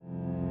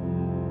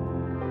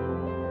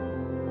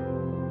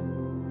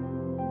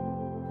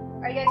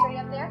Are you guys ready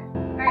up there?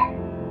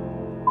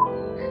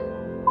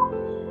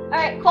 All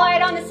right,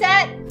 quiet on the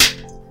set.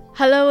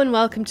 Hello and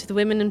welcome to the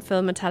Women in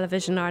Film and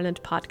Television Ireland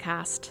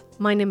podcast.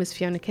 My name is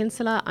Fiona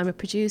Kinsella. I'm a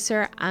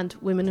producer and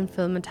Women in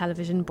Film and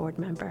Television board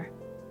member.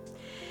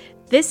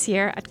 This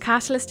year at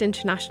Catalyst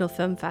International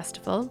Film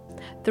Festival,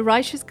 the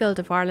Writers Guild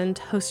of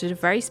Ireland hosted a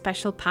very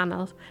special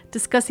panel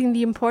discussing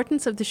the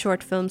importance of the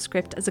short film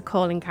script as a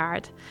calling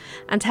card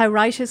and how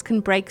writers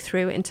can break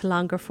through into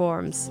longer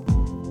forms.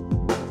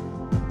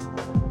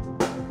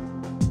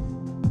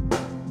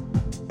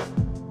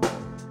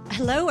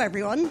 Hello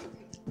everyone,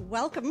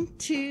 welcome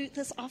to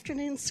this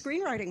afternoon's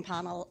screenwriting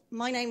panel.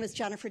 My name is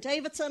Jennifer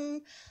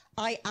Davidson.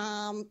 I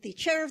am the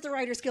chair of the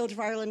Writers Guild of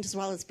Ireland as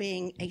well as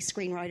being a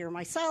screenwriter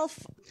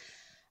myself.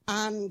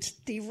 And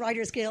the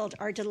Writers Guild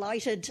are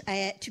delighted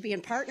to be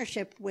in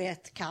partnership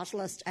with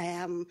Catalyst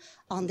on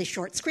the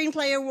Short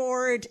Screenplay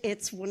Award.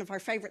 It's one of our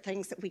favourite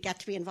things that we get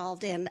to be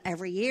involved in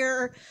every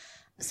year.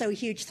 So a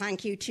huge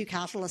thank you to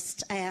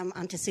Catalyst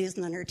and to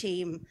Susan and her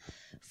team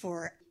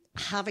for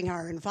having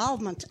our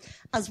involvement.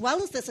 As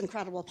well as this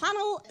incredible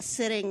panel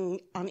sitting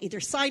on either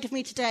side of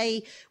me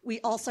today, we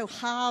also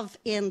have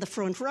in the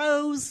front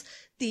rows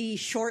the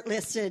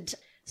shortlisted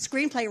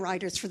screenplay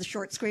writers for the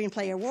Short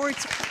Screenplay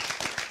Awards.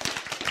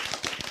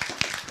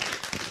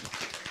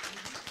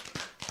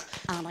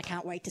 And I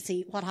can't wait to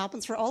see what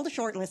happens for all the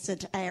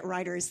shortlisted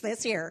writers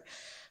this year.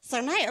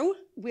 So now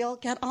we'll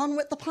get on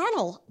with the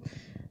panel.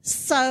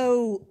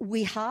 So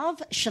we have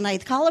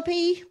Sinead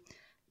Colopy,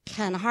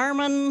 Ken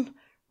Harmon,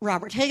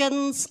 Robert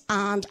Higgins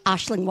and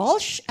Aisling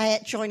Walsh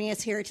joining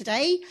us here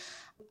today.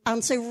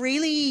 And so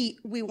really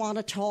we want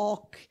to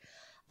talk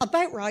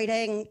about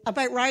writing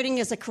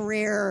as a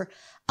career,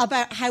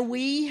 about how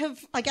we have,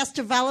 I guess,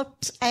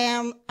 developed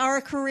our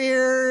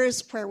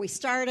careers, where we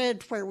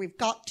started, where we've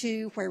got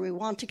to, where we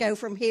want to go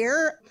from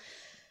here.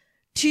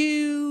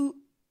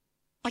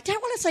 I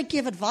don't want to say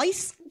give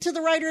advice to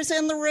the writers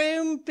in the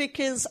room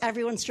because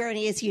everyone's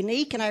journey is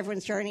unique and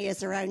everyone's journey is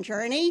their own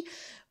journey.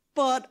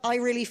 But I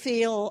really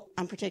feel,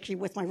 and particularly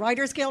with my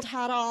Writers Guild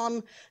hat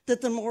on, that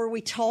the more we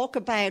talk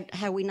about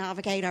how we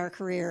navigate our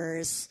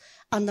careers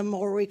and the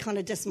more we kind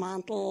of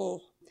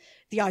dismantle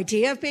the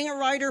idea of being a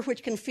writer,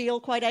 which can feel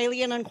quite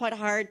alien and quite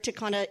hard to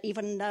kind of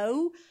even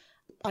know.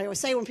 I always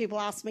say when people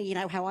ask me,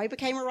 how I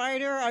became a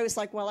writer, I was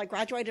like, well, I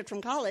graduated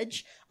from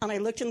college and I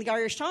looked in the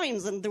Irish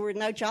Times and there were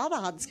no job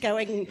ads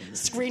going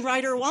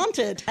screenwriter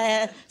wanted.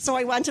 So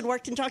I went and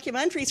worked in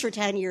documentaries for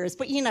 10 years.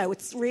 But,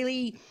 it's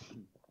really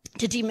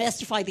to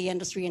demystify the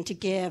industry and to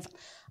give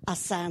a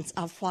sense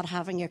of what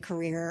having a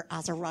career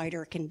as a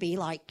writer can be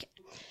like.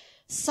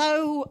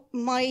 So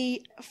my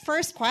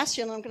first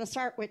question, I'm going to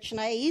start with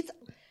Sinead.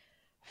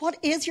 What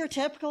is your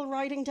typical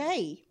writing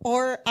day?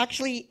 Or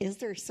actually, is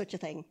there such a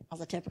thing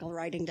as a typical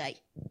writing day?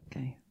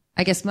 Okay.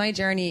 I guess my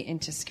journey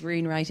into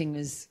screenwriting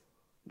was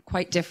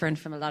quite different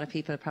from a lot of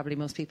people, probably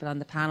most people on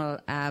the panel.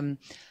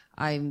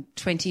 I'm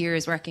 20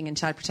 years working in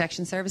child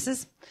protection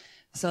services.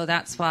 So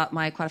that's what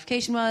my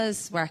qualification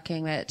was,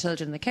 working with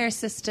children in the care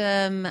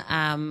system,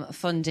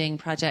 funding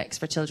projects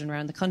for children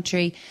around the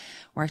country,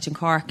 worked in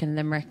Cork and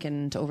Limerick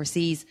and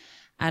overseas.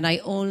 And I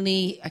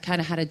kind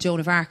of had a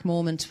Joan of Arc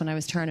moment when I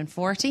was turning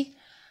 40.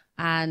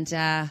 And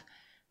a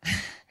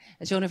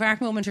Joan of Arc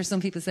moment, or some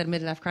people said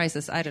midlife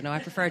crisis. I don't know. I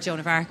prefer Joan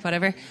of Arc,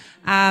 whatever.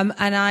 And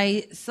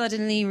I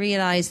suddenly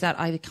realised that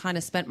I kind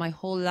of spent my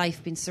whole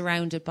life being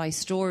surrounded by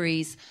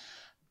stories,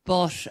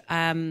 but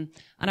and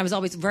I was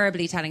always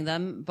verbally telling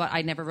them, but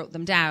I never wrote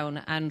them down.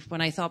 And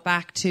when I thought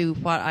back to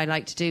what I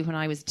liked to do when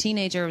I was a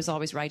teenager, I was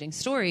always writing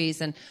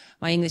stories. And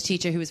my English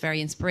teacher, who was very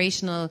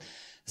inspirational,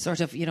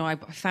 I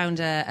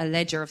found a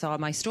ledger of all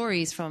my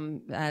stories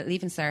from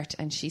Leaving Cert,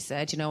 and she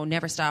said,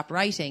 never stop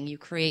writing. You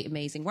create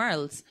amazing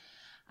worlds.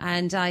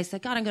 And I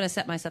said, God, I'm going to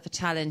set myself a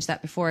challenge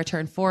that before I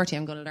turn 40,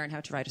 I'm going to learn how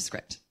to write a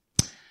script.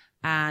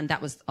 And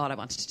that was all I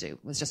wanted to do,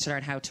 was just to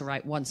learn how to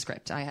write one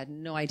script. I had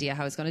no idea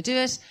how I was going to do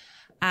it.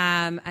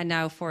 And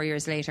now 4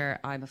 years later,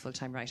 I'm a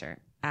full-time writer.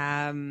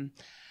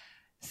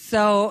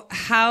 So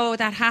how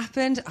that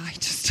happened, I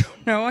just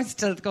don't know. I'm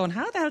still going,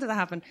 how the hell did that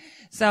happen?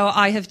 So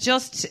I have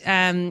just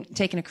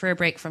taken a career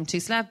break from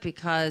TUSLA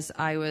because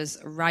I was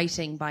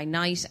writing by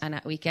night and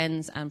at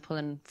weekends and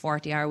pulling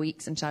 40-hour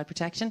weeks in child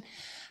protection.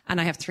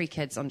 And I have 3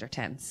 kids under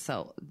 10,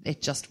 so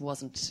it just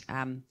wasn't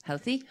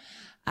healthy.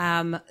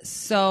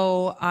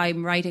 So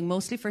I'm writing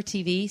mostly for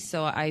TV.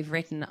 So I've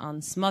written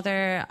on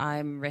Smother.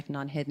 I'm written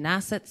on Hidden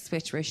Assets,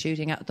 which we're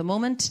shooting at the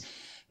moment,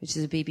 which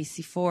is a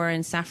BBC4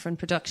 and Saffron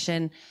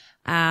production.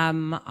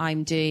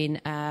 I'm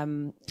doing,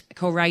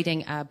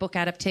 co-writing a book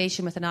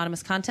adaptation with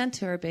Anonymous Content,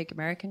 who are a big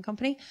American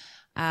company,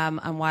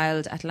 and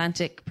Wild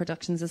Atlantic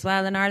Productions as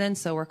well in Ireland.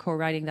 So we're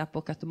co-writing that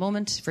book at the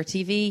moment for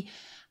TV.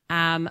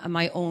 And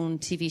my own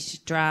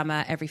TV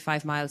drama, Every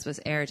 5 Miles,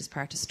 was aired as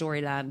part of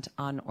Storyland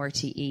on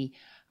RTE.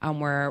 And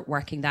we're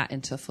working that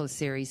into a full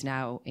series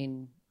now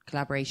in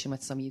collaboration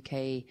with some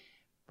UK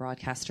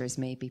broadcasters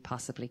maybe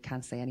possibly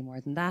can't say any more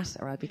than that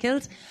or I'll be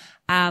killed.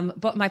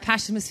 But my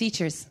passion was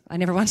features. I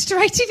never wanted to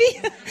write TV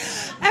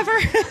ever.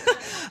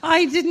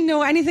 I didn't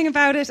know anything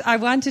about it. I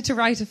wanted to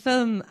write a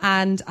film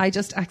and I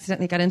just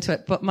accidentally got into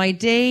it. But my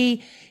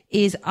day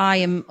is I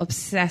am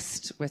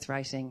obsessed with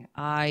writing.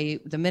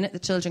 The minute the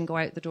children go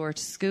out the door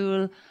to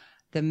school,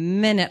 the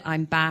minute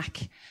I'm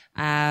back,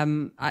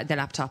 the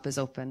laptop is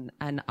open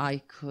and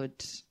I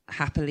could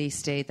happily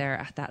stay there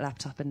at that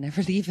laptop and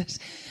never leave it,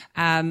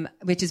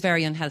 which is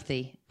very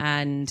unhealthy.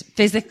 And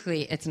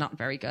physically, it's not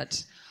very good.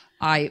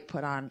 I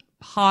put on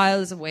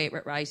piles of weight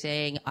with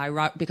writing.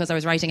 Because I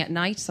was writing at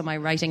night, so my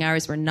writing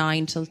hours were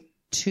 9 till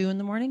 2 in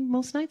the morning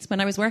most nights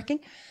when I was working.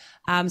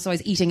 So I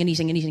was eating.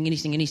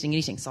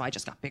 So I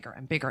just got bigger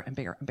and bigger and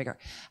bigger and bigger.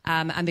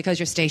 And because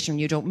you're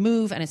stationary, you don't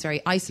move and it's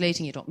very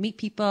isolating. You don't meet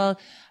people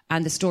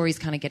and the stories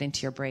kind of get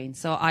into your brain.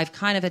 So I've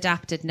kind of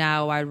adapted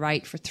now. I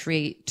write for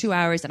 2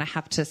 hours and I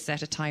have to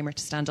set a timer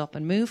to stand up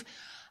and move,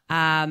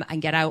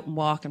 and get out and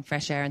walk and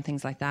fresh air and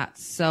things like that.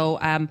 So,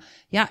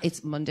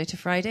 it's Monday to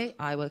Friday.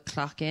 I will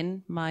clock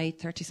in my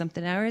 30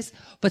 something hours,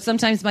 but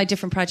sometimes my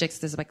different projects,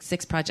 there's like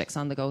 6 projects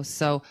on the go.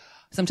 So,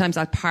 sometimes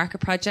I'll park a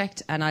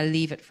project and I'll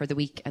leave it for the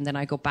week and then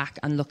I go back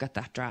and look at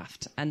that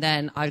draft and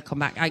then I'll come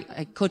back.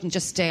 I couldn't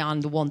just stay on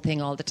the one thing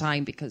all the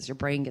time because your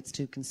brain gets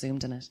too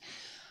consumed in it.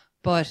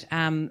 But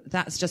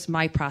that's just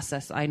my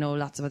process. I know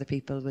lots of other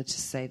people would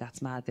just say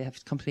that's mad. They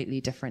have completely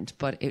different.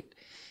 But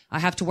I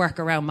have to work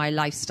around my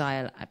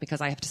lifestyle because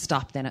I have to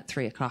stop then at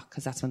 3:00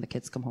 because that's when the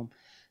kids come home.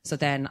 So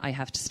then I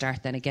have to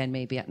start then again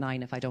maybe at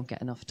 9 if I don't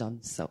get enough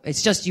done. So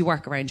it's just you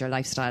work around your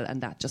lifestyle and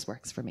that just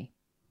works for me.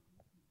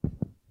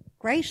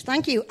 Great,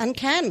 thank you. And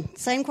Ken,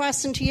 same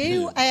question to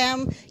you.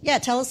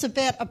 Tell us a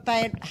bit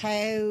about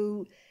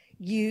how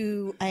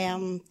you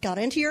got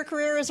into your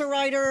career as a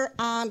writer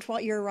and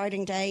what your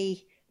writing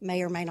day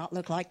may or may not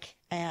look like,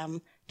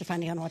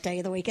 depending on what day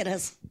of the week it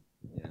is.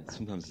 Yeah,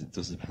 sometimes it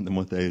does depend on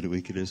what day of the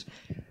week it is.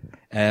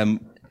 My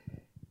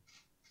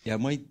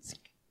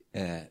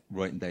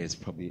writing day is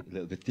probably a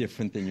little bit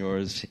different than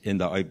yours in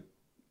that I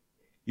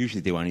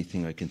usually do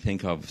anything I can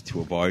think of to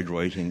avoid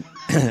writing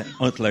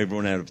until I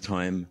run out of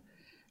time.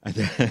 And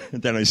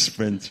then I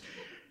sprint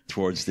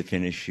towards the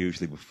finish,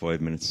 usually with 5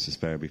 minutes to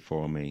spare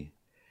before me.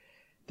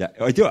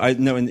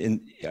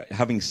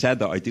 Having said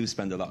that, I do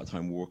spend a lot of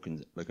time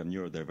working, like I'm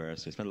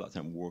neurodiverse, I spend a lot of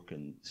time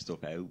working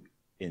stuff out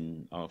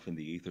off in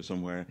the ether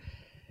somewhere.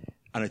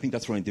 And I think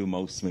that's where I do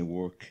most of my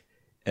work.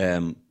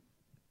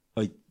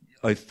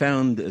 I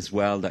found as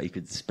well that you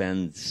could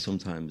spend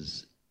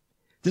sometimes,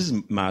 this is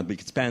mad, but you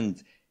could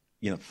spend,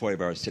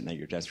 5 hours sitting at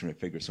your desk trying to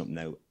figure something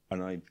out.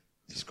 And I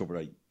discovered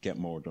I get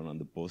more done on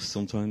the bus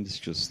sometimes,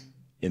 just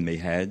in my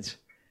head.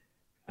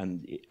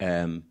 And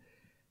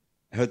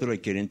how did I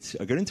get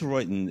into? I got into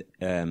writing.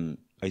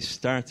 I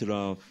started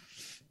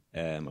off.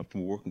 I'm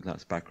from a working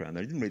class background.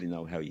 I didn't really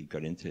know how you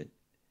got into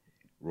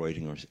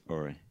writing or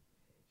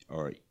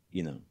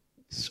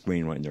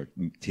screenwriting or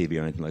TV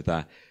or anything like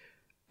that.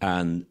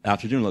 And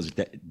after doing lots of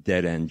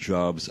dead end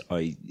jobs,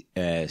 I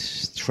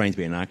trained to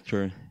be an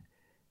actor.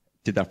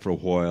 Did that for a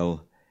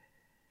while.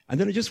 And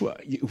then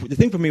the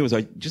thing for me was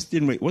I just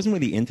wasn't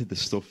really into the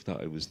stuff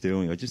that I was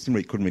doing. I just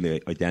couldn't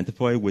really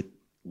identify with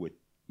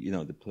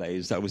the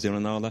plays that I was doing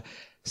and all that.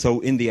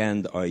 So in the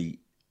end, I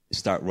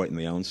started writing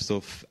my own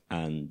stuff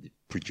and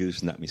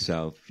producing that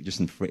myself, just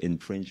in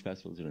fringe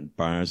festivals and in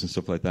bars and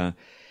stuff like that.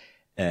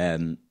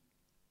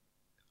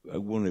 I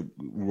won a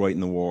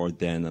writing award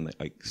then, and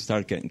I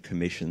started getting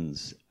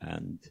commissions,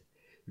 and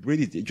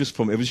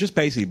it was just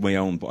basically my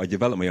own. But I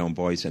developed my own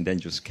voice, and then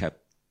just kept.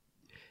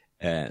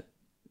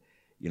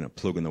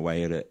 Plugging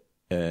away at it.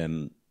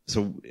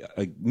 So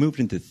I moved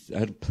I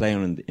had a play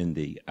on in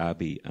the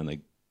Abbey,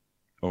 and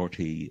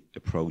RT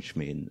approached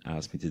me and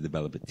asked me to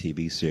develop a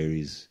TV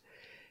series.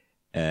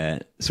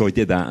 So I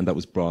did that, and that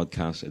was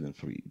broadcasted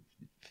probably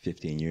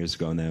 15 years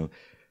ago now.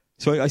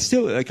 So I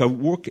still, I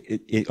work,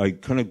 I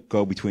kind of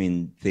go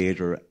between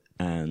theatre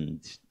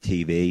and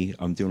TV.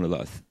 I'm doing a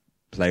lot of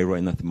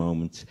playwriting at the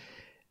moment.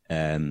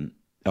 I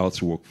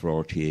also work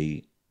for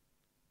RTE,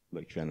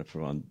 like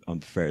Jennifer on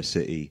Fair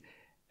City.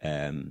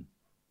 And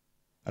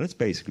that's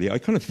basically, I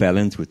kind of fell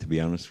into it, to be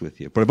honest with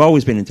you. But I've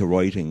always been into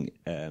writing.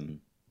 I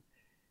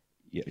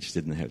just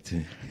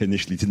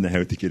initially didn't know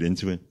how to get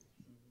into it.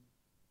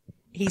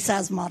 He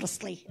says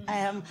modestly.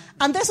 And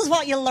this is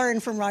what you'll learn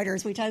from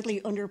writers. We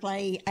totally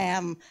underplay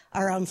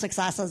our own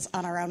successes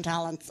and our own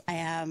talents.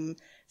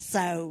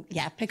 So,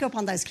 pick up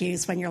on those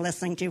cues when you're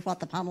listening to what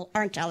the panel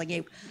aren't telling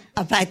you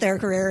about their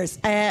careers.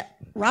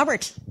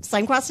 Robert,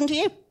 same question to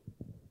you.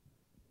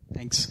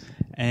 Thanks.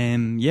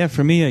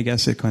 For me, I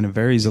guess it kind of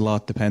varies a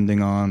lot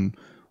depending on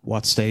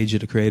what stage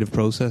of the creative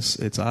process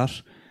it's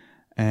at.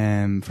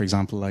 For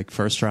example, like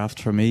first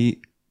draft for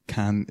me,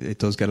 it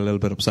does get a little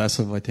bit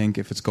obsessive. I think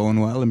if it's going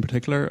well in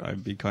particular,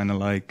 I'd be kind of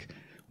like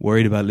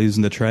worried about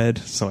losing the thread.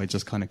 So I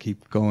just kind of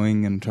keep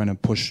going and trying to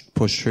push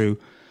through.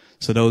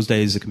 So those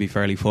days it can be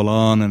fairly full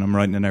on and I'm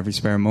writing in every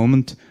spare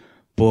moment.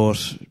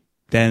 But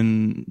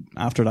then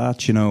after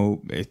that,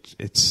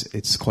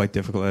 it's quite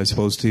difficult, I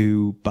suppose,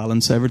 to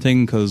balance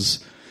everything,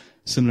 because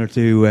similar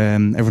to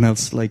everyone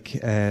else, like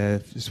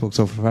spoke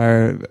so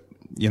far,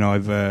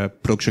 I've a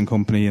production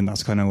company, and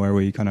that's kind of where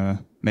we kind of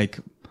make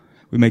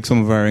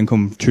some of our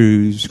income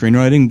through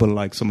screenwriting, but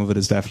like some of it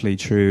is definitely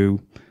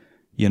through,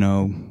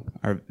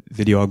 our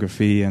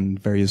videography and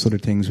various other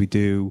things we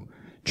do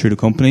through the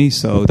company.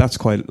 So that's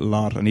quite a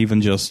lot. And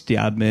even just the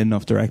admin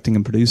of directing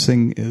and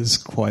producing is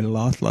quite a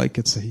lot. Like,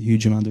 it's a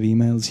huge amount of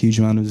emails, huge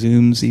amount of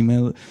Zooms,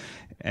 email,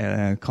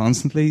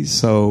 constantly.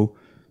 So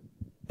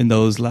in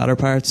those latter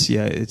parts,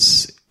 yeah,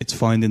 it's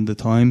finding the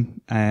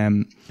time.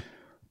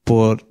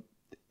 But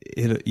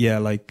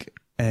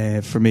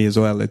for me as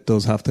well, it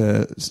does have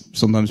to,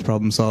 sometimes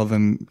problem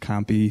solving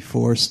can't be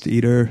forced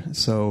either.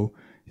 So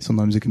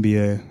sometimes it can be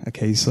a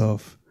case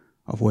of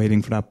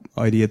waiting for that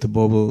idea to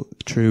bubble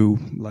through,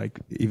 like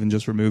even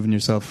just removing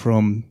yourself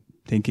from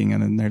thinking,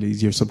 and then nearly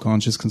your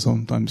subconscious can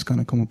sometimes kind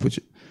of come up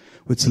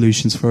with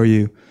solutions for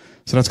you.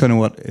 So that's kind of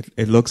what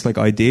it looks like.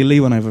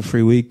 Ideally, when I have a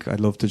free week, I'd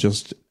love to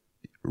just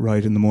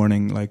write in the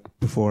morning, like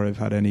before I've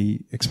had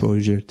any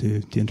exposure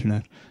to the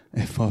internet,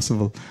 if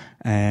possible.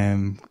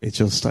 It's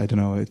just, I don't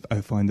know,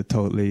 I find it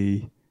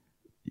totally,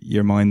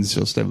 your mind's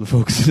just able to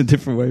focus in a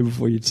different way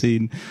before you've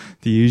seen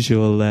the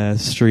usual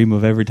stream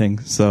of everything.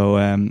 So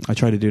I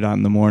try to do that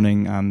in the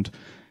morning, and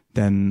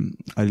then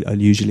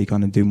I'll usually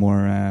kind of do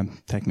more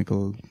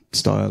technical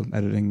style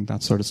editing,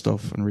 that sort of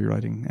stuff, and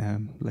rewriting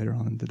later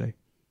on in the day.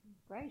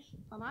 Great.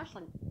 Well,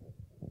 Aisling.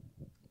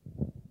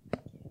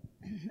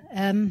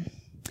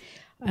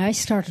 I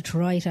started to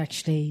write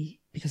actually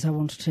because I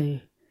wanted to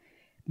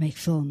make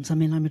films. I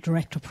mean, I'm a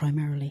director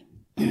primarily,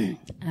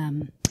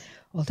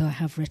 although I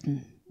have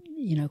written,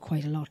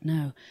 quite a lot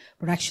now.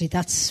 But actually,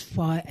 that's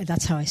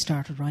how I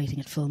started writing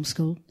at film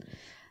school.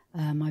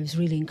 I was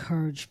really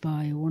encouraged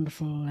by a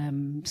wonderful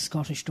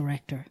Scottish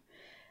director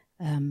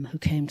who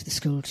came to the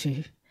school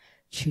to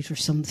tutor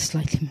some of the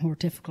slightly more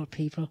difficult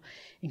people,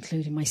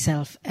 including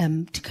myself,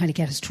 to kind of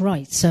get us to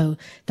write. So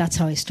that's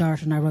how I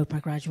started, and I wrote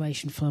my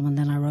graduation film, and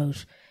then I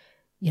wrote,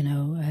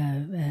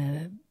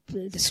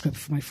 the script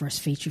for my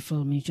first feature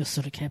film, and it just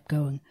sort of kept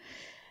going.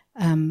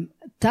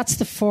 That's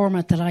the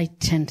format that I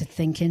tend to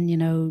think in,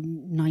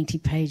 90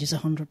 pages,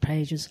 100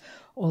 pages,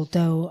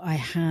 although I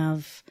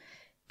have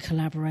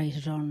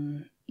collaborated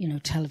on,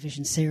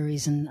 television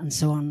series and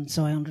so on,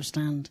 so I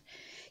understand,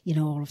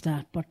 all of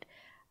that. But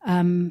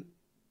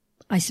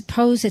I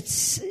suppose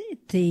it's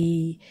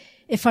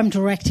if I'm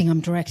directing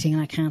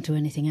and I can't do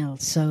anything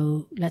else.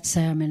 So let's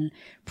say I'm in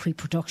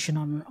pre-production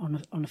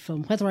on a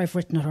film, whether I've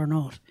written it or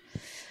not.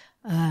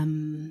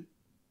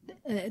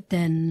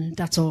 Then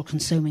that's all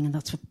consuming, and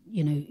that's what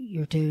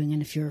you're doing.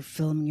 And if you're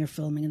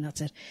filming, and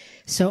that's it.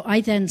 So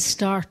I then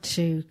start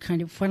to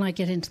kind of, when I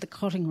get into the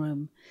cutting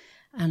room,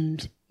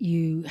 and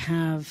you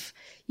have,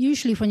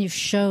 usually when you've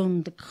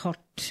shown the cut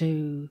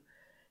to,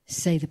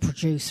 say, the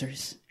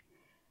producers,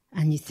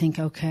 and you think,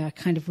 okay,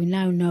 we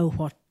now know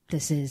what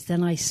this is,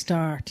 then I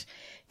start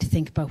to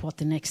think about what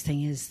the next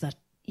thing is that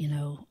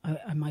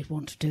I might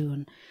want to do,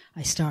 and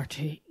I start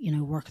to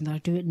work on that. I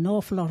do an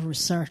awful lot of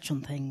research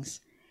on things.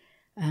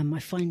 I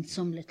find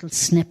some little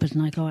snippet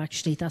and I go,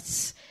 actually,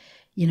 that's,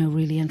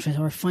 really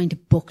interesting. Or I find a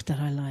book that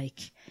I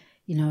like.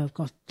 I've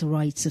got the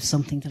rights of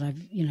something that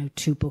I've,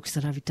 2 books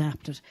that I've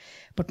adapted.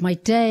 But my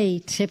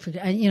day typically,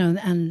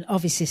 and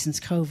obviously since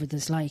COVID,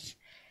 there's I'm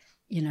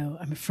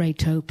afraid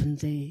to open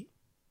the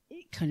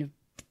kind of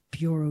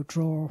bureau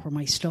drawer where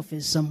my stuff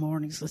is some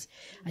mornings, because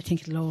I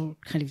think it'll all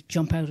kind of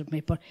jump out at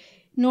me. But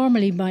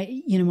normally my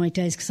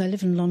days, because I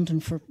live in London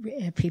for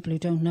people who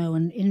don't know,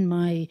 and in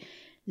my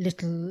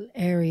little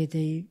area,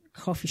 the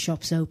coffee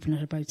shops open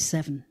at about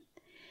 7.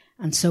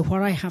 And so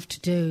what I have to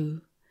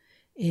do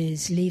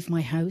is leave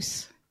my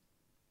house,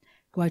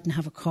 go out and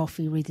have a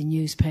coffee, read the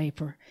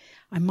newspaper.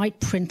 I might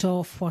print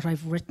off what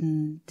I've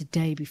written the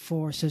day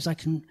before so as I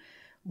can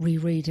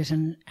reread it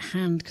and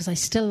hand, because I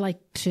still like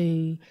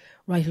to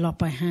write a lot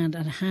by hand,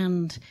 and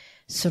hand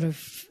sort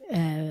of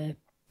edit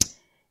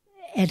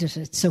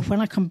it. So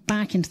when I come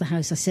back into the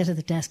house, I sit at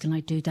the desk and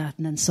I do that,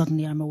 and then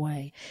suddenly I'm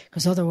away.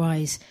 Because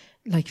otherwise,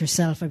 like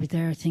yourself, I'd be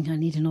there thinking I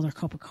need another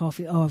cup of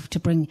coffee, to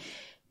bring,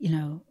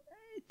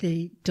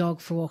 the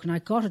dog for a walk. And I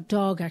got a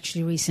dog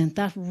actually recently.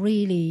 That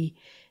really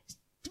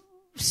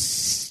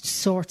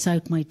sorts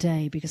out my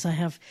day, because I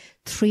have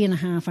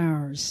 3.5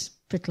 hours,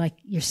 a bit like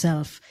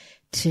yourself,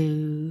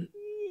 to,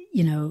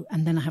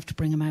 and then I have to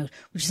bring him out,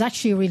 which is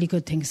actually a really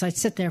good thing, because I'd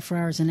sit there for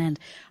hours on end.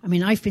 I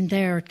mean, I've been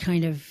there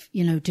kind of,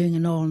 doing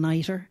an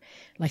all-nighter.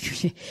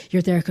 Like,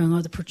 you're there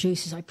going, the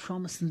producers, I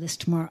promised them this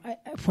tomorrow,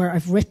 where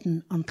I've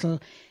written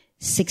until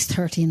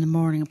 6:30 in the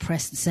morning and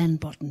press the send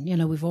button.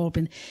 We've all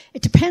been,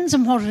 it depends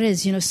on what it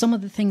is. Some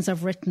of the things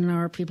I've written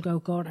are, people go,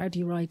 God, how do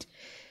you write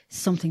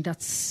something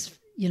that's,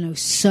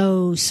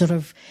 so sort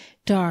of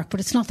dark?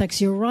 But it's not that,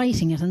 'cause you're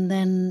writing it. And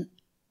then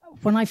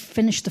when I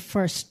finish the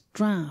first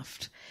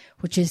draft,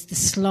 which is the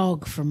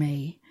slog for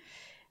me,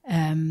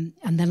 And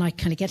then I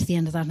kind of get to the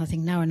end of that and I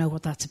think, now I know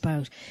what that's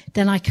about.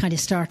 Then I kind of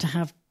start to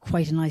have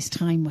quite a nice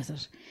time with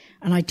it.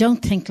 And I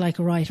don't think like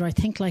a writer, I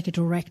think like a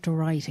director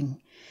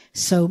writing.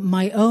 So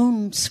my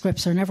own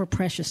scripts are never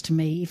precious to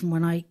me, even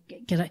when I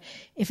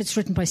if it's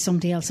written by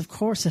somebody else, of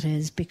course it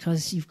is,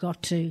 because you've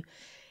got to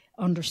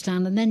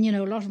understand. And then,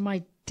 a lot of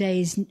my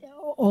days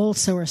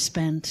also are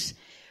spent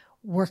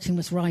working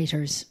with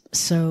writers.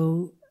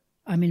 So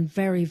I'm in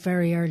very,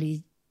 very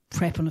early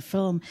prep on a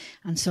film.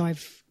 And so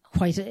I've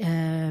quite,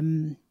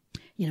 haven't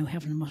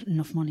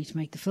enough money to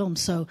make the film.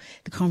 So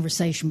the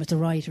conversation with the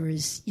writer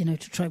is,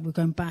 we're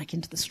going back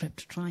into the script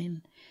to try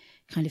and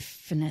kind of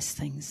finesse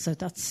things. So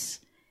that's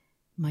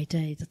my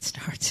day that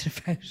starts at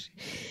about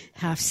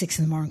 6:30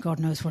 in the morning, God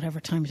knows whatever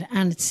time it is.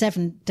 And it's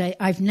 7 days.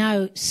 I've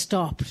now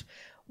stopped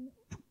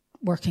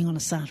working on a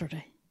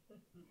Saturday,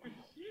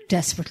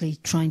 desperately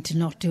trying to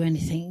not do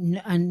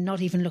anything and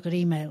not even look at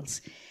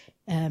emails.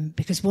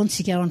 Because once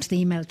you get onto the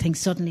email thing,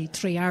 suddenly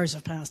 3 hours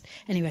have passed.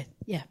 Anyway,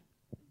 yeah.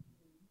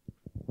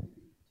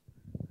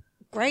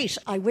 Great.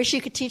 I wish you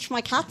could teach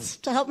my cats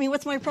to help me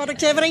with my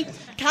productivity.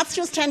 Cats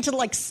just tend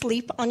to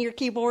sleep on your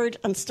keyboard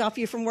and stop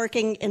you from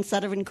working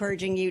instead of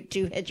encouraging you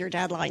to hit your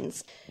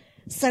deadlines.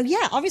 So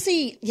yeah,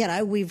 obviously,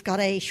 we've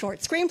got a short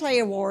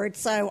screenplay award.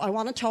 So I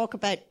want to talk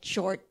about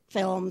short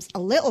films a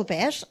little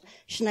bit.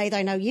 Sinead,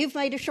 I know you've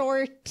made a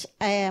short,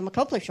 a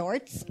couple of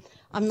shorts.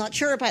 I'm not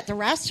sure about the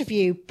rest of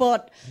you,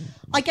 but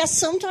I guess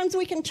sometimes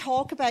we can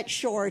talk about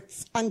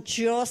shorts and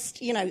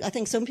just, I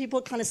think some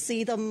people kind of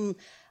see them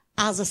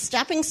as a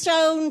stepping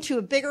stone to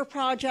a bigger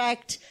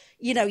project.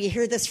 You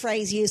hear this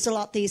phrase used a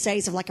lot these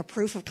days of a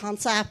proof of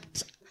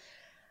concept.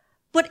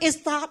 But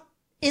is that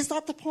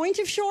the point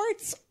of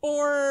shorts?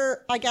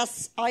 Or I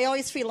guess I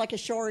always feel like a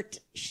short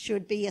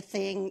should be a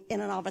thing in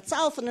and of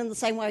itself. And in the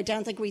same way, I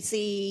don't think we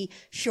see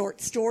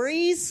short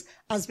stories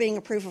as being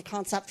a proof of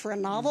concept for a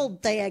novel.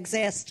 They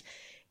exist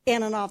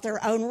in and of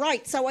their own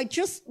right. So I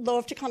just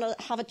love to kind of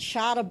have a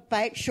chat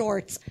about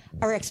shorts,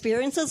 our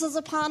experiences as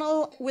a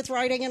panel with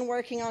writing and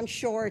working on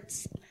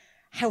shorts,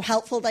 how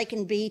helpful they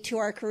can be to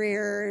our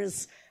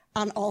careers,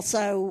 and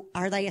also,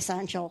 are they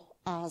essential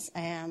as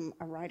a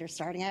writer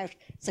starting out?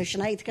 So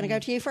Sinead's going to go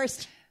to you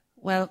first.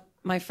 Well,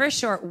 my first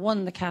short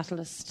won the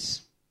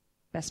Catalyst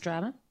Best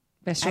Drama.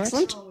 Best short.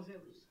 Excellent.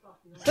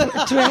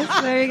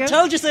 There you go.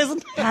 Told you,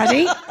 Susan.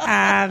 Paddy.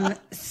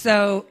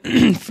 So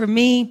for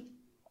me,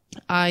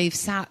 I've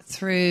sat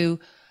through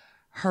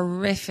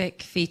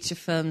horrific feature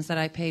films that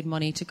I paid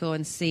money to go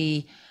and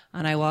see,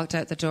 and I walked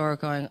out the door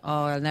going,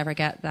 oh, I'll never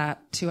get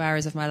that 2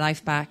 hours of my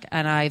life back.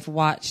 And I've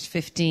watched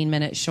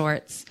 15-minute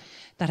shorts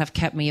that have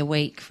kept me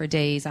awake for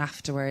days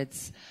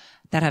afterwards,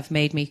 that have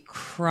made me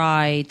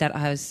cry, that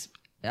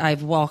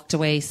I've walked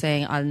away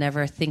saying I'll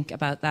never think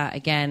about that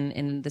again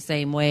in the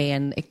same way,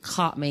 and it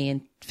caught me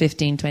in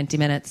 15, 20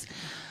 minutes.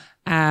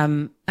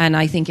 And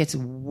I think it's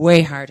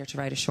way harder to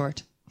write a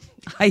short.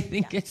 I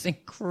think it's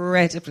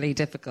incredibly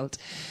difficult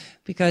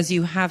because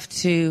you have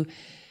to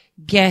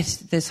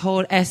get this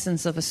whole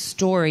essence of a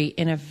story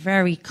in a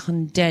very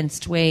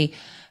condensed way.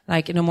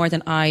 More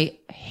than I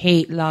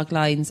hate log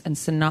lines and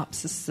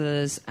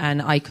synopsises,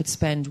 and I could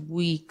spend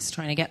weeks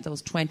trying to get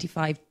those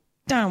 25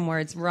 damn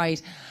words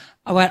right.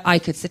 Well, I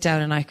could sit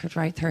down and I could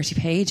write 30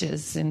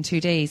 pages in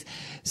 2 days.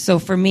 So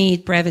for me,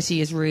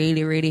 brevity is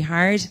really, really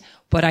hard.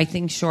 But I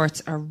think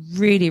shorts are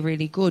really,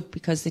 really good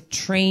because it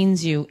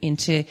trains you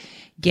into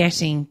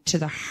getting to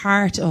the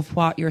heart of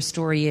what your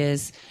story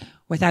is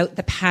without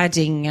the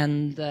padding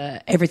and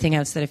the everything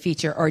else that a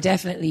feature, or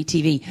definitely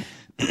TV,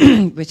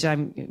 which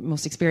I'm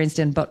most experienced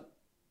in. But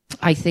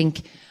I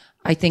think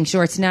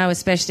shorts now,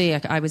 especially,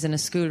 I was in a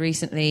school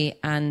recently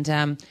and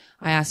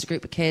I asked a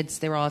group of kids,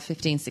 they were all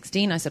 15,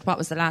 16. I said, what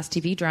was the last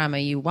TV drama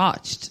you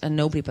watched? And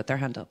nobody put their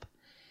hand up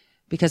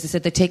because they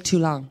said they take too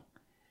long.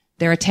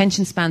 Their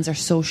attention spans are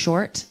so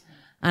short.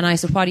 And I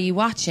said, what are you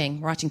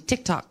watching? We're watching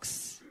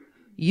TikToks,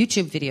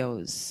 YouTube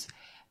videos.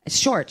 It's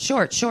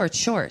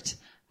short.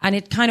 And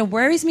it kind of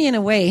worries me in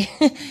a way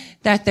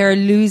that they're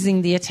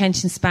losing the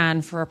attention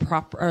span for a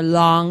proper or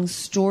long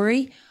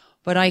story.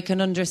 But I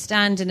can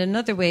understand in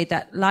another way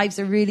that lives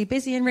are really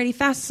busy and really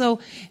fast.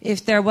 So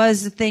if there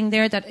was a thing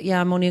there that,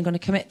 I'm only going to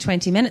commit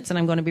 20 minutes and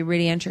I'm going to be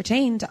really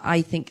entertained,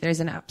 I think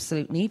there's an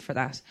absolute need for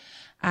that.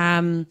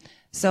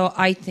 So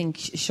I think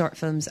short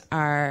films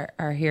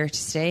are here to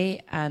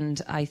stay.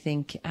 And I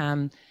think,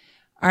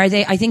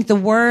 I think the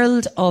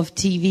world of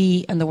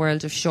TV and the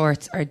world of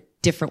shorts are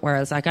different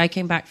worlds. I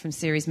came back from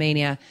Series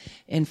Mania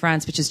in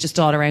France, which is just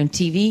all around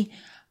TV.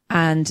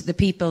 And the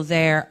people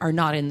there are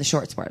not in the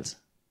shorts world.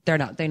 They're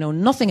not. They know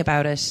nothing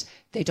about it.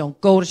 They don't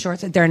go to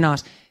shorts. They're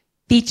not.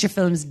 Feature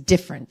films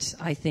different.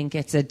 I think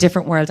it's a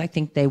different world. I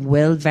think they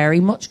will very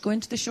much go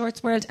into the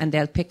shorts world and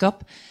they'll pick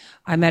up.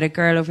 I met a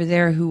girl over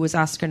there who was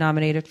Oscar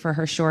nominated for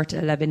her short, a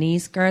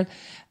Lebanese girl.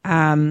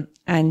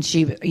 And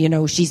she,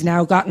 she's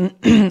now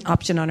gotten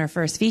option on her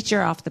first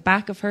feature off the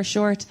back of her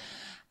short.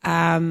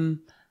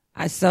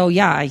 So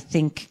yeah, I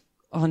think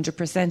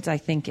 100%, I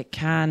think it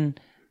can,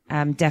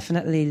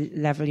 definitely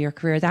level your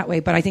career that way.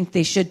 But I think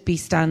they should be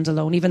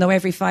standalone, even though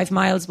Every 5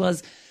 Miles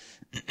was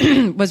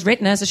was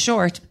written as a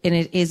short and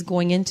it is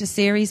going into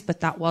series,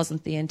 but that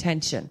wasn't the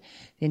intention.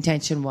 The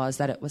intention was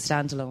that it was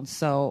standalone.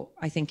 So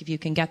I think if you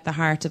can get the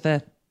heart of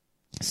a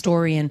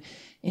story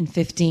in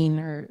 15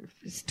 or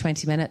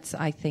 20 minutes,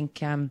 I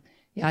think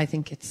I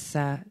think it's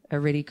a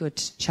really good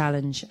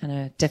challenge and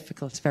a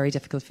very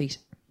difficult feat.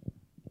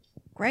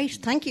 Great,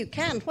 thank you.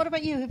 Ken, what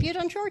about you? Have you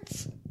done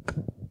shorts?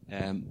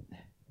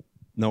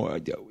 No,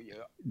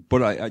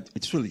 but I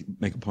just really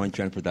make a point,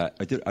 Jennifer, that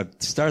I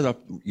started off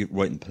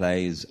writing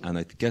plays, and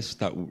I guess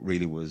that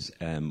really was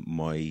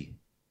my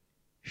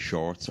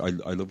shorts. I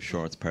love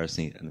shorts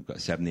personally, and I've got a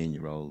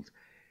 17-year-old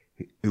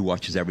who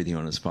watches everything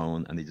on his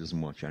phone, and he doesn't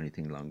watch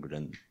anything longer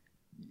than,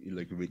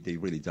 like, they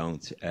really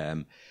don't.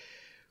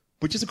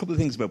 But just a couple of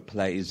things about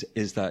plays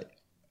is that,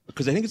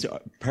 because I think it's,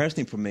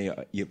 personally for me,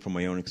 from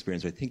my own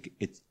experience, I think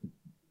it's,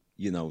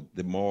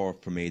 the more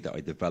for me that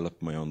I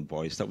developed my own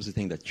voice, that was the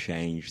thing that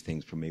changed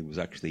things for me, was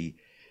actually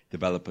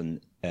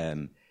developing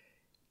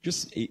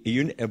just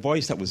a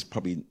voice that was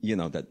probably,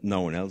 that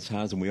no one else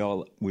has, and we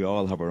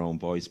all have our own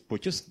voice,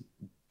 but just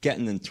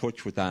getting in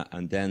touch with that,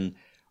 and then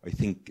I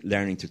think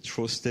learning to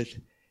trust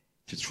it,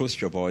 to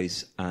trust your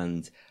voice,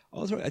 and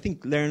also I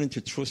think learning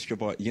to trust your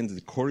voice,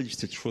 the courage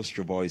to trust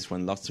your voice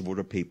when lots of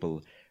other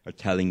people are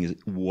telling you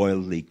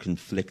wildly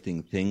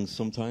conflicting things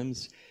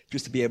sometimes,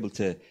 just to be able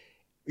to,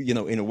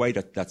 in a way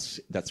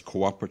that's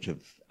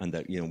cooperative, and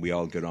that, we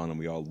all get on and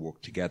we all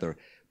work together,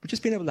 but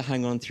just being able to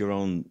hang on to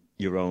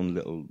your own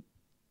little,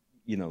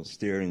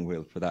 steering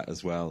wheel for that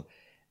as well.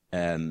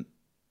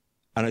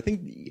 And I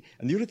think,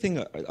 and the other thing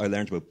I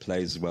learned about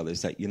plays as well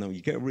is that,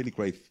 you get a really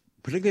great,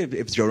 particularly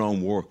if it's your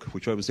own work,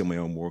 which I was doing my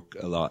own work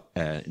a lot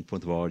in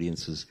front of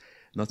audiences,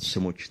 not so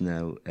much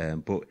now,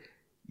 but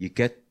you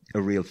get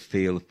a real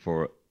feel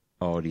for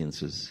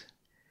audiences,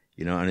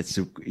 and it's,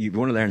 you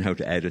want to learn how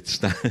to edit,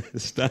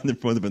 stand in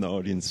front of an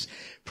audience,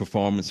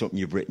 performing something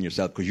you've written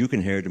yourself, because you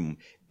can hear them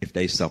if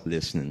they stop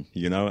listening,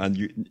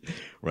 and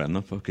right, I'm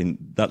not fucking,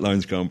 that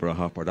line's going for a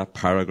hop, or that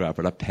paragraph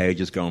or that page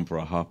is going for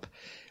a hop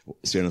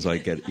as soon as I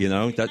get,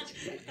 that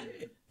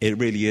it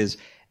really is.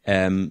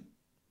 And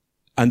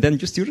then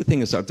just the other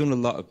thing is, I've done a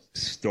lot of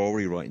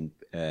story writing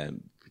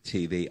for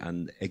TV,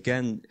 and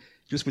again,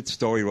 just with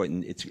story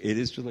writing, it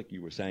is just like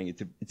you were saying,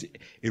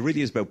 it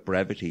really is about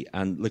brevity.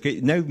 And like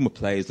now my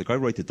plays, like I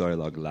write the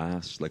dialogue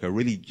last, like I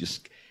really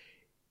just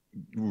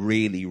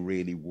really,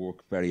 really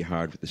work very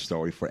hard with the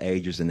story for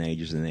ages and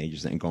ages and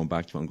ages, and going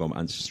back to it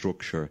and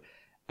structure,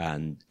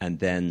 and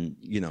then,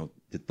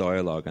 the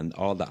dialogue and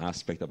all the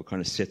aspect of it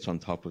kind of sits on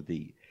top of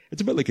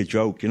it's a bit like a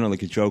joke,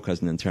 like a joke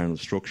has an internal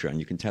structure and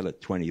you can tell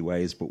it 20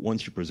 ways, but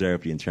once you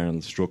preserve the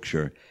internal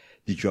structure,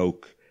 the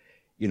joke,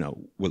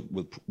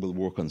 will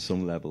work on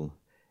some level.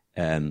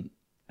 And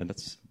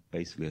that's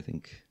basically, I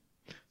think,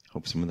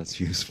 hope some of that's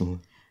useful.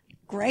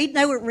 Great.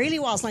 No, it really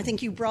was. And I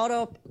think you brought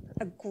up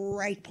a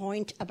great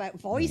point about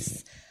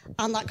voice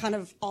and that kind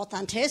of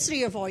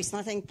authenticity of voice. And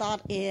I think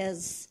that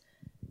is,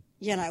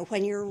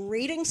 when you're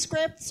reading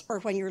scripts or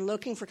when you're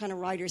looking for kind of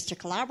writers to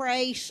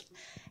collaborate,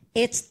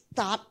 it's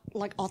that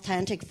like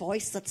authentic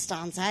voice that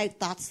stands out.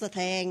 That's the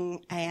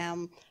thing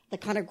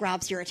that kind of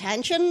grabs your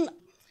attention.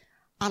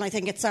 And I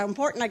think it's so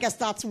important. I guess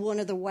that's one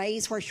of the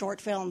ways where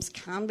short films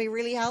can be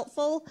really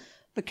helpful,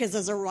 because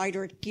as a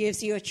writer, it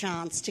gives you a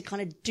chance to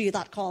kind of do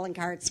that calling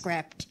card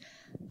script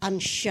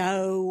and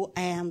show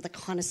the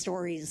kind of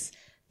stories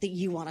that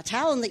you want to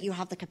tell and that you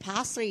have the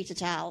capacity to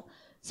tell.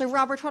 So,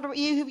 Robert, what about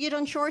you? Have you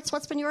done shorts?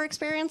 What's been your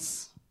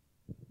experience?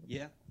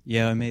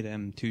 Yeah, I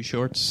made 2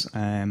 shorts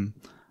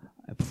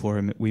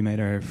before we made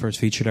our first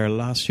feature there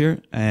last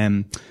year.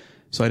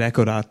 So I'd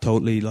echo that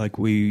totally. Like,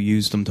 we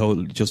used them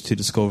totally just to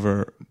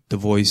discover the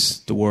voice,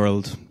 the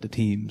world, the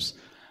themes.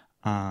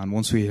 And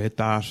once we hit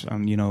that,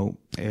 and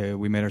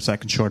we made our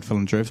second short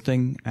film,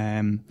 Drifting.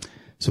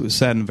 So it was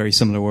set in a very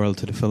similar world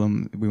to the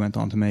film we went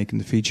on to make in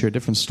the feature.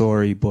 Different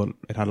story, but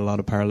it had a lot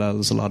of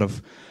parallels, a lot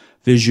of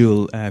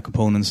visual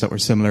components that were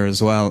similar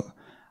as well.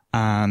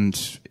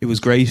 And it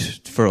was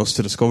great for us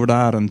to discover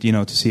that, and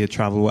to see it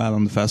travel well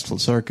on the festival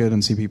circuit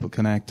and see people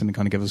connect, and it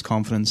kind of give us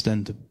confidence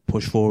then to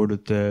push forward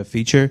with the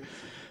feature.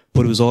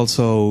 But it was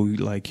also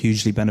like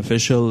hugely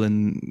beneficial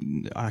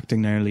in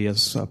acting nearly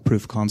as a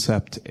proof of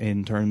concept,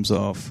 in terms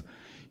of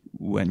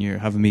when you're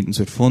having meetings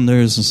with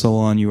funders and so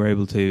on, you were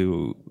able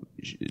to,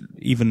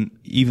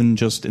 even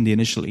just in the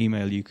initial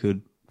email, you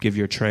could give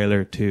your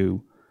trailer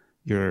to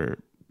your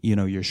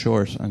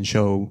short and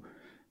show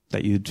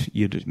that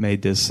you'd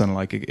made this, and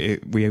like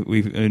we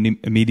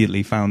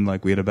immediately found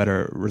like we had a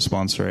better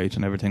response rate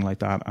and everything like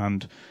that,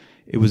 and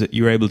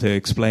you were able to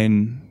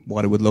explain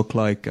what it would look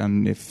like,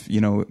 and if you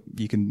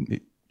can,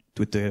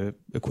 with the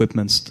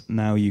equipment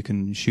now, you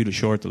can shoot a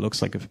short that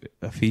looks like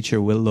a feature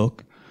will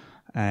look.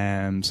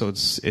 So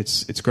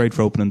it's great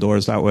for opening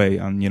doors that way,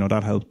 and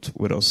that helped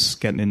with us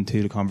getting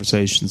into the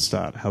conversations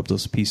that helped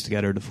us piece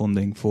together the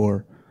funding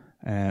for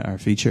our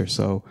feature.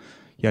 So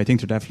yeah, I think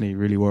they're definitely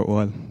really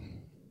worthwhile.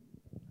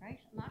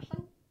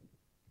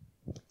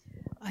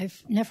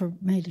 I've never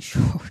made a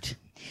short.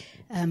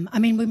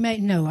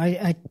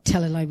 I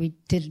tell a lie. We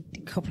did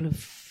a couple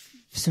of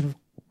sort of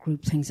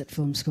group things at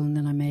film school, and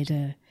then I made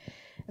a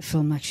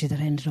film actually that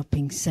ended up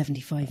being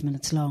 75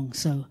 minutes long.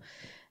 So,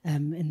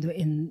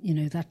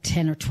 in that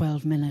 10 or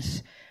 12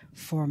 minute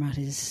format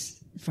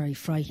is very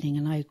frightening.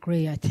 And I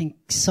agree. I think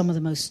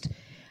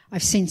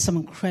I've seen some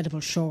incredible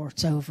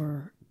shorts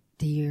over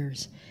the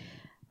years.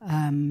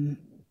 And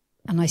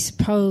I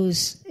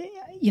suppose,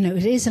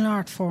 it is an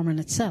art form in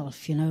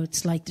itself.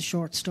 It's like the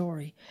short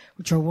story,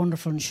 which are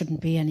wonderful and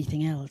shouldn't be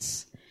anything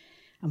else.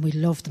 And we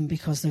love them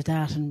because they're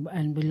that,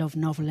 and we love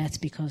novelettes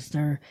because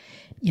they're,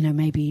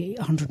 maybe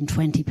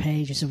 120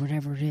 pages or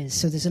whatever it is.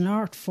 So there's an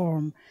art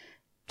form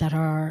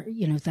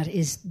that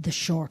is the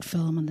short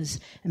film, and there's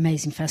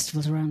amazing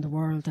festivals around the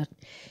world that,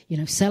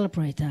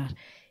 celebrate that.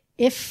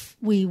 If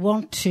we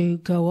want to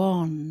go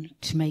on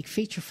to make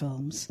feature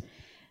films,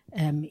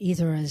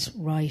 either as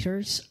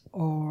writers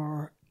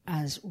or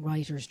as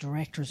writers,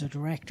 directors,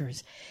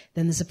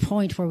 then there's a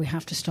point where we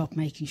have to stop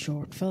making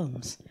short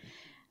films.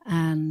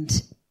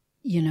 And,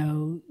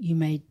 you've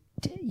made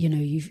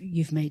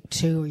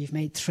 2 or you've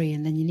made 3,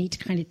 and then you need to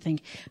kind of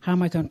think, how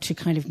am I going to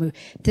kind of move?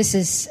 This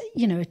is,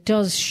 it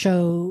does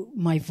show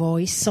my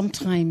voice.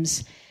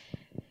 Sometimes,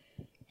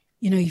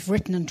 you've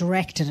written and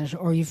directed it,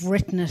 or you've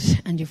written it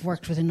and you've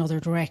worked with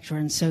another director,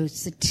 and so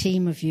it's a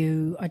team of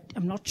you.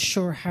 I'm not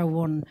sure how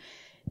one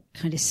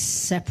kind of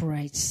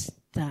separates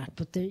that,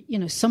 but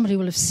somebody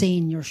will have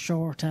seen your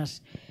short at,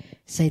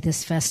 say,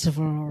 this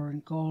festival or in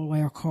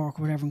Galway or Cork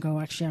or whatever, and go,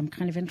 actually, I'm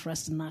kind of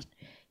interested in that,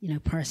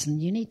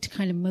 person. You need to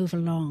kind of move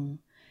along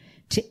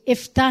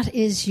if that's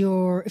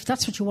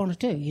what you want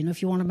to do,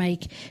 if you want to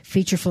make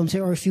feature films,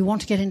 or if you want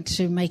to get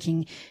into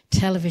making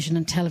television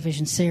and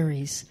television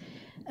series,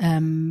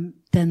 then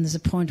there's a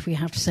point where you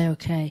have to say,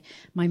 okay,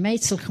 my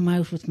mates will come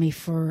out with me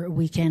for a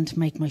weekend to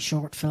make my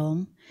short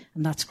film,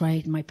 and that's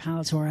great, and my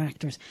pals who are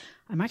actors.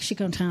 I'm actually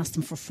going to ask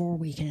them for 4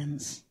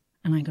 weekends,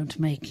 and I'm going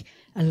to make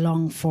a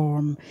long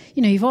form.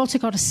 You've also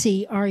got to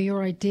see, are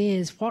your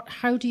ideas,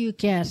 how do you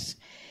get,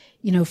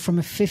 from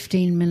a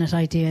 15-minute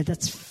idea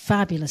that's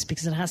fabulous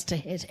because it has to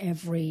hit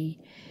every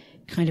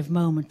kind of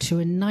moment, to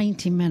a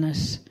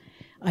 90-minute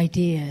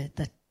idea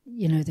that,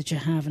 that you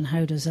have, and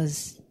how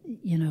does,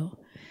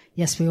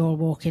 yes, we all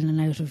walk in and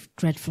out of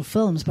dreadful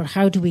films, but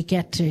how do we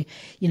get to,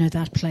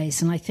 that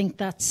place? And I think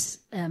that's,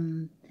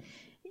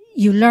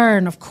 you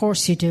learn, of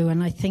course you do.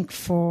 And I think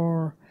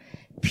for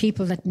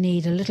people that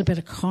need a little bit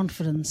of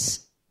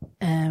confidence,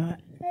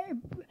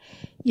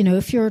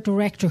 if you're a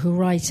director who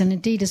writes, and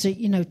indeed as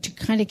to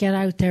kind of get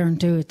out there and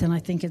do it, then I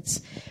think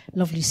it's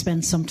lovely to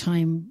spend some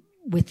time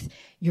with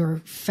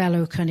your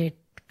fellow kind of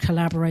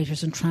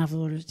collaborators and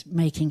travelers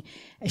making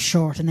a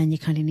short, and then you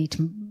kind of need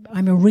to,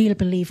 I'm a real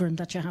believer in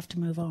that you have to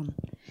move on.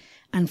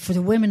 And for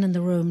the women in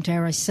the room,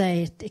 dare I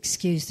say it,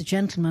 excuse the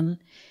gentlemen,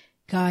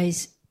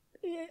 guys,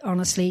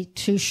 honestly,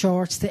 2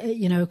 shorts,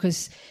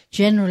 because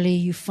generally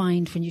you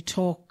find when you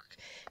talk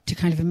to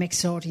kind of a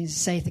mixed audience,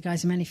 say the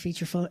guys in many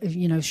feature film,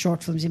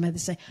 short films, you may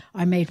say,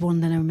 I made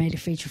 1, then I made a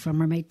feature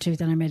film, or made 2,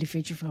 then I made a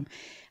feature film.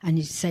 And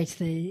you say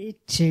to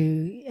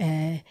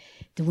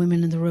the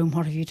women in the room,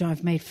 what have you done?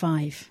 I've made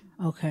 5.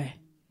 Okay.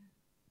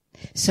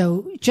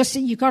 So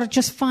you got to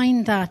just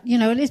find that,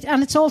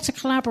 and it's also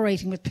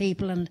collaborating with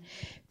people and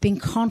being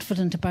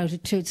confident about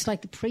it too. It's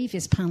like the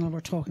previous panel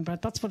we're talking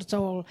about. That's what it's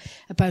all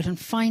about, and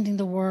finding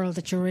the world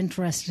that you're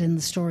interested in,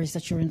 the stories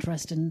that you're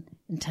interested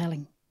in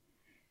telling.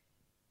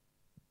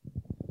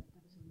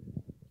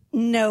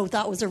 No,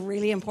 that was a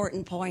really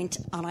important point,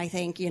 and I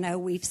think,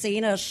 we've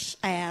seen it.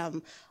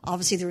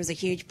 Obviously, there was a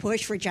huge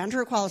push for gender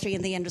equality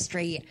in the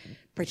industry,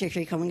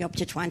 particularly coming up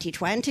to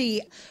 2020.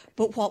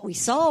 But what we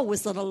saw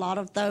was that a lot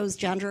of those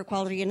gender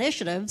equality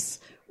initiatives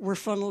were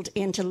funneled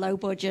into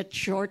low-budget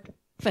short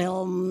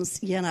films,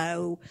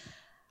 and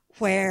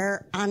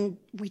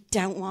we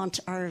don't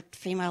want our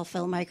female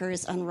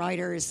filmmakers and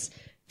writers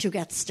to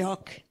get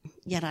stuck,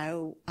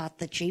 at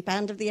the cheap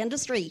end of the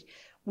industry.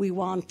 We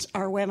want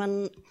our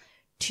women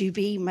to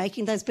be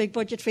making those big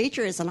budget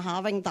features and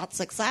having that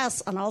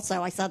success. And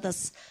also, I said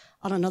this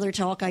on another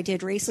talk I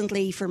did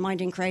recently for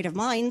Minding Creative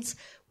Minds,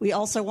 we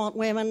also want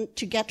women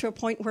to get to a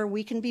point where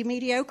we can be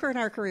mediocre in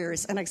our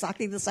careers in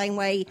exactly the same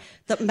way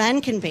that men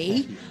can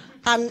be.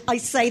 And I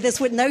say this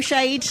with no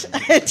shade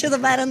to the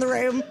men in the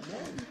room.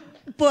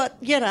 But,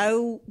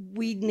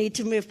 we need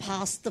to move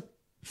past the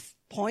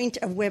point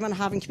of women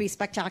having to be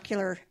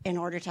spectacular in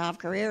order to have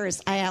careers.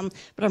 But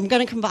I'm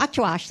going to come back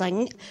to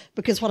Aisling,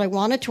 because what I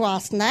wanted to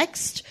ask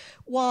next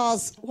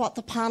was what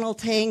the panel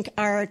think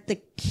are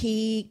the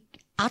key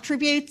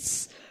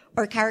attributes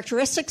or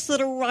characteristics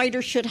that a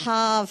writer should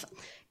have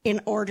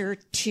in order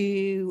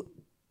to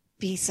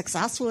be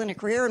successful in a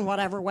career in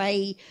whatever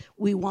way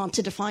we want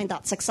to define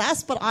that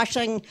success. But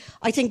Aisling,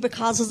 I think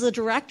because as a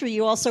director,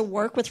 you also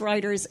work with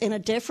writers in a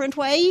different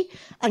way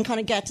and kind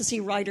of get to see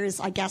writers,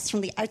 I guess,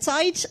 from the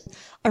outside.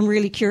 I'm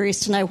really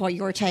curious to know what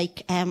your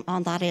take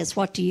on that is.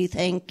 What do you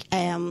think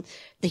the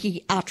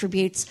key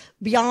attributes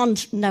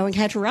beyond knowing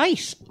how to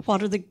write?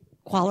 What are the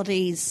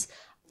qualities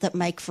that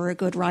make for a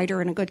good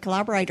writer and a good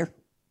collaborator?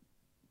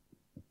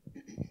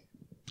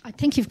 I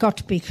think you've got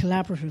to be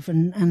collaborative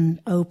and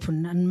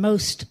open. And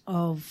most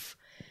of,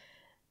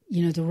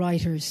 the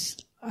writers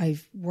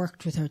I've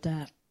worked with are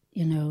that,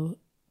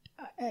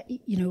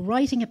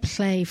 writing a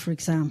play, for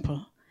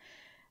example,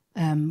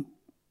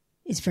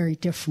 is very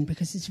different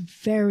because it's a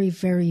very,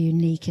 very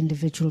unique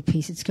individual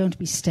piece. It's going to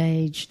be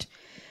staged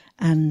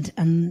and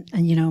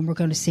we're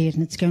going to see it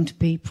and it's going to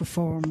be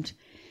performed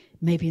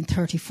maybe in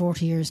 30,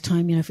 40 years'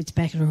 time, if it's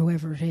Beckett or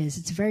whoever it is.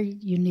 It's a very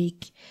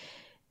unique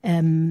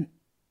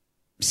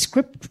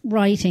script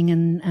writing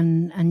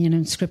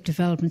and script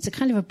development. It's a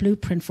kind of a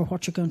blueprint for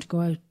what you're going to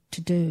go out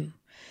to do.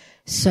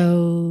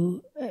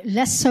 So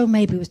less so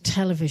maybe with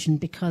television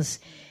because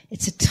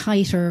it's a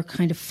tighter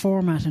kind of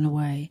format in a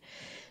way.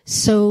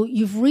 So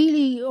you've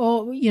really,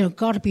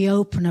 got to be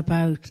open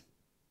about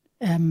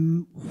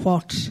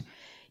what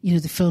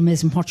the film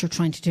is and what you're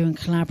trying to do and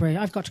collaborate.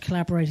 I've got to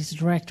collaborate as a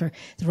director.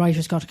 The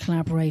writer's got to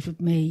collaborate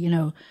with me.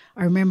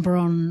 I remember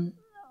on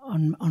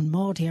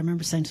Maudie, I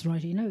remember saying to the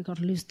writer, you've got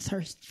to lose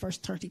the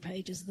first 30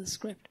 pages of the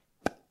script.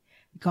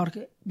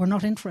 We're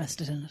not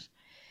interested in it.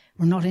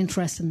 We're not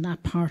interested in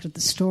that part of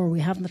the story. We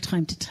haven't the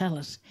time to tell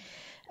it.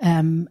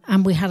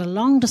 And we had a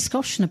long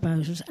discussion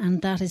about it,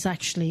 and that is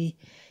actually,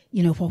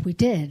 what we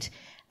did.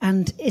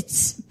 And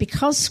it's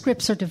because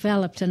scripts are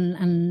developed,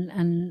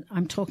 and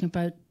I'm talking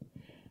about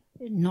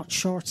not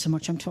short so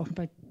much, I'm talking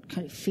about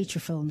kind of feature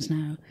films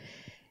now.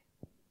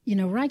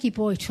 Raggy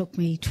Boy took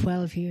me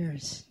 12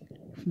 years.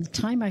 From the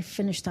time I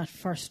finished that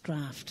first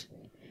draft,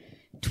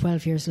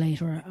 12 years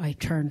later, I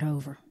turned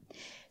over.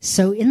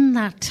 So in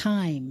that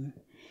time,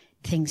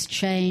 things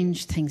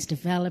change, things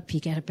develop, you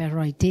get a better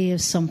idea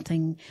of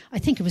something. I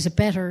think it was a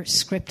better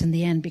script in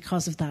the end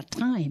because of that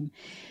time.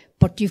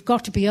 But you've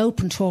got to be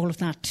open to all of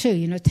that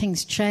too.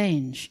 Things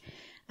change.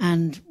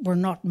 And we're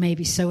not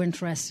maybe so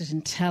interested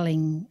in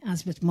telling,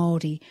 as with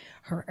Maudie,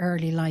 her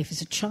early life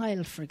as a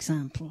child, for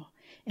example,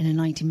 in a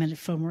 90-minute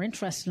film. We're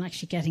interested in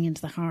actually getting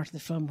into the heart of the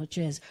film, which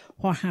is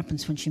what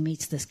happens when she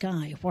meets this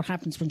guy? What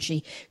happens when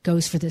she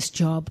goes for this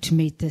job to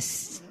meet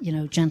this,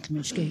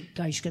 gentleman,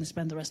 guy she's going to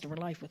spend the rest of her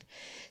life with?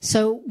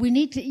 So we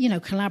need,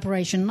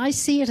 collaboration. And I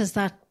see it as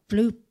that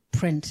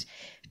blueprint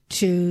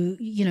to,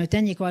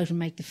 then you go out and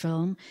make the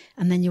film,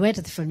 and then you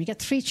edit the film. You get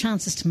 3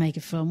 chances to make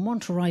a film,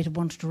 one to write it,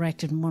 one to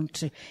direct it, and one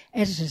to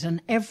edit it.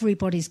 And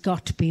everybody's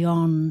got to be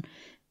on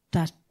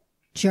that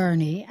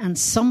journey. And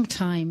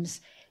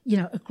sometimes,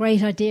 a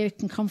great idea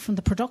can come from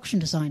the production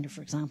designer,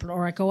 for example,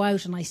 or I go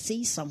out and I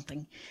see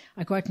something.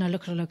 I go out and I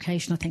look at a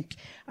location.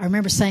 I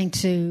remember saying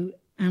to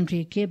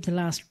Andrea Gibb, the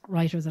last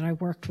writer that I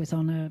worked with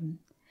on a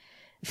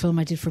film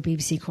I did for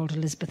BBC called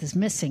Elizabeth is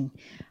Missing.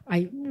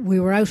 We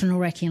were out in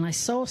Orecchie and I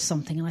saw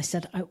something and I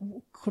said,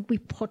 could we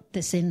put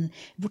this in?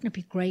 Wouldn't it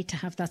be great to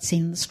have that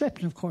scene in the script?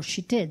 And of course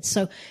she did.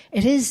 So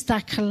it is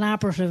that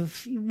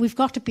collaborative. We've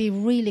got to be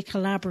really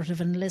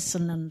collaborative and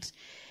listen and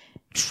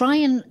try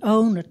and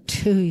own it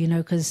too,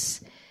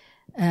 because,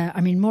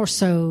 more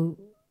so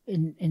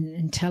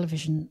in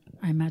television,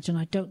 I imagine.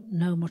 I don't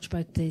know much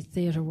about the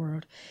theatre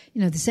world.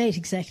 There's 8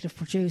 executive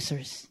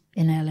producers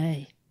in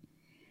LA.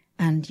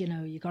 And,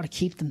 you got to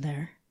keep them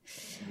there.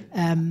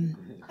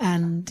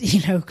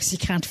 Because you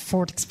can't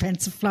afford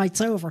expensive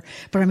flights over.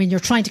 But, you're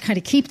trying to kind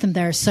of keep them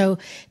there. So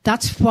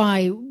that's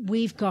why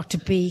we've got to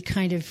be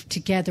kind of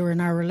together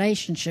in our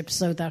relationship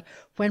so that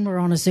when we're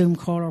on a Zoom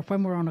call or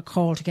when we're on a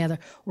call together,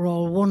 we're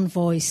all one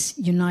voice,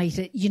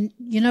 united. You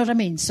know what I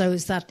mean? So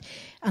is that,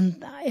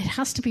 and it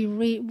has to be,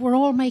 we're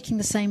all making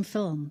the same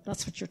film.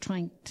 That's what you're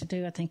trying to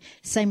do, I think.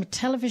 Same with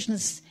television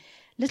is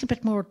a little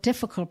bit more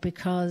difficult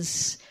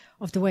because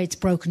of the way it's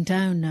broken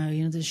down now.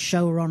 There's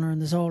showrunner and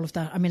there's all of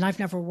that. I've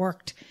never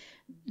worked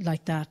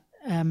like that.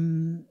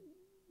 And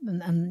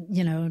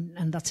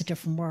that's a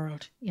different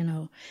world,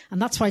 and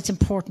that's why it's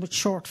important with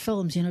short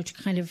films, to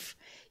kind of,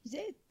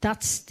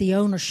 that's the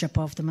ownership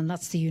of them and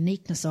that's the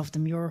uniqueness of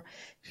them.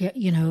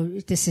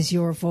 This is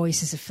your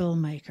voice as a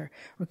filmmaker,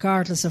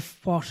 regardless of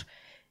what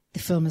the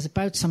film is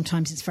about.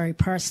 Sometimes it's very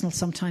personal,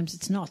 sometimes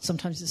it's not,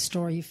 sometimes it's a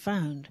story you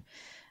found.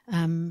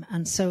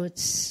 And so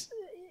it's,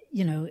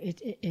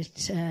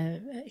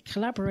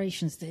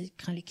 collaboration is the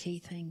kind of key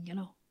thing,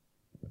 And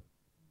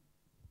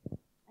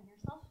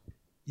yourself?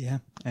 Yeah.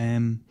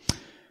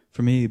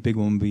 For me, a big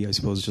one would be, I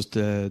suppose, just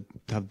to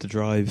have the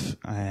drive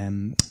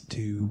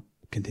to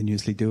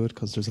continuously do it,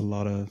 because there's a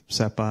lot of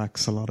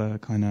setbacks, a lot of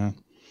kind of,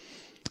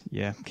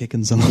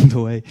 kickings along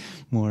the way,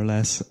 more or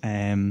less.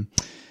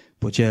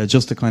 But yeah,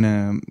 just to kind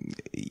of,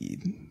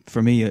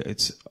 for me,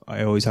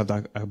 I always have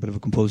that a bit of a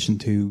compulsion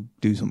to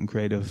do something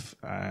creative.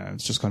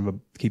 It's just kind of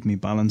keeping me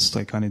balanced.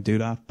 I kind of do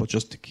that, but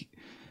just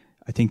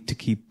I think to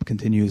keep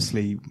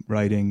continuously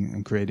writing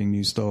and creating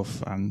new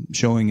stuff and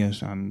showing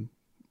it and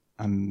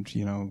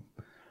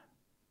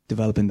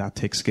developing that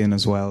thick skin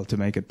as well to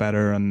make it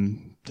better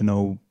and to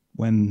know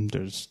when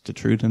there's the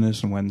truth in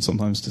it and when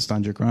sometimes to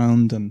stand your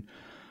ground. And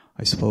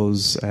I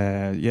suppose,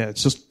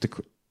 it's just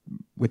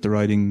with the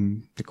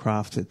writing, the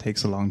craft, it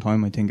takes a long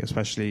time. I think,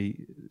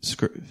 especially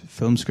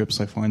film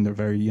scripts, I find they're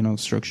very,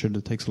 structured.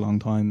 It takes a long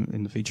time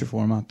in the feature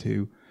format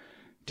to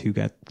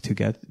get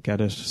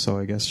it. So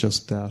I guess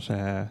just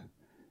that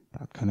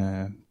kind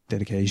of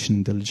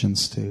dedication,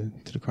 diligence to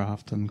the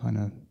craft, and kind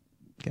of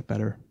get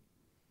better.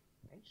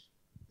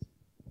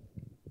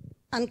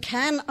 And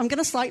Ken, I'm going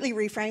to slightly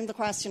reframe the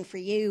question for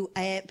you,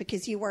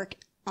 because you work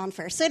on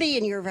Fair City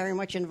and you're very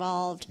much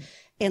involved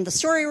in the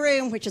story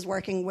room, which is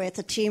working with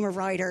a team of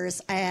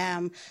writers.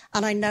 And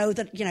I know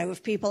that,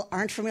 if people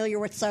aren't familiar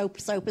with soap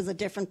is a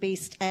different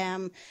beast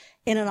in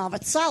and of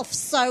itself.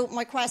 So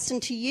my question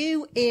to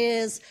you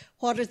is,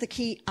 what are the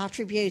key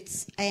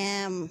attributes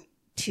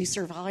to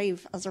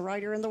survive as a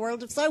writer in the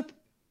world of soap?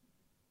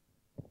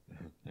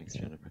 Thanks,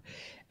 Jennifer.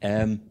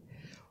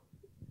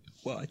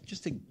 Well, I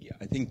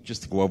think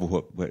just to go over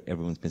what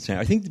everyone's been saying,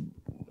 I think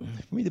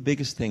for me the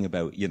biggest thing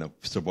about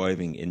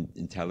surviving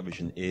in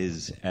television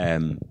is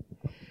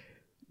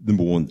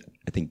number one.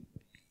 I think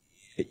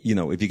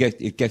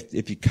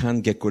if you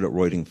can get good at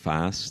writing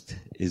fast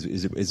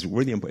is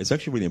really it's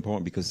actually really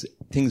important, because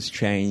things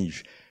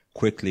change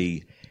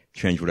quickly,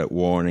 change without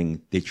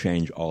warning. They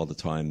change all the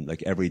time.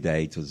 Like every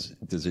day,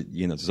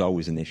 there's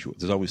always an issue.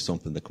 There's always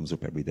something that comes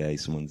up every day.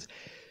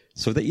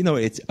 So that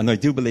it's, and I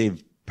do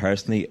believe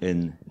personally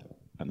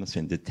I'm not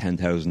saying the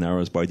 10,000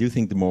 hours, but I do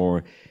think the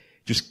more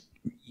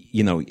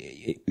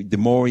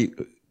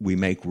we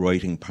make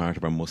writing part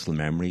of our muscle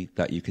memory,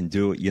 that you can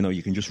do it.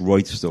 You can just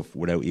write stuff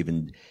without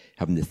even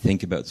having to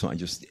think about something.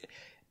 Just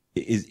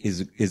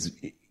is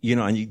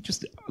and you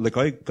just, like,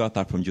 I got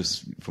that from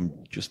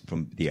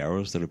the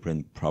hours that I put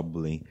in,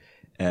 probably.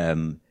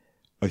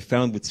 I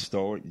found with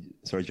sorry,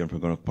 Jennifer,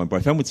 I'm going off point, but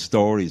I found with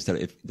stories that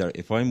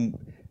if I'm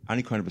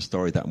any kind of a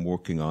story that I'm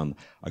working on,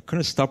 I kind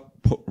of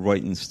stopped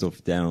writing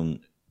stuff down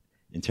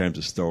in terms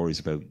of stories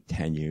about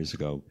 10 years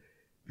ago,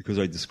 because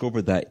I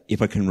discovered that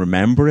if I can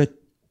remember it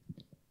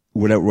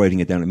without writing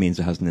it down, it means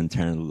it has an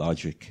internal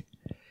logic.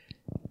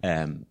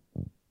 And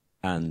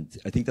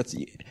I think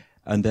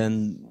and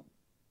then,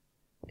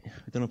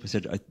 I don't know if I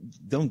said,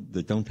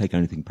 don't take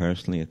anything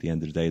personally at the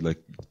end of the day.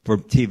 Like, for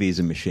TV is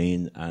a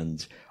machine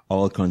and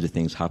all kinds of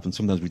things happen.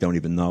 Sometimes we don't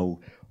even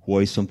know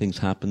why something's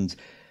happened.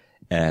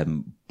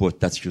 But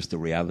that's just the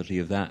reality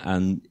of that.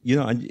 And,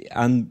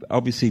 and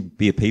obviously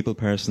be a people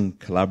person,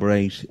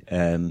 collaborate,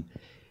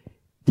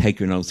 take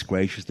your notes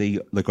graciously.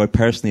 Like, I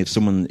personally,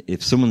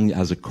 if someone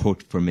has a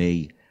cut for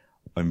me,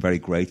 I'm very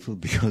grateful,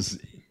 because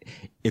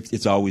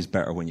it's always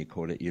better when you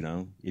cut it,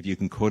 If you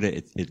can cut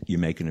it, you're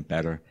making it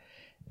better.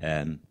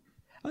 And,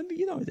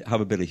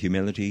 have a bit of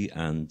humility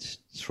and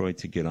try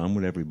to get on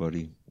with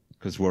everybody,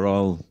 because we're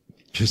all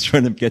just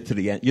trying to get to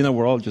the end.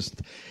 We're all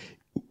just,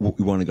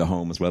 we want to go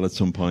home as well at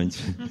some point.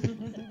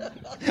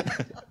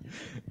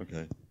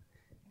 Okay.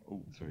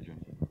 Oh, sorry, John.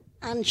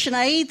 And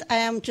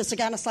Sinead, just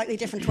again a slightly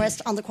different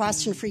twist on the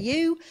question for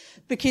you,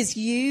 because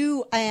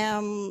you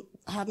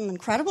had an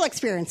incredible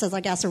experience as,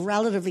 I guess, a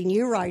relatively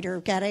new writer,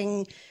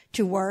 getting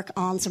to work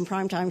on some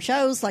primetime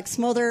shows like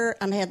Smother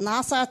and Hidden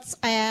Assets.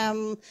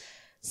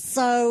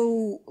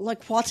 So,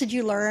 like, what did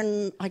you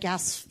learn, I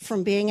guess,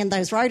 from being in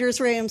those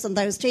writers' rooms and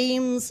those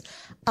teams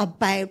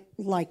about,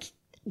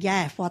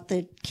 what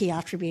the key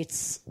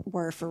attributes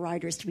were for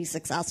writers to be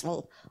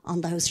successful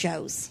on those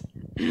shows?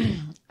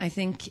 I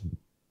think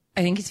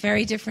it's a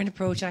very different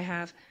approach I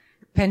have,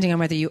 depending on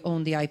whether you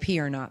own the IP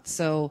or not.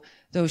 So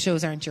those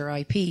shows aren't your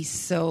IP.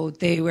 So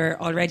they were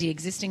already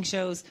existing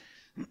shows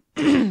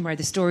where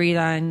the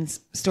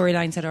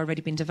storylines had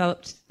already been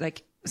developed.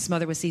 Like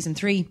Smother was season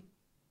 3.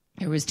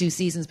 There was 2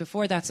 seasons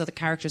before that, so the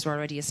characters were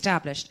already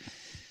established.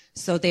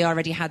 So they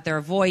already had their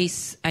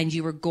voice, and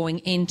you were going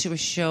into a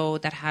show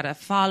that had a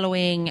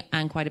following,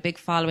 and quite a big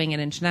following, an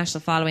international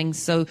following.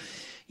 So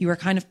you were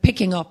kind of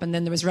picking up, and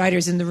then there was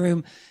writers in the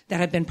room that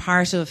had been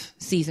part of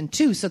season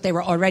 2, so they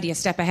were already a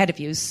step ahead of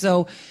you.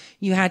 So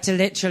you had to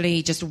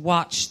literally just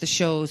watch the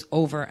shows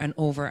over and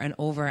over and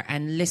over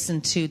and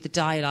listen to the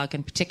dialogue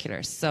in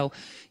particular. So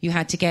you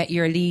had to get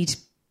your lead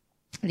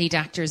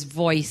actor's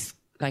voice.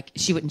 Like,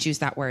 she wouldn't use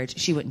that word.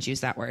 She wouldn't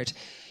use that word.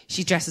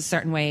 She dresses a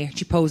certain way.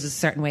 She poses a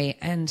certain way.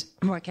 And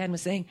what Ken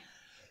was saying,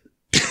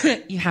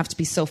 you have to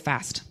be so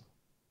fast.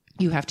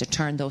 You have to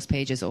turn those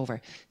pages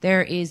over.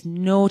 There is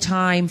no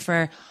time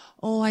for,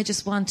 I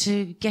just want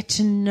to get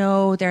to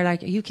know. They're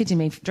like, are you kidding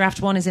me?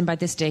 Draft 1 is in by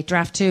this date.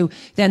 Draft 2,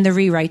 then the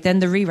rewrite,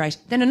 then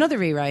another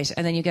rewrite.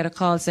 And then you get a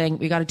call saying,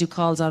 we got to do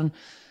calls on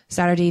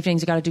Saturday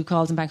evenings. We got to do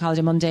calls on Bank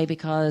Holiday Monday,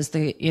 because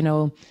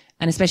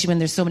and especially when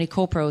there's so many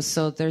co-pros,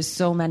 so there's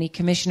so many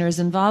commissioners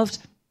involved.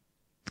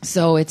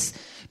 So it's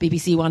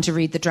BBC want to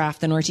read the draft,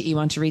 then RTE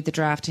want to read the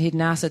draft.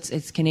 Hidden Assets,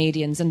 it's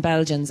Canadians and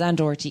Belgians and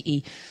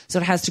RTE. So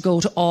it has to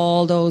go to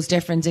all those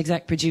different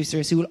exec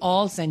producers who will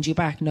all send you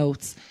back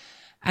notes.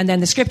 And then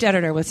the script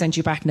editor will send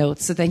you back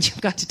notes. So then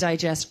you've got to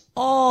digest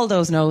all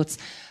those notes.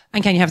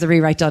 And can you have the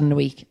rewrite done in a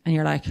week? And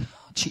you're like,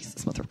 oh,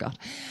 Jesus, mother of God.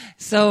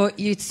 So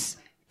it's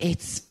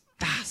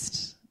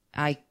fast.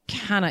 I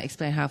cannot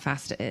explain how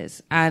fast it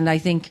is. And I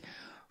think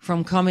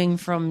from coming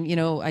from,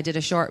 I did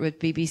a short with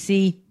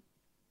BBC,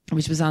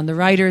 which was on the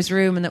writer's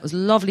room, and that was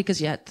lovely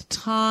because you had the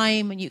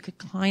time and you could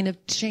kind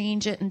of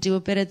change it and do a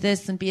bit of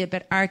this and be a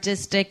bit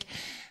artistic.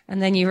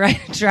 And then you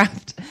write a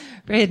draft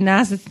for Hidden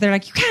Assets. They're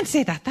like, you can't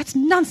say that. That's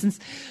nonsense.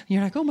 And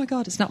you're like, oh my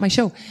God, it's not my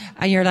show.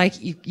 And you're like,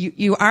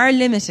 you are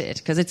limited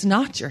because it's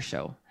not your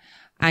show.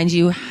 And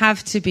you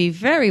have to be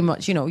very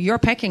much, your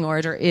pecking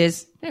order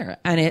is there,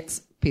 and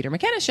it's Peter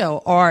McKenna's show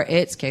or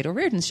it's Kate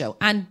O'Riordan's show.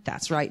 And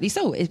that's rightly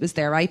so. It was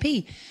their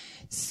IP.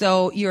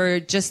 So you're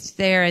just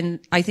there. And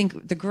I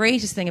think the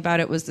greatest thing about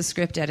it was the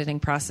script editing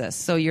process.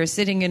 So you're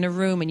sitting in a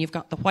room and you've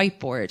got the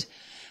whiteboard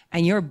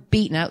and you're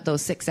beating out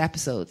those 6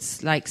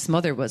 episodes. Like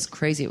Smother was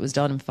crazy. It was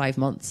done in 5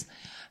 months.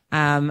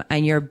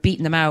 And you're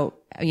beating them out,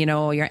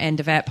 your end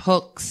of ep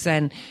hooks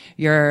and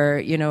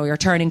your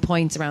turning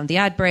points around the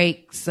ad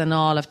breaks and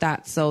all of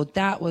that. So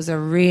that was a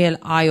real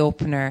eye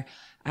opener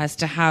as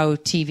to how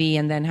TV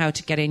and then how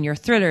to get in your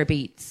thriller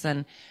beats.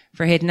 And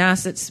for Hidden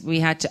Assets, we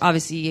had to,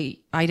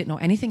 obviously, I didn't know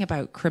anything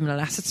about Criminal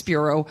Assets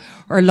Bureau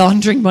or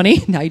laundering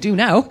money. I do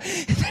now.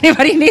 If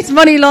anybody needs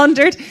money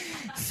laundered.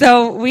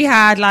 So we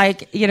had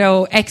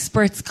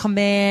experts come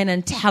in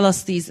and tell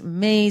us these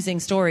amazing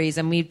stories,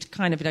 and we'd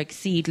kind of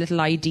seed little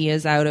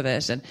ideas out of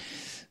it. And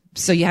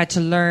so you had to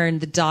learn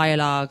the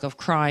dialogue of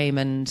crime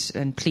and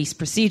police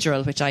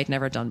procedural, which I'd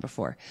never done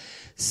before.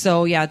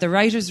 So yeah, the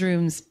writers'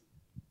 rooms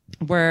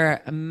were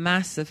a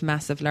massive,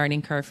 massive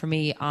learning curve for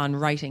me on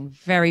writing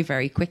very,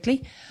 very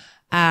quickly.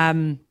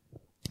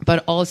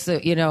 But also,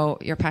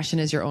 your passion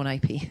is your own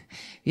IP.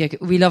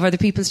 We love other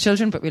people's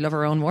children, but we love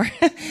our own more.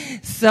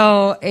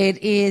 So it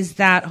is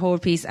that whole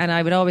piece. And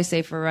I would always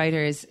say for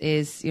writers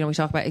is, we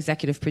talk about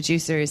executive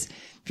producers.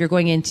 If you're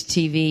going into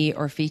TV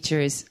or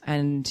features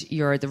and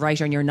you're the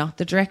writer and you're not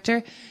the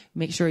director,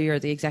 make sure you're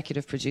the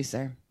executive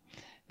producer.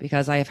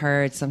 Because I have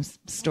heard some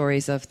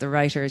stories of the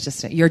writer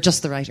you're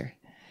just the writer.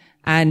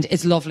 And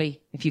it's lovely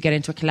if you get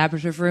into a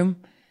collaborative room.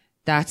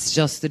 That's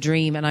just the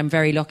dream. And I'm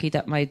very lucky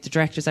that the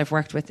directors I've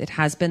worked with, it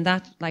has been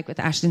that, like with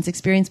Aislinn's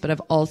experience. But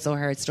I've also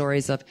heard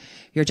stories of,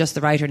 you're just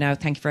the writer now.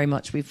 Thank you very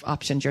much. We've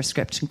optioned your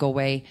script and go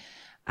away.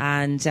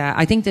 And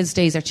I think those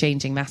days are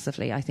changing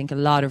massively. I think a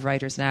lot of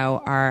writers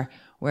now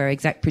were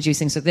exec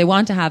producing. So they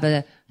want to have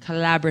a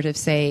collaborative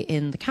say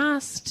in the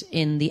cast,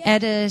 in the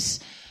edit.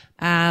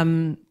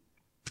 And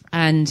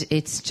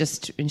it's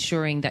just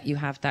ensuring that you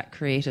have that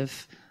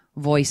creative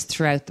voice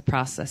throughout the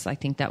process. I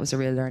think that was a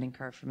real learning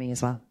curve for me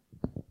as well.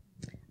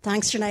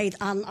 Thanks, Sinead.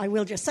 And I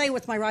will just say,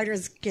 with my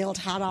Writers Guild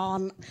hat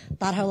on,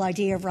 that whole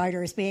idea of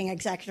writers being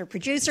executive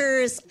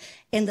producers,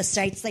 in the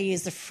States they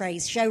use the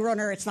phrase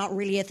showrunner. It's not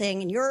really a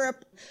thing in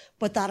Europe,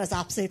 but that is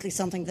absolutely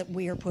something that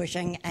we are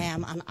pushing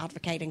and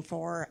advocating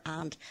for,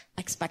 and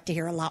expect to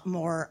hear a lot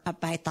more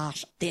about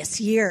that this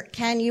year.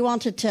 Ken, you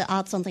wanted to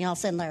add something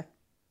else in there?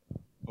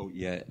 Oh,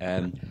 yeah.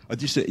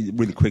 Just a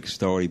really quick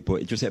story,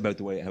 but just about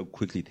the way how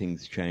quickly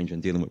things change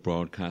and dealing with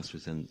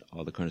broadcasters and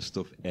all that kind of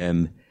stuff.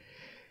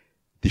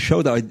 The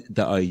show that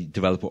I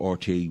developed at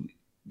RT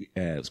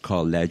was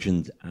called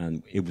Legend,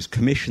 and it was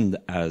commissioned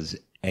as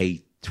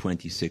 8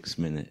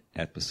 26-minute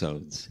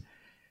episodes.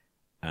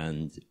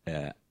 And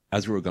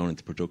as we were going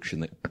into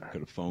production, I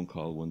got a phone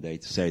call one day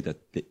to say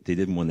that they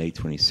didn't want 8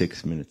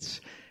 26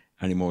 minutes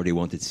anymore. They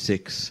wanted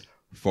 6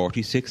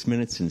 46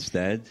 minutes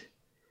instead.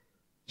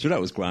 So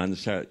that was grand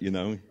to start,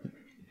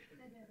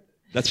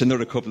 That's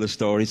another couple of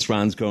stories,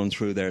 strands going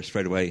through there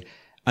straight away.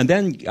 And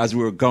then as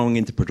we were going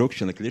into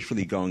production,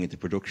 literally going into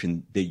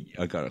production,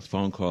 I got a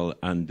phone call,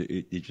 and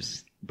it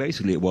just,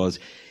 basically it was,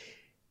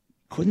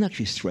 couldn't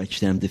actually stretch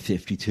them to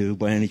 52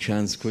 by any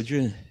chance, could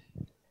you?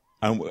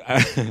 And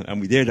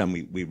we did,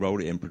 and we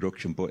wrote it in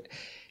production. But,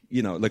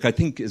 I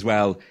think as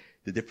well,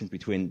 the difference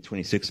between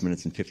 26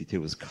 minutes and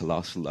 52 was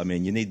colossal. I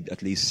mean, you need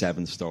at least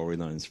 7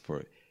 storylines for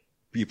it.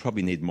 You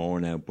probably need more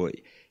now, but,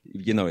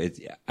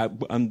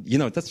 and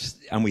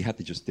we had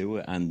to just do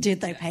it. And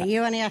did they pay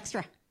you any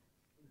extra?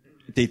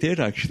 They did,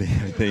 actually,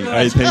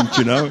 I think.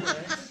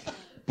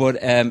 But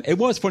it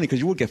was funny because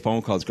you would get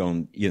phone calls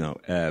going,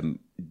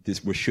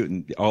 we're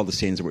shooting, all the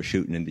scenes that we're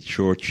shooting in the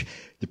church.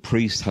 The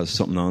priest has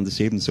something on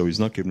this evening, so he's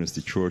not giving us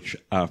the church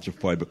after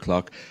 5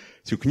 o'clock.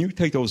 So can you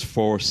take those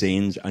 4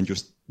 scenes and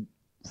just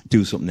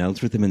do something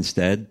else with them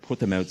instead? Put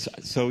them out.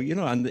 So,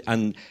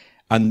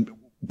 and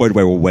by the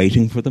way, we're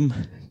waiting for them.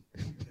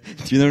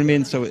 Do you know what I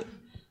mean? So,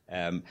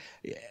 that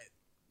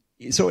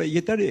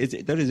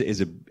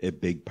is a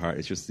big part.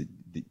 It's just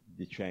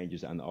the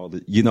changes and all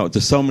the,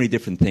 there's so many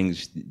different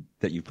things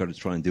that you've got to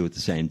try and do at the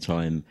same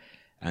time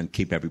and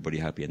keep everybody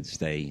happy and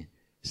stay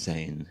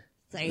sane.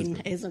 Sane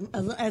is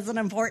an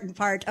important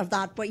part of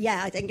that. But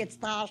yeah, I think it's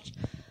that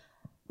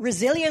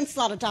resilience,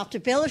 that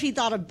adaptability,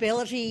 that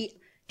ability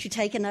to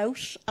take a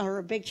note or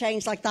a big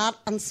change like that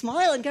and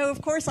smile and go,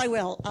 of course I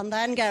will. And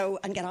then go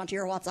and get onto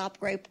your WhatsApp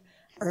group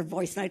or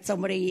voice note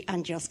somebody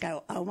and just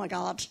go, oh my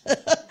God,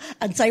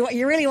 and say what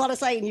you really want to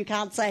say and you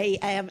can't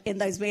say in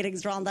those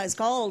meetings or on those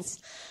calls.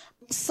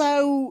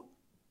 So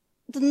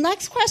the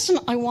next question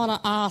I want to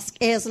ask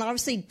is, and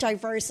obviously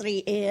diversity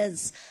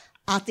is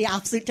at the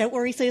absolute, don't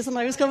worry, Susan,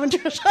 I was coming to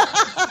it,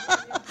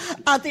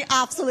 at the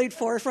absolute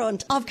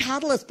forefront of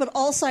Catalyst, but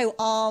also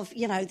of,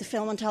 you know, the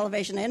film and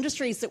television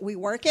industries that we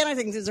work in. I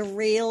think there's a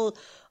real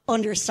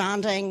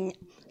understanding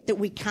that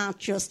we can't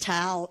just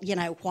tell, you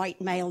know, white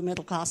male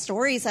middle class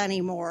stories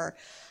anymore.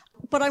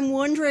 But I'm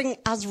wondering,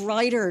 as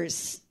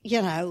writers,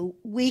 you know,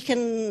 we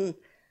can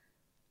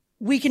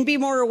be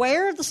more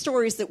aware of the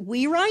stories that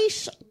we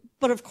write.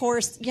 But of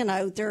course, you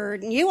know, there are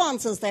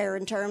nuances there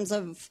in terms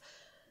of,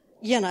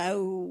 you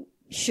know,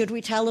 should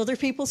we tell other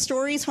people's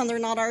stories when they're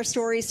not our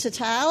stories to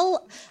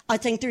tell? I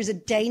think there's a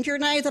danger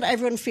now that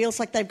everyone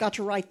feels like they've got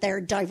to write their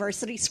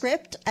diversity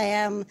script,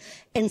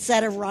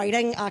 instead of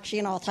writing actually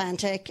an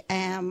authentic,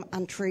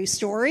 and true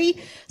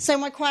story. So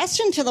my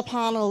question to the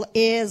panel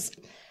is,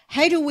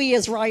 how do we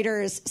as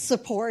writers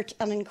support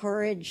and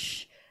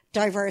encourage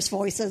diverse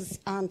voices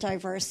and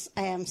diverse,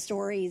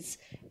 stories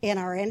in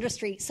our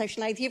industry? So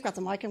Sinead, you've got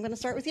the mic. I'm going to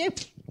start with you.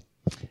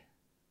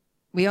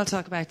 We all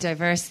talk about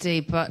diversity,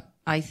 but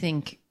I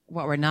think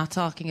what we're not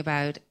talking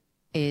about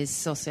is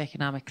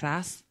socioeconomic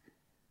class.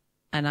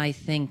 And I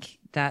think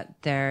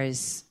that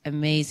there's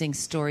amazing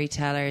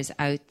storytellers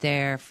out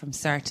there from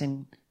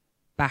certain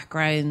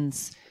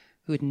backgrounds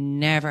who would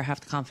never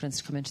have the confidence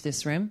to come into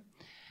this room.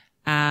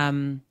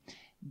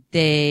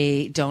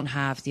 They don't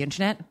have the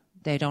internet.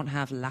 They don't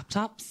have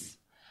laptops.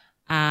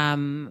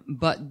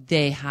 But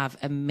they have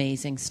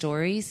amazing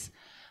stories.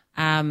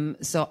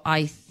 So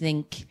I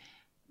think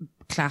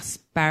class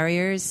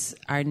barriers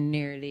are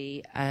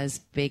nearly as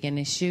big an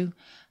issue.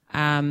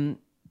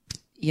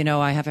 You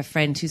know, I have a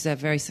friend who's a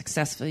very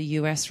successful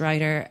US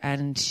writer,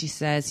 and she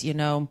says, you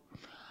know,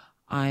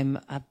 I'm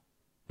a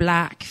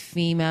black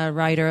female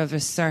writer of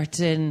a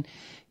certain,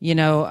 you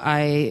know,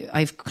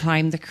 I've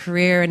climbed the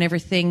career and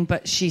everything,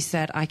 but she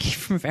said, I came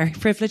from a very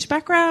privileged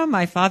background.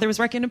 My father was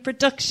working in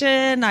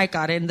production. I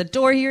got in the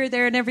door here,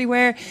 there, and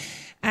everywhere.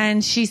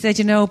 And she said,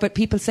 you know, but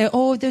people say,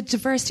 oh, the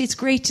diversity, it's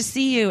great to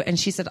see you. And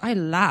she said, I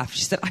laughed.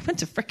 She said, I went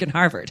to frickin'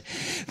 Harvard.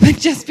 But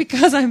just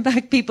because I'm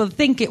black, people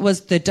think it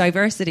was the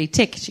diversity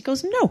tick. She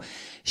goes, no.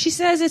 She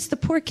says, it's the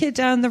poor kid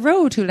down the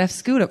road who left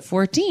school at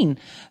 14,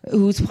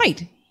 who's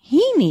white.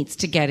 He needs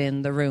to get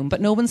in the room, but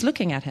no one's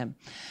looking at him.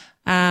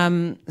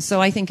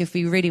 So I think if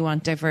we really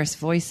want diverse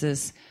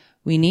voices,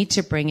 we need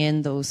to bring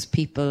in those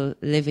people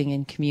living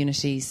in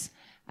communities,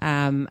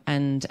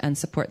 and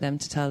support them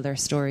to tell their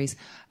stories.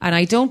 And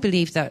I don't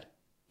believe that,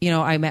 you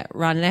know, I met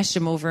Ron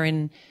Lesham over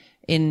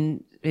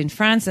in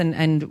France,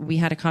 and we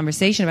had a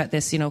conversation about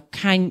this, you know,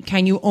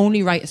 can you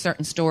only write a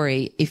certain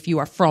story if you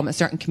are from a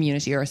certain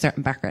community or a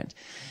certain background?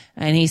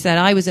 And he said,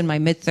 I was in my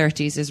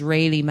mid-30s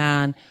Israeli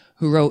man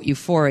who wrote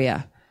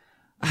Euphoria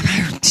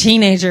about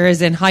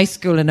teenagers in high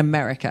school in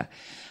America.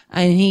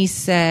 And he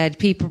said,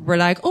 people were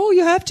like, oh,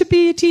 you have to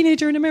be a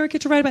teenager in America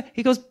to write about.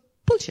 He goes,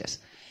 bullshit.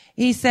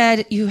 He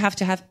said, you have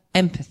to have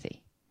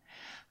empathy.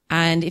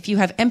 And if you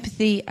have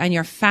empathy and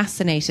you're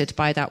fascinated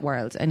by that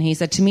world, and he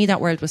said, to me,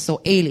 that world was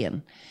so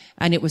alien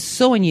and it was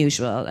so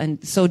unusual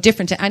and so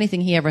different to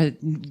anything he ever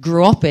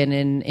grew up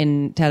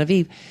in Tel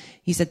Aviv.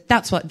 He said,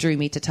 that's what drew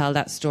me to tell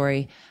that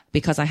story,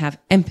 because I have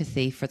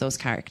empathy for those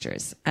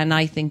characters. And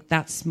I think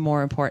that's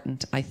more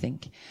important, I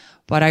think.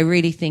 But I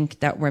really think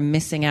that we're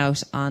missing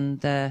out on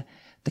the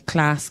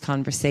class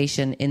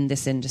conversation in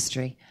this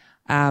industry.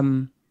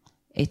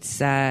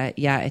 It's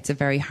a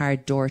very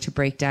hard door to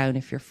break down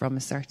if you're from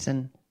a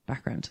certain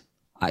background,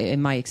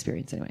 in my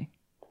experience anyway.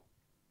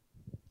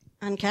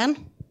 And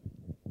Ken?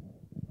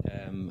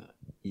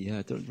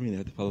 I don't really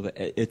have to follow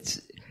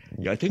that.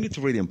 I think it's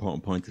a really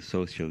important point, the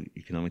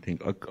socio-economic thing.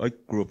 I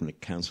grew up in a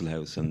council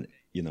house, and,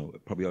 you know,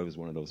 probably I was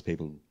one of those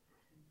people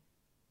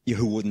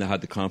who wouldn't have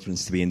had the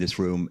confidence to be in this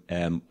room.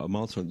 I'm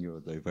also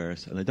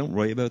neurodiverse, and I don't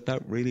write about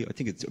that really. I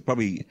think it's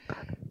probably,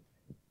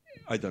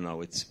 I don't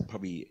know, it's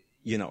probably,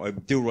 you know, I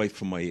do write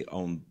from my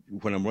own,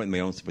 when I'm writing my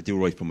own stuff, I do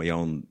write from my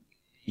own,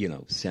 you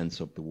know, sense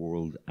of the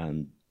world.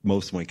 And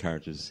most of my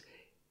characters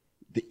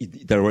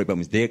that I write about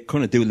me, they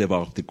kind of do live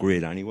off the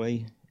grid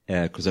anyway,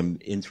 because I'm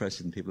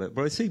interested in people.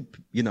 But I see,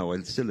 you know,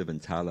 I still live in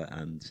Tala,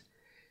 and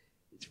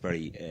it's a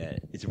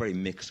very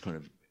mixed kind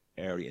of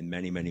area in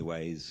many, many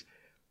ways.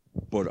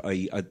 But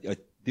I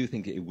do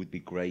think it would be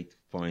great to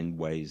find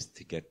ways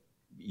to get,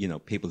 you know,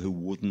 people who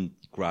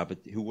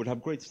who would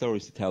have great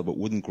stories to tell, but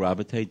wouldn't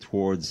gravitate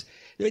towards.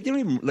 They don't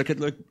even like,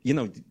 you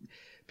know,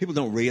 people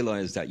don't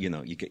realize that, you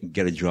know, you can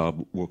get a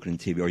job working in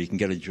TV, or you can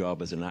get a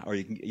job as or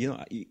you can, you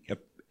know,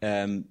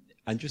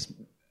 and just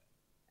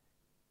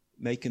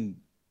making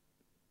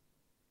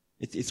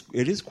it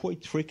is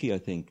quite tricky, I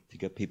think, to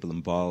get people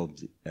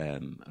involved,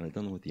 and I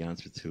don't know what the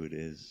answer to it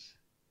is.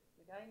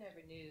 Like, I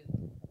never knew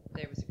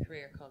there was a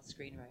career called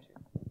screenwriter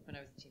when I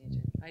was a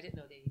teenager. I didn't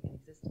know they even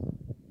existed.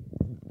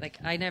 Like,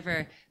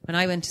 when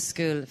I went to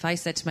school, if I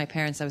said to my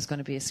parents I was going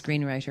to be a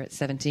screenwriter at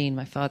 17,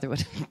 my father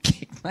would have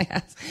kicked my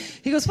ass.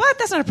 He goes, what?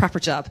 That's not a proper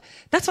job.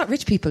 That's what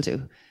rich people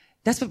do.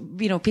 That's what,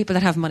 you know, people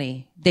that have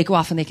money, they go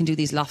off and they can do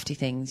these lofty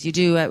things. You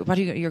do,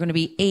 you're going to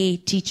be a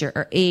teacher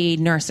or a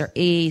nurse or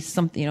a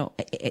something, you know,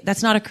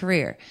 that's not a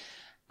career.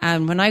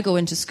 And when I go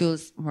into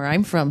schools where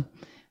I'm from,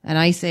 And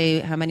I say,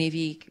 how many of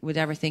you would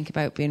ever think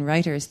about being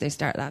writers?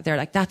 They're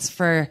like, that's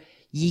for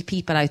ye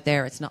people out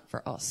there. It's not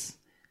for us.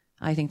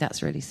 I think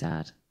that's really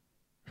sad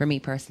for me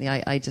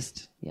personally. I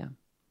just, yeah.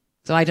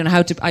 So I don't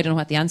know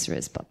what the answer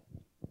is, but.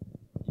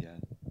 Yeah.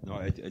 No,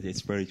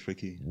 it's very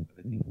tricky,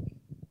 I think.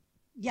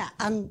 Yeah,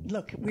 and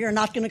look, we are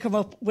not going to come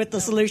up with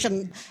the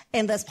solution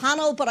in this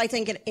panel, but I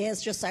think it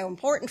is just so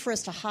important for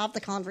us to have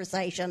the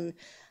conversation,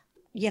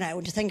 you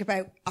know, to think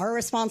about our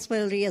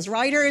responsibility as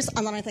writers.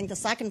 And then I think the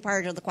second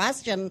part of the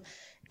question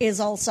is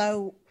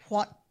also,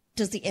 what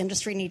does the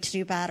industry need to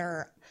do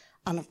better?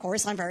 And of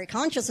course, I'm very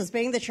conscious as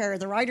being the chair of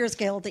the Writers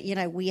Guild that, you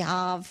know, we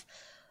have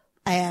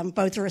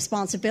both a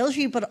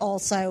responsibility but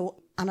also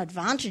an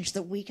advantage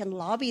that we can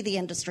lobby the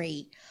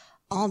industry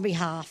on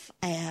behalf,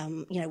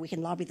 you know, we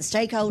can lobby the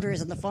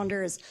stakeholders and the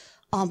funders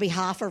on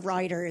behalf of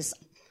writers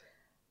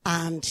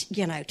and,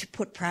 you know, to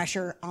put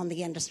pressure on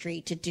the industry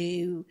to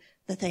do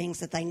the things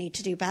that they need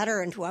to do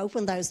better and to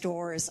open those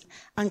doors.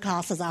 And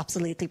class is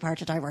absolutely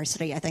part of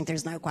diversity. I think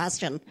there's no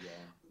question. Yeah.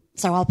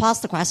 So I'll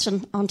pass the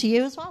question on to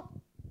you as well.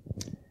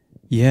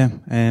 Yeah.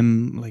 I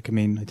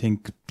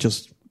think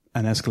just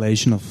an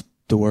escalation of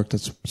the work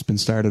that's been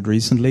started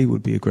recently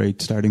would be a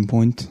great starting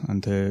point,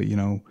 and to, you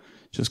know,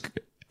 just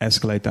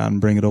escalate that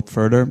and bring it up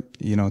further.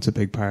 You know, it's a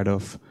big part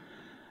of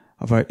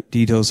our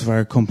details of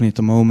our company at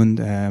the moment.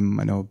 I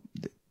know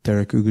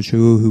Derek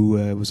Ugachu, who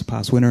was a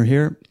past winner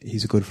here.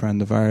 He's a good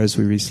friend of ours.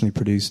 We recently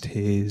produced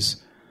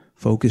his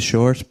focus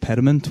short,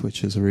 Pediment,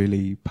 which is a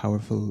really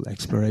powerful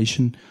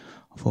exploration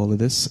of all of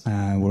this.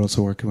 We're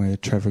also working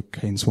with Trevor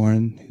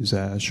Kane-Swarren, who's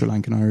a Sri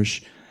Lankan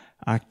Irish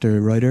actor,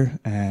 writer,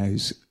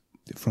 who's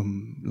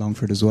from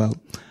Longford as well.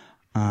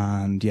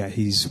 And yeah,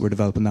 we're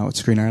developing that with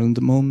Screen Ireland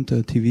at the moment, a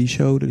TV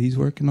show that he's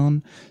working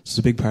on. So it's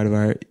a big part of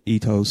our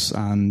ethos,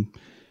 and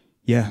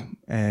yeah,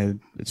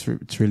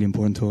 it's really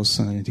important to us,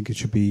 and I think it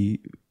should be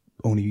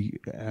only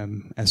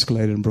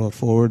escalated and brought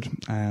forward.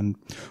 And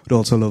we'd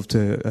also love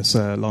to, as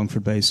a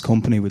Longford-based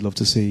company, we'd love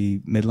to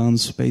see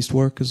Midlands-based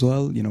work as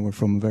well. You know, we're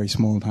from a very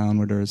small town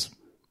where there's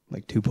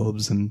like 2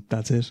 pubs and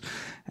that's it.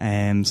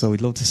 So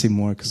we'd love to see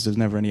more, because there's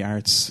never any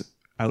arts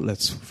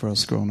outlets for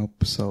us growing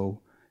up.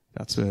 So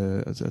that's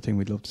a thing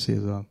we'd love to see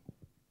as well.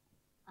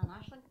 And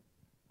Aisling?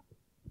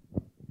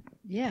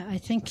 Yeah, I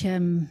think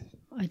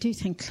I do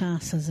think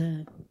class has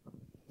a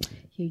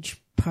huge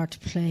part to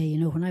play. You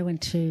know, when I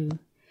went to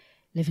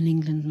live in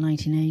England in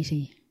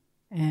 1980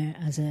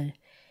 as a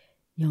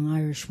young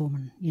Irish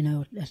woman, you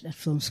know, at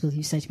film school,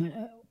 you say to me,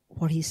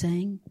 "What are you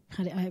saying?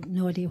 I have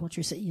no idea what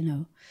you're saying," you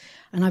know.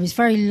 And I was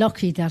very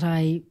lucky that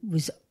I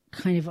was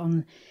kind of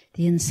on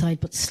the inside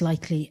but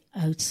slightly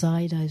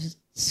outside. I was at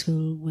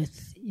school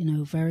with, you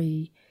know,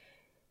 very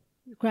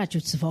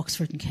graduates of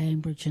Oxford and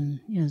Cambridge, and,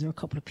 you know, there were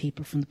a couple of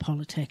people from the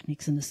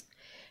Polytechnics and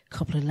a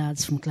couple of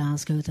lads from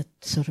Glasgow that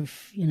sort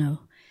of, you know,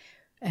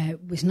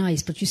 was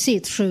nice. But you see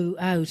it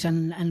throughout,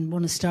 and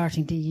one is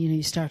starting to, you know,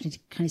 you're starting to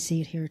kind of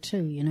see it here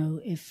too. You know,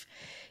 if,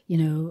 you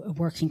know, a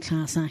working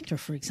class actor,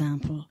 for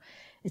example,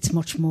 it's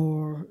much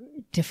more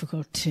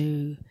difficult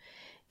to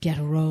get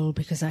a role,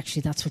 because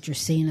actually that's what you're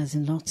seen as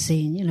and not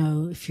seen. You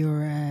know, if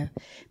you're a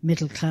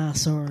middle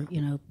class or,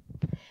 you know,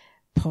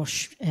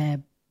 posh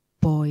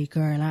boy,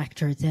 girl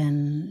actor,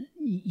 then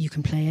you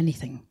can play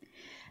anything.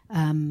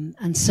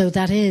 And so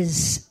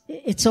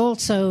it's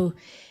also,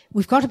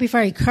 we've got to be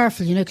very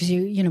careful, you know, because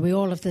you know, we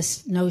all have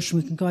this notion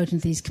we can go out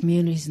into these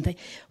communities and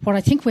what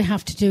I think we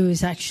have to do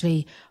is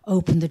actually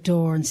open the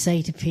door and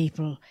say to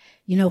people,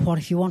 you know what,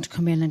 if you want to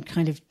come in and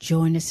kind of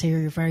join us here,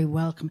 you're very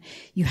welcome.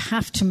 You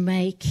have to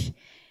make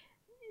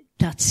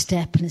that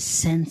step in a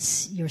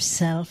sense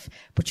yourself,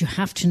 but you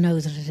have to know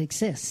that it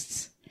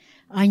exists.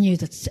 I knew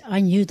that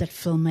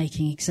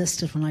filmmaking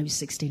existed when I was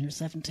 16 or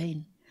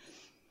 17,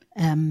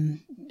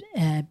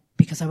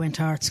 because I went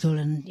to art school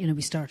and, you know,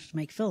 we started to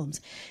make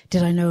films.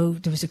 Did I know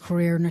there was a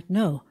career in it?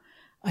 No,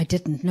 I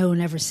didn't. No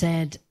one ever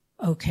said,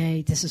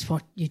 okay, this is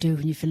what you do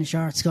when you finish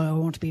art school. I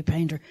want to be a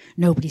painter.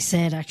 Nobody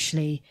said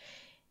actually,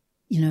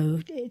 you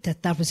know,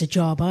 that was a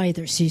job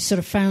either. So you sort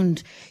of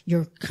found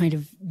your kind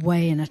of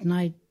way in it. And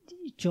I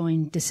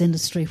joined this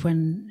industry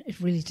when it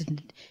really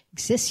didn't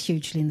exist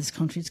hugely in this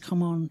country. It's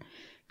come on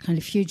kind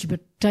of huge,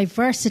 but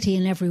diversity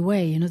in every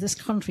way. You know, this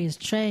country has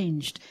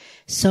changed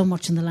so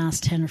much in the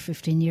last 10 or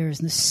 15 years,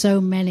 and there's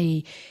so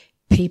many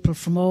people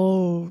from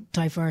all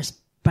diverse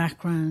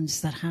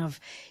backgrounds that have,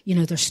 you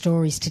know, their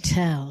stories to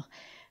tell.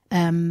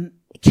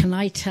 Can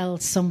I tell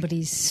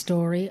somebody's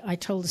story? I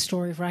told the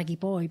story of Raggy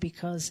Boy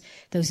because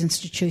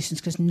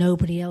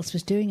nobody else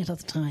was doing it at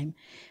the time.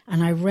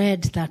 And I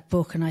read that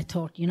book and I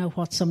thought, you know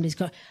what,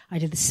 I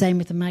did the same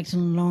with the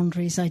Magdalen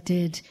Laundries.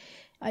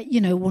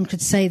 You know, one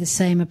could say the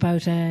same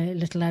about a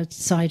little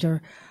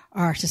outsider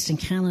artist in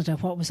Canada.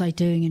 What was I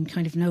doing in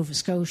kind of Nova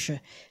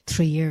Scotia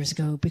 3 years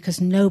ago?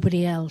 Because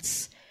nobody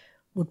else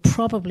would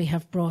probably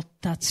have brought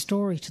that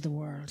story to the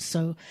world.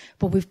 So,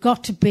 but we've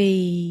got to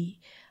be,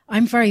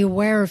 I'm very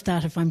aware of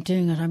that if I'm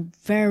doing it. I'm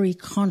very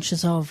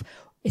conscious of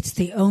it's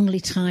the only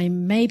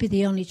time, maybe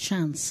the only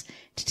chance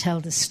to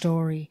tell this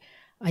story.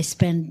 I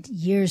spend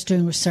years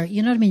doing research.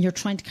 You know what I mean? You're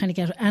trying to kind of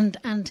get,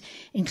 and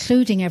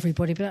including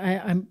everybody, but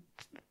I'm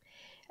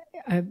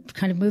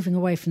kind of moving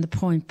away from the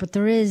point, but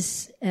there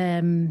is,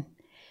 you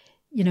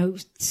know,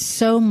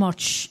 so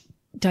much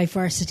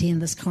diversity in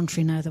this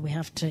country now that we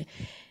have to,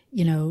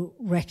 you know,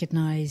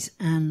 recognize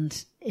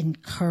and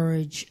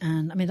encourage.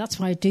 And I mean, that's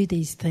why I do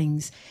these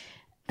things.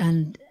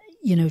 And,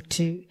 you know,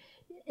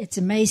 it's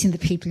amazing the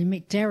people you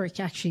meet. Derek,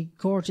 actually,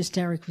 gorgeous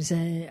Derek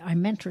I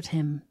mentored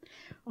him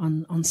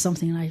on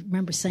something, and I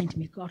remember saying to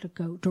him, you've got to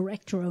go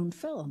direct your own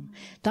film.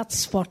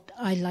 That's what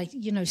I like,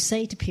 you know,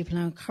 say to people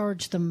now,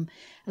 encourage them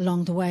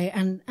along the way,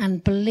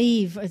 and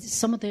believe.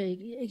 Some of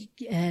the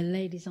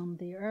ladies on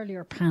the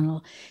earlier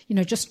panel, you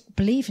know, just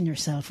believe in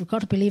yourself. We've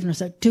got to believe in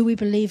ourselves. Do we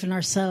believe in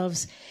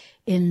ourselves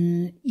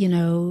in, you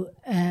know,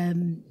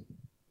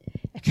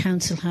 a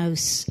council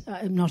house,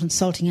 I'm not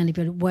insulting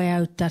anybody, way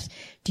out that,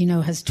 you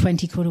know, has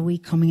 20 quid a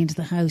week coming into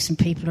the house and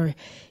people are,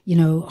 you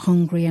know,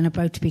 hungry and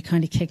about to be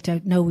kind of kicked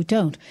out? No, we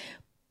don't.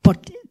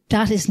 But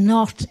that is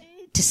not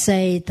to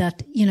say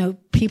that, you know,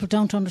 people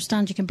don't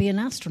understand you can be an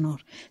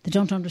astronaut. They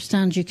don't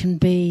understand you can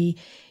be,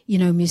 you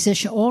know,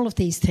 musician, all of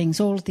these things,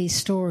 all of these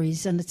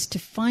stories. And it's to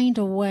find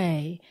a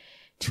way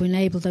to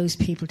enable those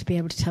people to be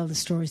able to tell the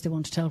stories they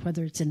want to tell,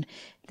 whether it's in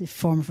the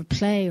form of a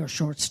play or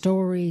short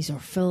stories or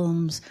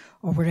films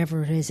or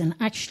whatever it is, and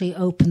actually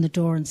open the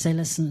door and say,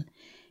 listen,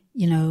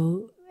 you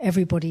know,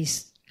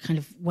 everybody's kind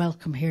of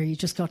welcome here. You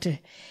just got to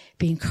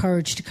be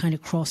encouraged to kind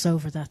of cross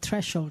over that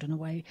threshold in a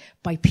way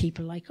by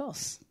people like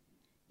us,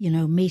 you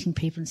know, meeting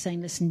people and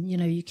saying, listen, you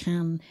know, you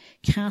can,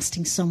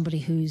 casting somebody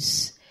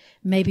who's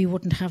maybe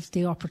wouldn't have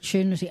the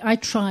opportunity. I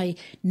try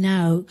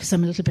now, because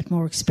I'm a little bit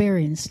more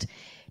experienced,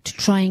 to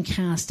try and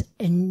cast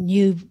a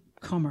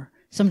newcomer,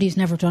 somebody who's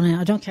never done it.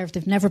 I don't care if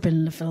they've never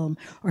been in a film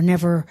or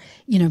never,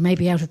 you know,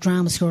 maybe out of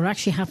drama school or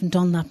actually haven't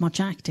done that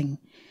much acting,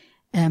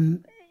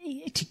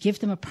 to give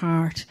them a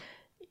part,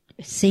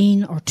 a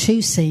scene or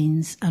two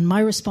scenes. And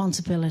my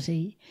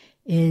responsibility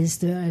is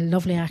the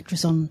lovely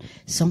actress on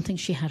something.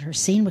 She had her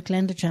scene with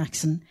Glenda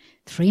Jackson,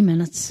 3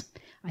 minutes.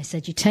 I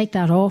said, you take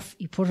that off,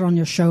 you put it on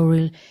your show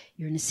reel,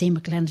 you're in a scene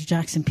with Glenda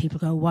Jackson, people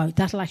go, wow,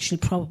 that'll actually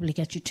probably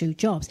get you 2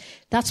 jobs.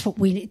 That's what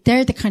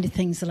they're the kind of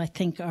things that I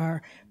think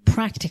are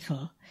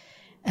practical.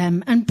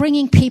 And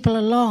bringing people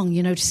along,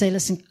 you know, to say,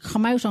 listen,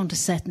 come out onto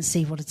set and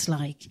see what it's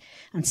like,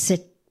 and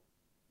sit,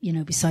 you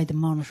know, beside the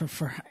monitor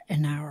for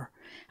an hour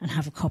and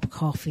have a cup of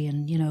coffee.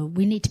 And, you know,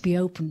 we need to be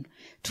open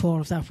to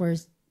all of that,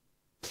 whereas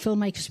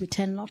filmmakers, we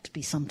tend not to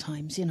be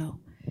sometimes, you know.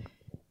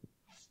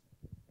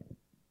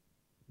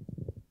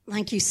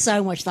 Thank you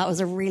so much. That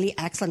was a really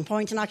excellent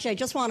point. And actually, I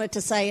just wanted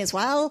to say as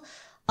well,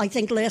 I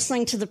think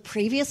listening to the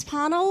previous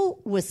panel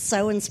was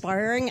so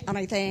inspiring. And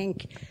I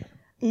think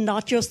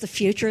not just the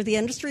future of the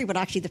industry, but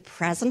actually the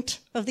present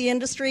of the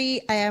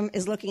industry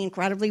is looking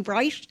incredibly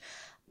bright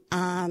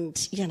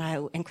and, you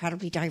know,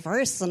 incredibly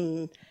diverse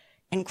and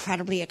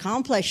incredibly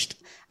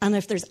accomplished. And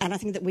if there's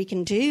anything that we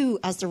can do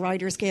as the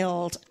Writers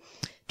Guild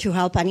to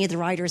help any of the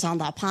writers on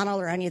that panel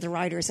or any of the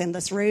writers in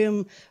this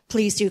room,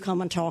 please do come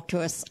and talk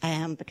to us,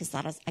 because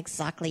that is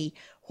exactly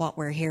what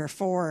we're here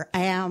for.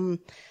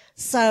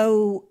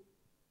 So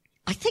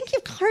I think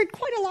you've heard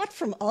quite a lot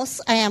from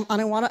us, and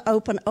I want to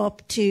open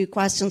up to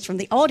questions from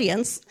the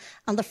audience.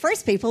 And the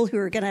first people who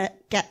are going to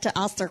get to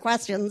ask their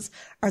questions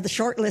are the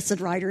shortlisted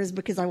writers,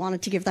 because I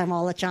wanted to give them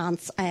all a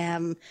chance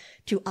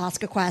to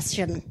ask a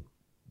question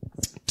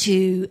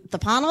to the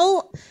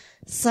panel.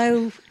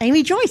 So,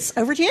 Amy Joyce,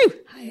 over to you.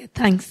 Hi,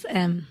 thanks.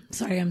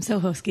 Sorry, I'm so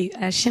husky.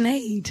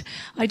 Sinead,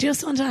 I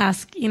just want to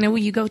ask, you know,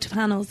 when you go to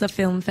panels at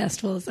film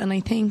festivals, and I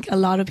think a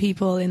lot of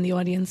people in the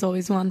audience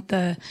always want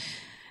the,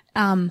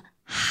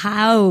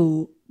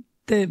 how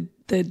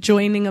the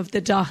joining of the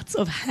dots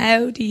of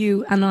how do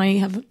you, and I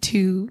have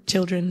 2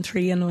 children,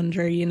 3 and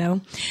under, you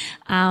know,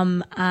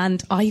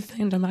 and I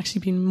find I'm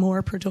actually being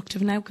more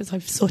productive now because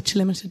I've such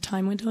limited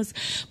time windows.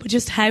 But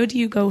just how do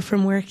you go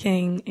from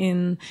working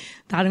in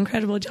that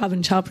incredible job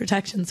in child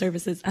protection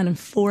services and in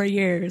 4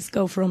 years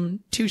go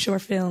from 2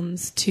 short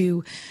films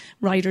to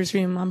writer's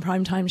room on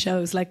primetime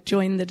shows? Like,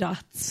 join the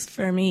dots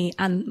for me.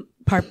 And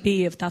part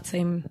B of that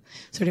same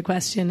sort of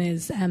question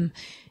is,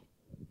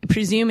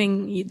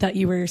 presuming that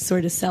you were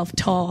sort of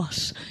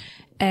self-taught,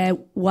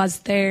 was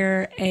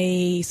there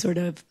a sort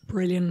of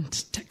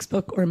brilliant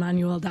textbook or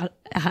manual that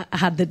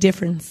had the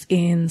difference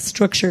in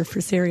structure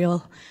for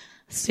serial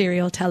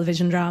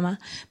television drama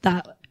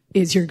that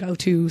is your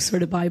go-to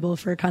sort of Bible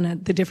for kind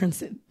of the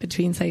difference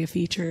between, say, a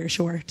feature or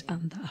short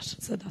and that?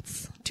 So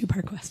that's a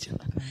 2-part question.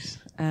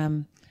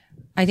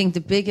 I think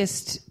the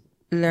biggest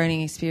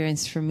learning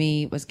experience for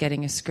me was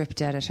getting a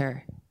script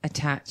editor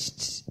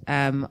attached.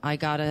 I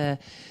got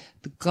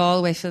the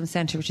Galway Film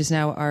Centre, which is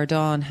now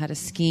Ardán, had a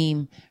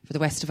scheme for the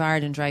West of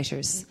Ireland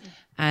writers,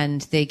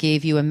 and they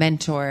gave you a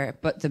mentor,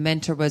 but the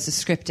mentor was a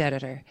script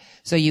editor.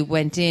 So you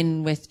went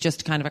in with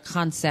just kind of a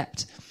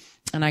concept,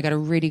 and I got a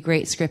really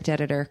great script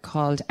editor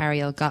called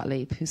Ariel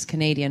Gottlieb, who's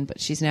Canadian,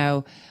 but she's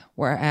now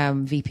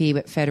VP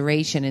with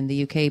Federation in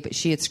the UK, but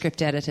she had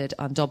script edited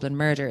on Dublin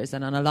Murders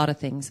and on a lot of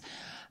things.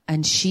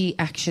 and she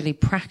actually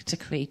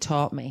practically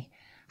taught me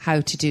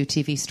how to do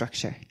TV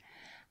structure.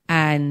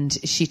 And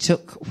she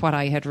took what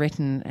I had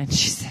written and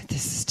she said,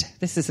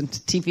 this isn't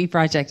a TV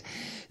project.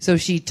 So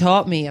she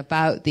taught me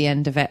about the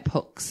end of ep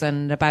hooks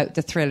and about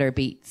the thriller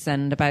beats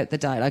and about the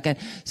dialogue. And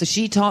so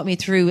she taught me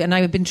through, and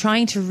I had been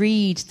trying to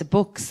read the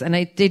books and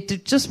they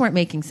just weren't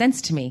making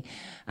sense to me.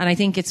 And I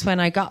think it's when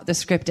I got the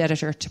script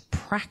editor to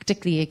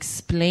practically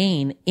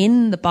explain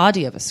in the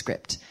body of a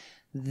script,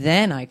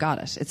 then I got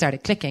it. It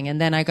started clicking.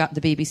 And then I got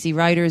the BBC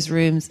writers'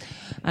 rooms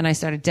and I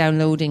started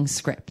downloading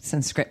scripts.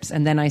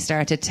 And then I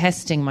started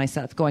testing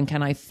myself, going,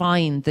 can I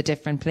find the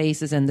different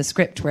places in the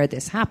script where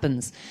this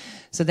happens?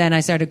 So then I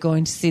started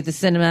going to see the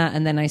cinema,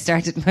 and then my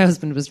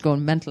husband was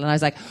going mental, and I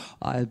was like,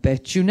 I'll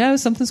bet you now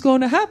something's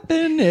going to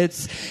happen.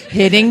 It's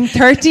hitting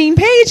 13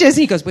 pages.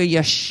 He goes, will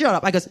you shut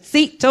up? I goes,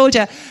 see, told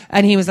you.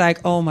 And he was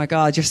like, oh my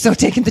God, you're so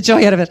taking the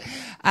joy out of it.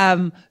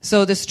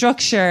 So the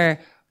structure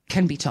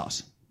can be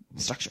taught.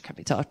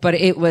 But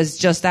it was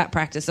just that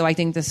practice. So I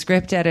think the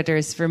script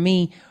editors for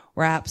me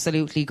were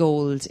absolutely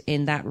gold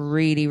in that,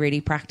 really,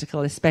 really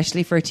practical,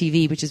 especially for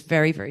TV, which is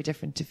very, very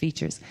different to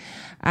features.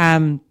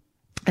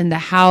 And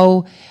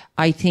how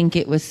I think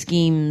it was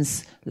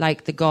schemes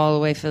like the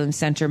Galway Film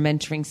Centre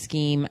mentoring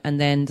scheme and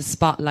then the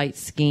Spotlight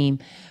scheme,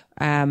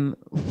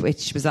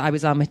 which was, I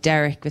was on with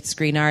Derek with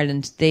Screen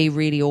Ireland. They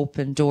really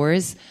opened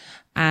doors.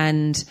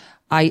 And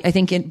I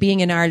think being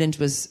in Ireland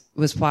was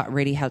what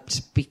really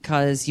helped,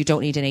 because you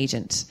don't need an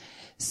agent.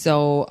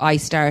 So I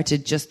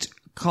started just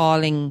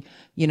calling,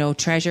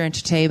 Treasure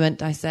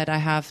Entertainment. I said, I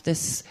have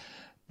this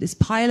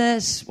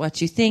pilot. What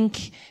do you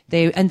think?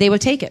 They will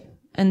take it.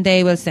 And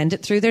they will send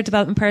it through their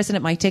development person.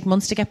 It might take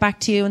months to get back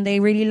to you, and they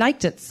really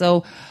liked it.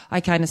 So I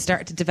kind of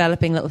started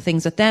developing little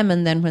things with them.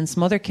 And then when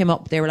Smother came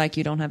up, they were like,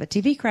 you don't have a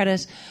TV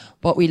credit,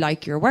 but we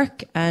like your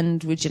work,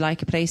 and would you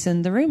like a place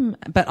in the room?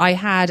 But I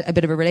had a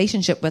bit of a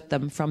relationship with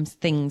them from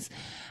things.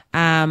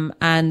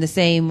 And the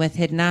same with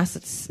Hidden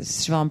Assets.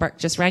 Siobhan Burke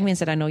just rang me and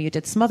said, I know you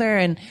did Smother,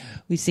 and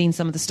we've seen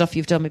some of the stuff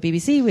you've done with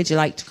BBC. Would you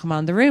like to come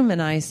on the room?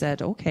 And I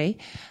said, okay.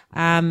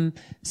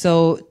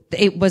 So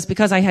it was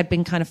because I had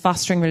been kind of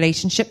fostering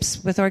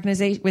relationships with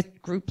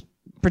group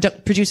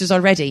producers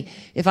already.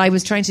 If I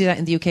was trying to do that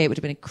in the UK, it would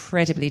have been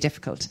incredibly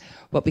difficult.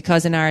 But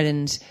because in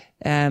Ireland,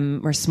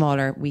 we're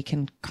smaller, we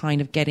can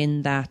kind of get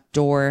in that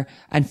door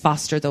and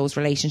foster those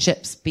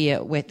relationships, be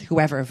it with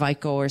whoever,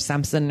 Vico or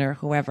Samson or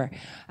whoever.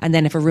 And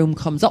then if a room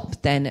comes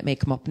up, then it may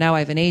come up. Now I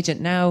have an agent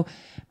now,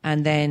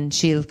 and then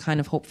she'll kind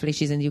of, hopefully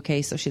she's in the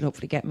UK, so she'll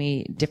hopefully get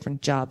me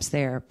different jobs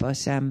there.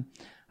 But,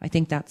 I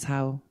think that's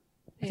how,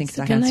 I think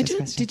so that answers the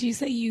question. Did you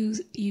say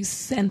you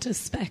sent a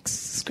spec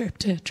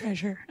script to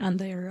Treasure and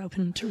they are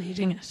open to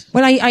reading it?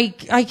 Well, I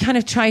kind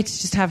of tried to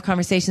just have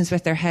conversations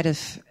with their head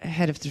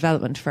of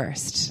development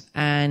first,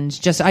 and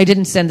I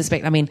didn't send the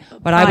spec. I mean,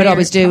 what I would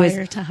always do is,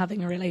 prior to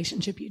having a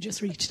relationship, you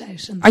just reached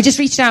out. I just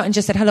reached out and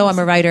just said, hello, I'm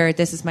a writer.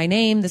 This is my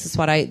name. This is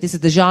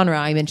the genre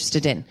I'm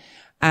interested in.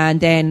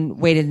 And then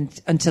waited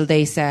until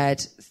they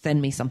said,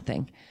 send me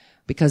something,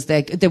 because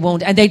they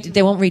won't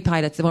read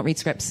pilots. They won't read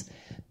scripts.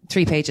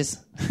 3 pages.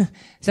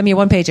 Send me a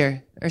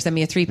 1-pager, or send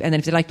me a 3, and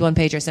then if they like the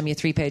 1-pager, send me a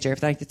 3-pager. If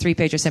they like the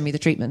 3-pager, send me the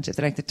treatment. If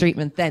they like the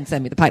treatment, then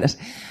send me the pilot.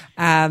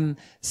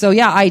 So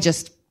yeah, I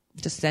just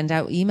send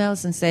out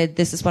emails and said,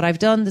 this is what I've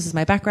done, this is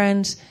my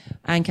background,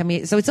 and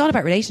so it's all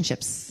about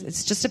relationships.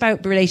 It's just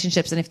about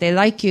relationships, and if they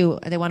like you,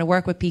 they want to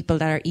work with people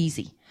that are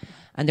easy,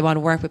 and they want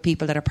to work with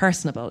people that are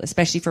personable,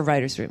 especially for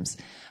writers' rooms,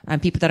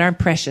 and people that aren't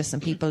precious,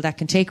 and people that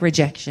can take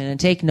rejection and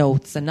take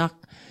notes and not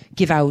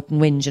give out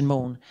and whinge and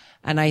moan.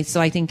 So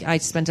I think I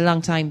spent a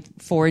long time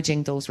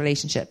forging those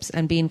relationships,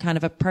 and being kind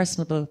of a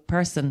personable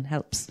person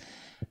helps,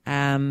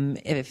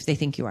 if they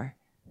think you are.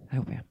 I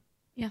hope, yeah.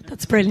 Yeah,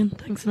 that's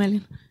brilliant. Thanks a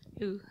million.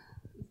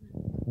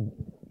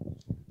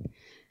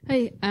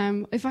 Hey,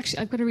 I've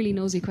got a really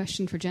nosy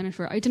question for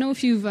Jennifer. I don't know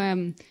if you've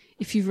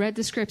read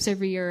the scripts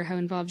every year or how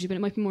involved you've been.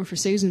 It might be more for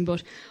Susan,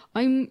 but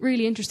I'm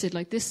really interested.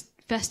 Like, this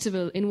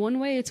festival, in one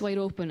way it's wide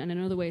open, and in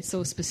another way it's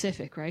so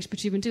specific, right?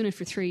 But you've been doing it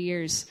for 3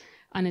 years,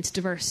 and it's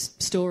diverse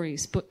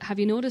stories. But have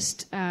you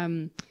noticed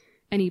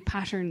any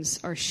patterns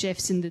or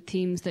shifts in the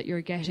themes that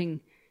you're getting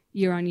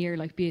year on year,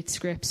 like be it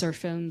scripts or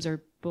films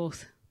or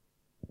both?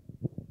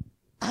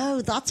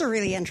 Oh, that's a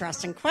really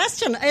interesting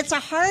question. It's a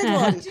hard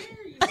one.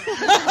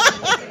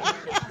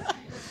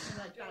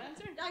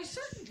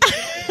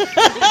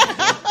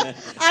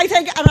 I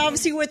think, and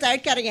obviously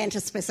without getting into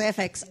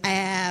specifics,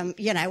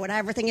 when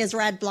everything is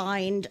read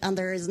blind and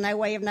there is no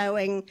way of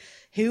knowing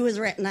who has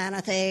written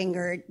anything,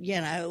 or,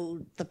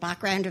 the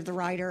background of the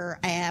writer,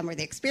 or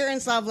the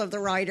experience level of the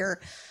writer,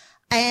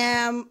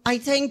 I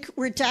think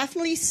we're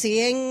definitely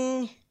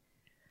seeing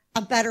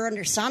a better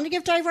understanding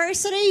of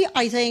diversity.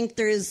 I think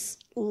there's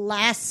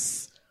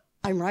less,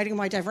 I'm writing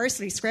my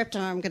diversity script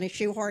and I'm going to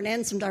shoehorn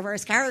in some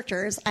diverse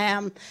characters,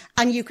 and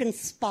you can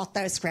spot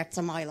those scripts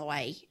a mile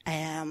away.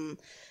 And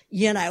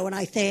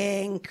I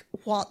think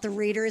what the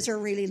readers are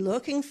really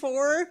looking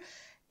for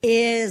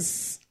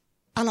is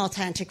an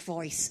authentic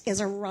voice, is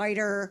a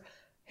writer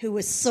who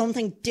has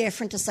something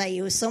different to say,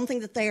 who has something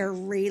that they are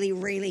really,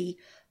 really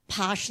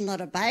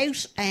passionate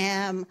about,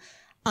 and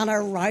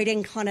are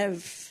writing kind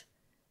of,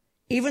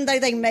 even though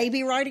they may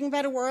be writing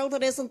about a world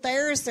that isn't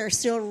theirs, they're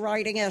still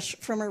writing it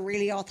from a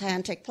really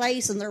authentic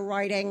place, and they're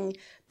writing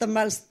the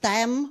most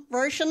them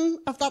version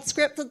of that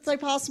script that they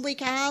possibly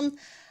can.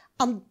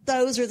 And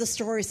those are the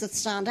stories that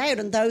stand out,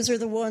 and those are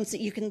the ones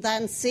that you can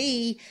then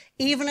see,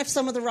 even if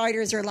some of the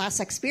writers are less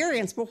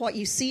experienced, but what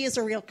you see is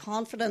a real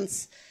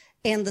confidence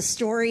in the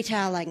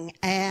storytelling.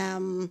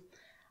 And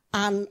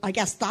I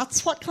guess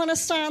that's what kind of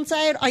stands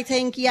out. I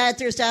think, yeah,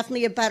 there's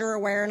definitely a better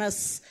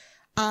awareness,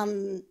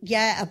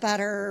 a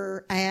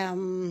better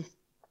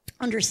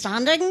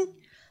understanding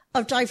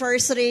of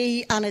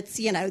diversity, and it's,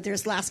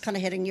 there's less kind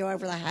of hitting you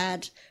over the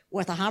head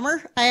with a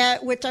hammer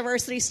with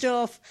diversity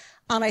stuff.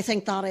 And I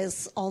think that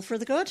is all for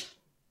the good.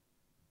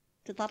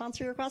 Did that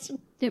answer your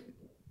question? Yep.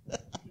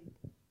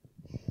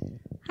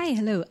 Hi,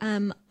 hello.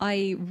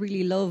 I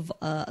really love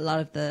a lot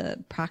of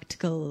the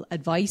practical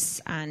advice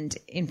and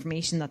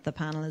information that the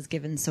panel has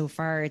given so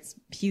far. It's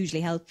hugely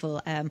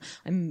helpful.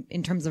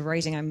 In terms of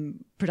writing,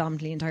 I'm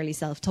predominantly entirely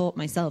self-taught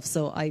myself,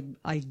 so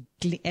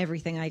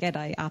everything I get,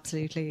 I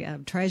absolutely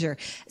treasure.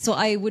 So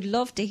I would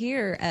love to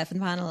hear from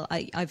the panel.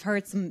 I've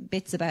heard some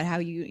bits about how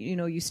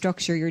you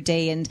structure your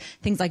day and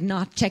things like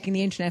not checking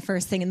the internet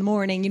first thing in the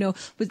morning.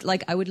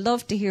 I would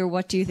love to hear,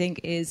 what do you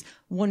think is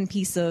one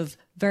piece of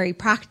very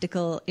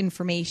practical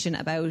information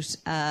about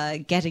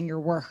getting your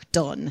work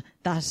done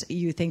that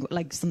you think,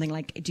 like something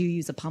like, do you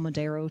use a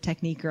Pomodoro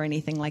technique or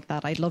anything like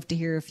that? I'd love to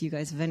hear if you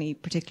guys have any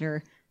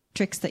particular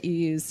tricks that you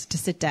use to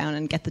sit down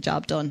and get the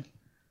job done.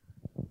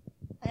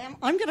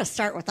 I'm going to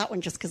start with that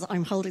one just because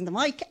I'm holding the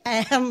mic.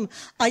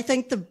 I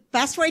think the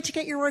best way to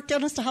get your work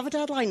done is to have a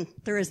deadline.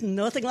 There is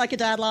nothing like a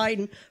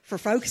deadline for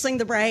focusing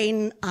the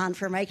brain and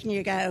for making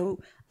you go,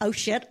 oh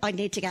shit, I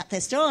need to get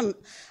this done.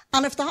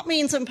 And if that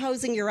means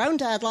imposing your own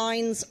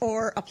deadlines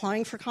or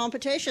applying for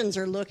competitions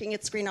or looking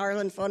at Screen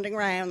Ireland funding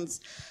rounds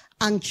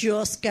and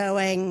just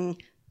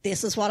going,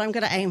 this is what I'm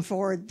going to aim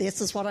for, this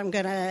is what I'm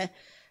going to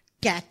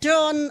get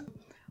done.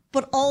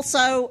 But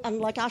also, and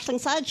like Aisling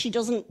said, she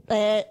doesn't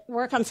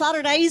work on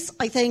Saturdays.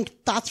 I think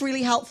that's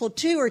really helpful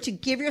too, or to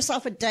give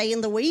yourself a day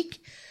in the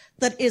week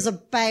that is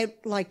about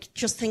like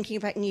just thinking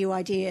about new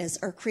ideas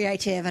or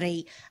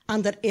creativity,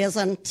 and that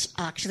isn't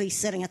actually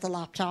sitting at the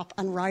laptop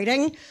and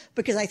writing.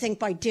 Because I think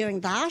by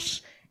doing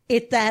that,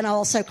 it then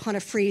also kind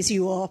of frees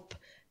you up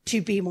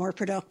to be more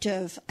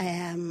productive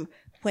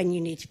when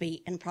you need to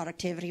be in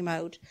productivity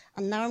mode.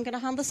 And now I'm going to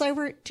hand this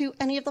over to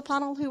any of the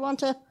panel who want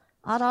to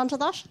add on to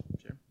that.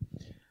 Sure.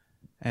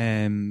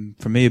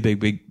 For me, a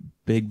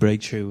big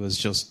breakthrough was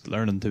just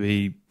learning to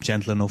be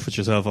gentle enough with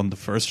yourself on the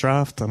first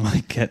draft and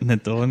like getting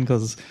it done.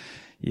 Cause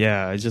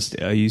yeah,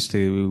 I used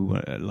to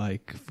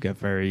get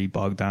very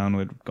bogged down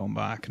with going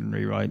back and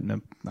rewriting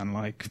it and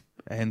like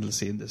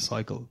endlessly in this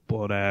cycle.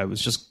 But it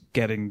was just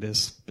getting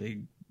this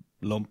big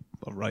lump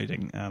of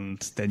writing, and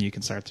then you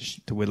can start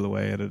to whittle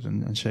away at it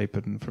and shape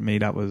it. And for me,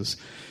 that was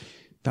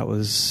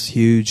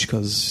huge,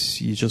 because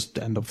you just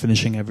end up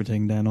finishing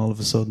everything then all of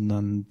a sudden,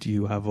 and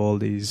you have all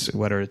these,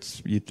 whether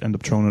it's you end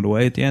up throwing it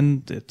away at the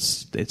end,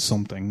 it's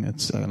something.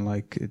 It's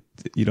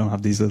you don't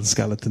have these little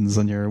skeletons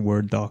on your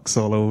Word docs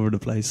all over the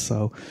place.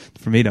 So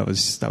for me, that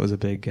was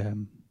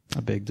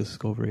a big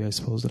discovery, I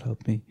suppose, that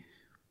helped me.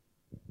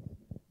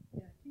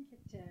 Yeah,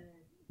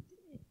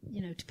 I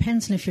think it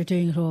depends on if you're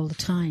doing it all the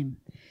time.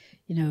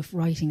 If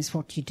writing is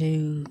what you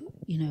do,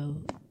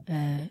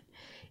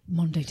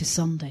 Monday to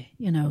Sunday,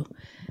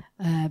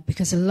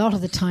 because a lot of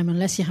the time,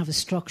 unless you have a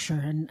structure,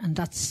 and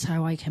that's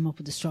how I came up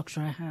with the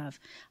structure I have.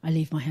 I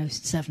leave my house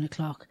at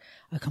 7:00.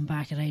 I come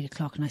back at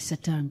 8:00 and I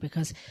sit down,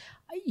 because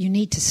you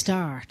need to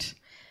start.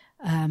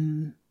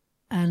 And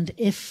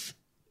if,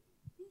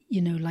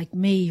 like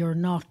me,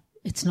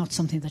 it's not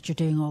something that you're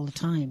doing all the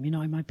time.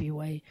 I might be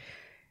away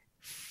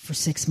for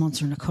 6 months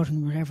or in a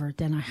cutting or whatever,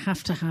 then I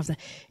have to have that.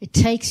 It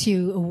takes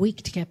you a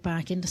week to get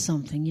back into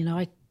something.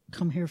 I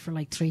come here for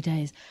like 3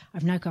 days.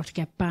 I've now got to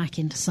get back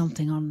into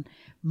something on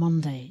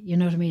Monday. You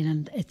know what I mean?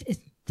 And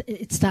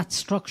it's that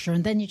structure.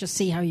 And then you just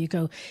see how you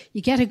go.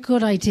 You get a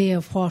good idea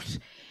of what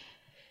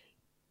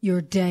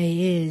your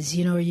day is.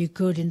 Are you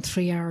good in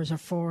 3 hours or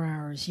 4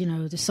 hours?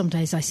 There's some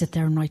days I sit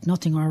there and write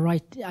nothing, or I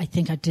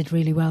think I did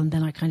really well, and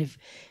then I kind of,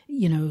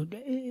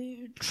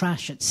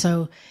 trash it.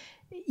 So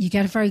you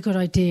get a very good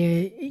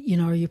idea,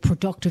 are you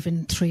productive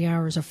in 3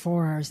 hours or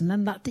 4 hours? And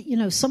then that,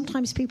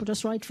 sometimes people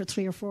just write for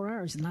 3 or 4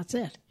 hours and that's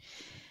it.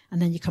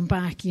 And then you come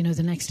back, the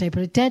next day.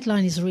 But a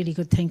deadline is a really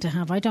good thing to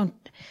have. I don't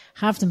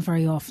have them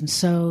very often.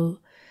 So,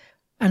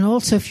 and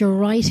also if you're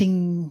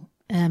writing,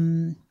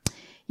 the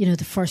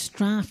first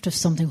draft of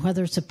something,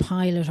 whether it's a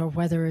pilot or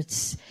whether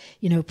it's,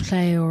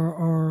 play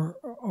or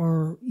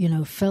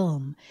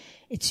film,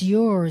 it's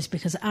yours,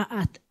 because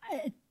at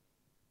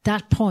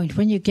that point,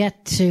 when you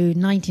get to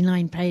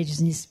 99 pages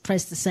and you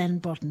press the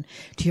send button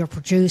to your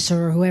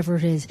producer or whoever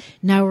it is,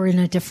 now we're in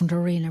a different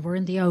arena. We're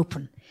in the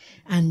open.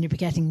 and you'll be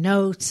getting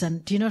notes,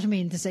 and do you know what I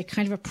mean? There's a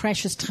kind of a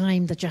precious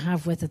time that you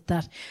have with it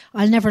that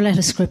I'll never let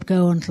a script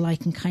go until I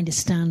can kind of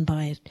stand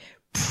by it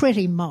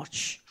pretty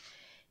much,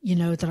 you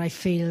know, that I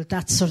feel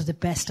that's sort of the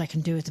best I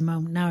can do at the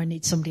moment. Now I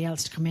need somebody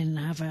else to come in and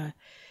have a,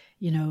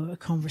 you know, a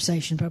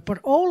conversation. But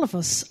all of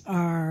us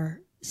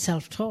are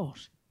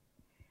self-taught.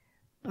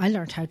 I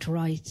learned how to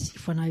write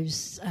when I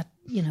was at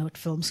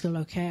film school.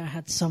 Okay, I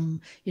had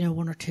some, you know,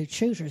 one or two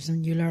tutors,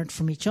 and you learned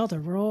from each other.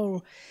 We're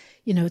all,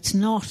 you know, it's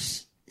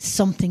not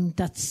something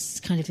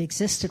that's kind of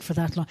existed for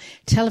that long.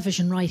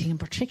 Television writing in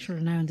particular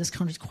now in this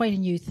country is quite a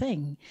new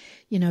thing.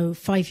 You know,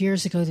 5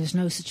 years ago, there's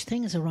no such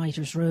thing as a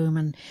writer's room.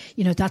 And,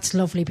 you know, that's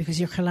lovely because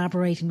you're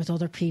collaborating with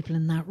other people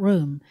in that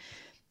room.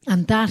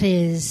 And that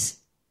is,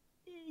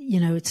 you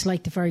know, it's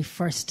like the very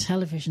first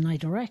television I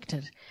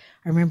directed.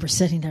 I remember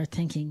sitting there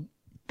thinking,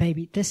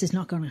 baby, this is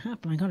not going to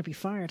happen. I'm going to be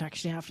fired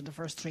actually after the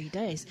first 3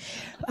 days.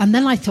 And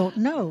then I thought,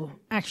 no,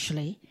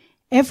 actually,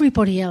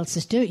 everybody else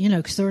is doing, you know,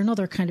 because there are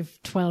another kind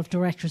of 12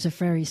 directors of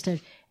various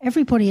stages.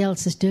 Everybody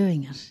else is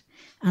doing it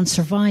and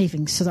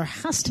surviving. So there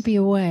has to be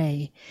a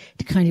way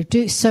to kind of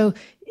do. So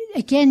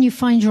again, you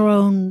find your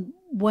own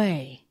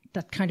way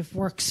that kind of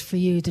works for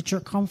you, that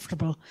you're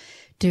comfortable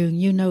doing.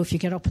 You know, if you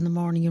get up in the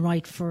morning, you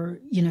write for,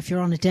 you know, if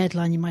you're on a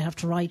deadline, you might have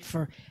to write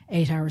for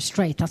 8 hours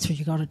straight. That's what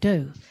you got to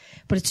do.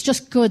 But it's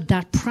just good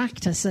that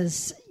practice,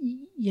 as,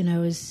 you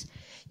know, as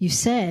you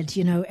said,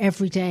 you know,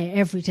 every day,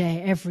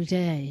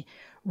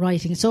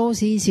 writing. It's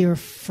always easier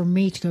for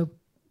me to go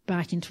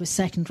back into a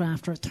second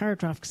draft or a third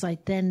draft because I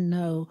then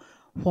know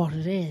what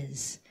it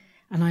is.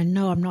 And I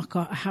know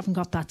I haven't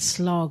got that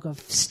slog of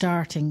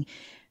starting,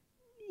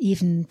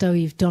 even though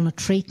you've done a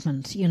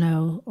treatment, you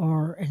know,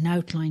 or an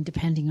outline,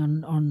 depending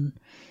on,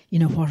 you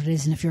know, what it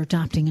is. And if you're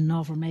adapting a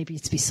novel, maybe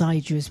it's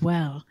beside you as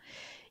well.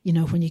 You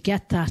know, when you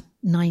get that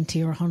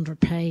 90 or 100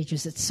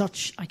 pages, it's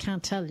such, I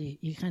can't tell you,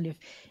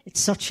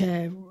 it's such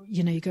a,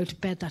 you know, you go to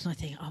bed that night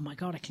thinking, oh my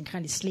God, I can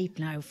kind of sleep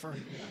now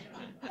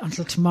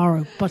until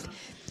tomorrow. But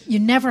it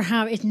never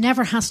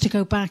has to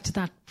go back to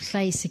that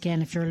place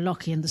again if you're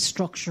lucky and the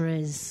structure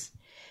is,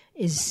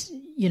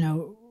 you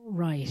know,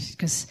 right.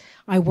 Because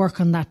I work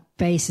on that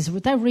basis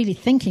without really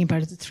thinking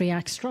about it, the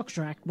 3-act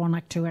structure, Act 1,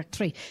 Act 2, Act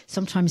 3.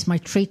 Sometimes my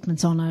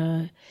treatment's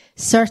on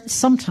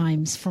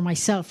sometimes for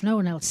myself, no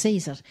one else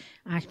sees it,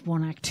 Act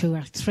 1, Act 2,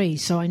 Act 3.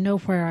 So I know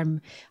I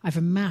have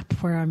a map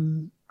where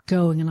I'm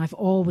going, and I've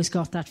always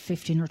got that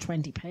 15 or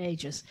 20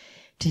 pages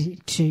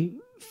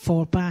to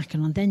fall back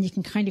on, and then you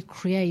can kind of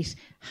create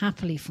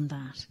happily from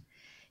that.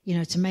 You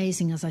know, it's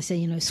amazing, as I say,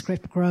 you know,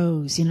 script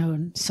grows, you know,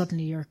 and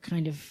suddenly you're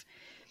kind of,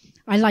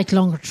 I like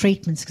longer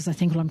treatments because I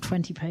think, well, I'm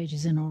 20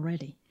 pages in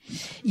already,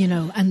 you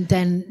know, and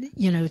then,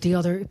 you know,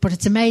 but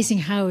it's amazing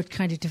how it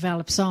kind of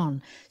develops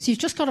on. So you've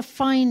just got to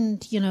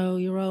find, you know,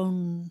 your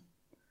own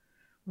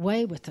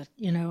way with it,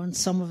 you know, and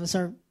some of us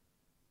are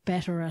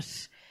better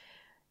at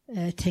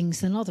things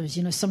than others.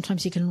 You know,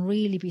 sometimes you can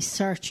really be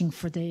searching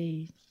for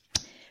the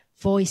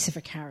voice of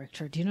a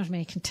character. Do you know what I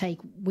mean? It can take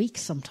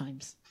weeks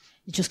sometimes.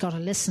 You just got to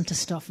listen to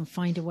stuff and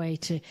find a way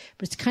to,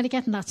 but it's kind of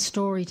getting that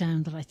story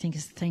down that I think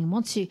is the thing.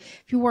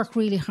 If you work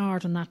really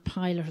hard on that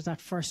pilot or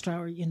that first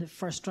hour, you know,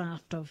 first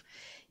draft of,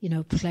 you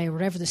know, play,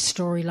 whatever the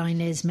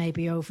storyline is,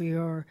 maybe over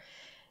your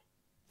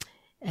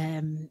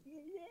 8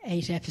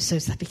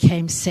 episodes that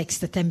became 6,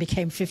 that then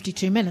became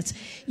 52 minutes,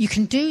 you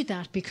can do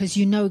that because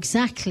you know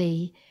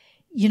exactly,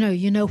 you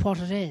know what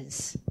it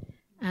is.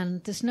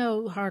 And there's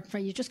no hard,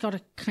 you just got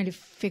to kind of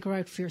figure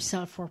out for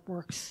yourself what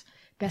works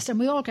best. And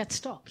we all get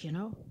stuck, you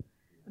know.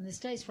 And there's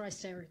days where I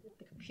stare at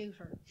the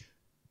computer.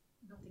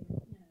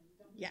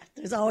 Yeah,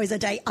 there's always a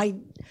day.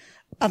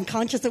 I'm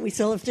conscious that we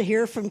still have to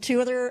hear from 2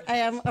 other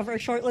of our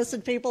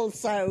shortlisted people.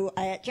 So,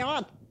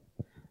 John.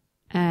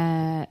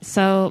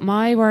 So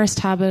my worst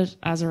habit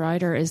as a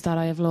writer is that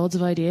I have loads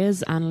of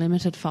ideas and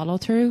limited follow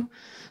through.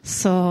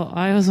 So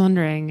I was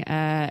wondering,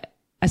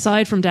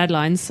 aside from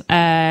deadlines,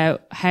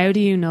 how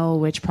do you know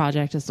which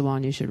project is the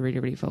one you should really,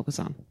 really focus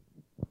on?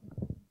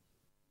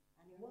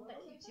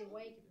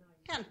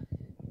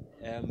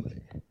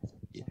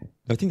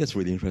 I think that's a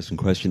really interesting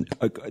question.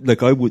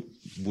 I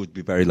would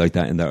be very like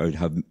that in that I would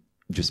have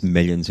just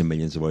millions and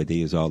millions of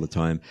ideas all the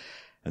time.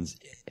 And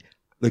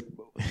like,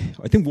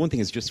 I think one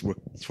thing is just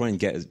try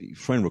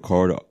and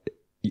record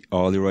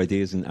all your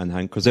ideas and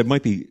hang, because there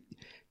might be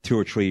 2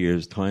 or 3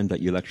 years time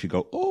that you'll actually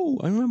go, oh,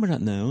 I remember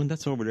that now, and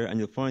that's over there, and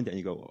you'll find it and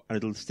you go, and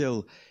it'll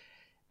still,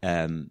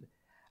 and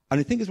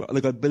I think as well,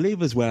 like I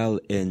believe as well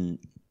in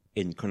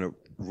kind of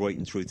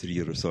writing through to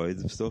the other side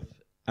of stuff.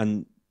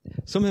 And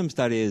sometimes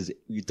that is,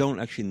 you don't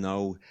actually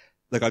know,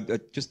 like I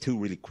just 2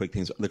 really quick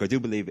things. Like I do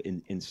believe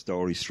in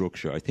story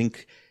structure. I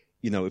think,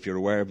 you know, if you're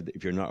aware of it,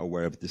 if you're not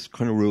aware of it, this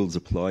kind of rules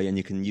apply and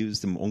you can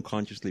use them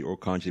unconsciously or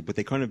consciously, but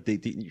they kind of,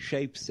 the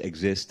shapes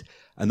exist,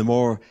 and the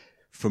more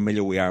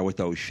familiar we are with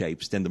those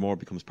shapes, then the more it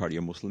becomes part of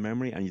your muscle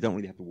memory and you don't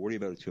really have to worry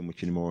about it too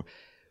much anymore.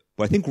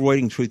 But I think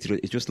writing through to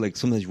it is just like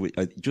sometimes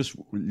just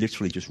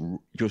literally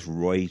just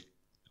write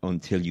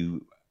until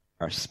you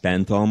are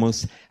spent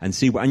almost and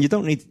see, and you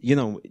don't need, you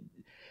know,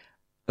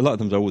 a lot of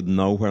times I wouldn't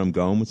know where I'm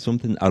going with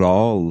something at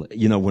all,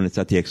 you know, when it's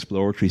at the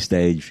exploratory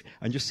stage,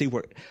 and just see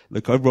where,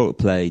 like I wrote a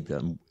play that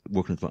I'm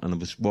working on, and I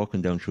was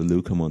walking down through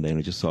Luca one day and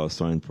I just saw a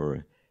sign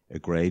for a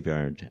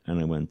graveyard, and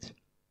I went,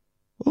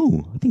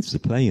 oh, I think there's a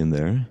play in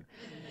there.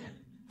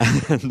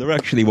 And there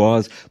actually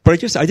was, but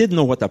I didn't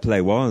know what that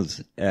play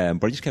was,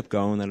 but I just kept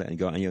going at it and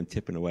going, you know,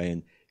 tipping away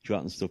and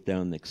jotting stuff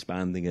down and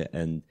expanding it,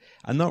 and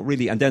not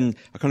really. And then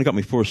I kind of got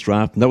my first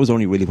draft, and that was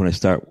only really when I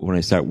start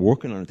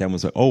working on it. Then I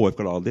was like, oh, I've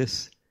got all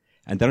this,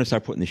 and then I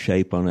start putting the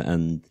shape on it,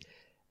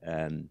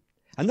 and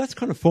that's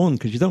kind of fun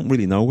because you don't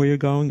really know where you're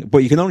going, but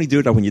you can only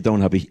do that when you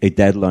don't have a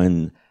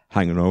deadline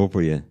hanging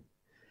over you,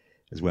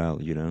 as well.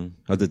 You know,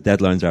 the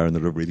deadlines are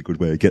another really good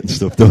way of getting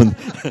stuff done.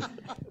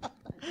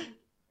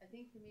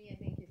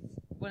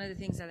 One of the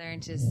things I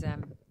learned is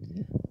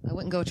I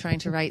wouldn't go trying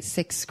to write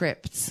 6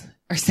 scripts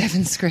or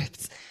 7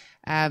 scripts,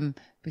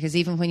 because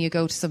even when you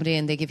go to somebody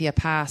and they give you a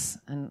pass,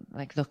 and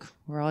like, look,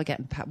 we're all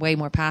getting way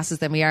more passes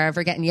than we are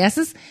ever getting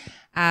yeses,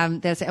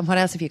 they'll say, and what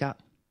else have you got?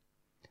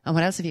 And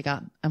what else have you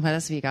got? And what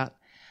else have you got?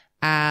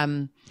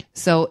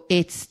 So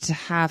it's to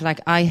have,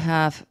 like, I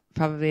have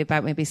probably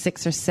about maybe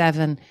 6 or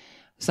 7.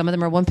 Some of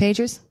them are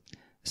 1-pagers.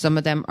 Some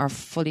of them are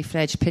fully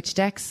fledged pitch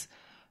decks.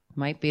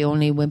 Might be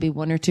only maybe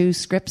 1 or 2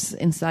 scripts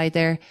inside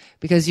there,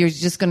 because you're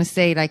just going to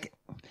say, like,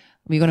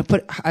 we're going to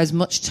put as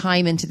much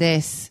time into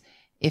this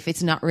if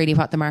it's not really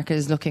what the market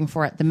is looking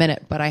for at the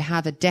minute. But I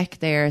have a deck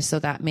there so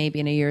that maybe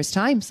in a year's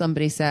time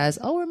somebody says,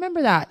 oh,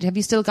 remember that? Have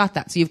you still got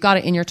that? So you've got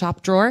it in your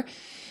top drawer,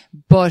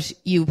 but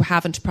you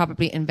haven't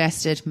probably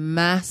invested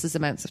massive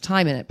amounts of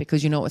time in it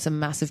because you know it's a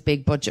massive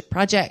big budget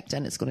project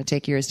and it's going to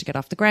take years to get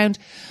off the ground.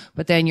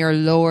 But then your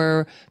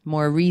lower,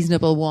 more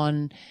reasonable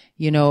one,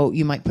 you know,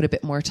 you might put a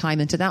bit more time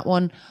into that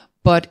one.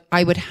 But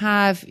I would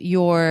have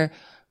your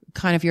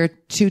kind of your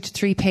 2 to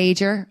 3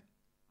 pager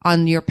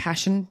on your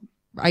passion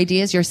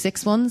ideas, your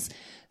 6 ones,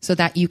 so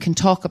that you can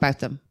talk about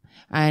them.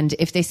 And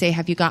if they say,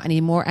 have you got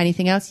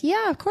anything else?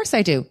 Yeah, of course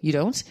I do. You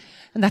don't.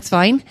 And that's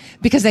fine,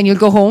 because then you'll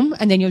go home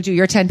and then you'll do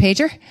your 10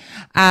 pager.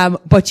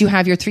 But you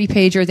have your 3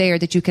 pager there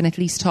that you can at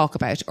least talk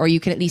about, or you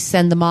can at least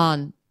send them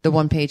on the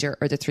 1 pager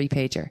or the 3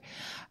 pager.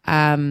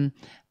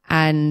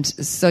 And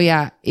so,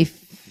 yeah,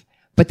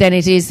 but then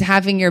it is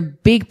having your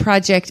big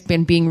project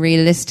and being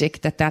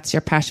realistic that that's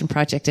your passion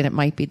project, and it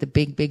might be the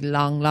big,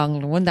 long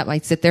one that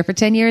might sit there for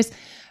 10 years.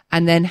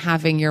 And then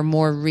having your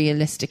more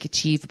realistic,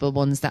 achievable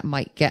ones that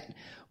might get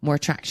more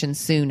traction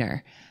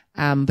sooner.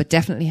 But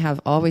definitely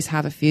always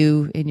have a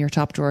few in your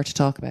top drawer to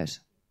talk about.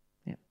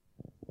 Yeah.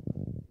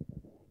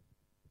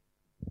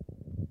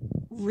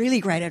 Really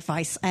great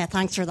advice.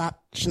 Thanks for that,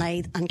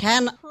 Sinead. And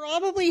Ken,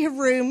 probably have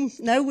room.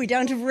 No, we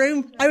don't have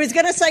room. I was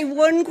going to say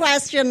one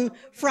question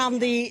from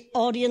the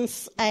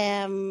audience.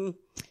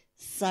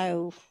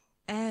 So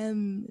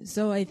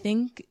I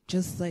think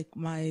just like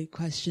my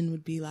question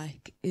would be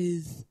like,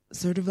 is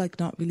sort of like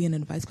not really an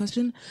advice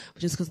question,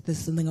 but just because this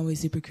is something I'm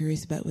always super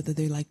curious about with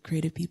other like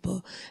creative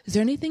people. Is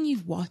there anything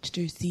you've watched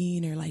or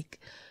seen or like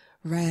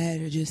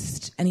read or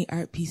just any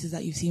art pieces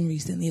that you've seen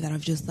recently that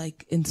have just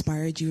like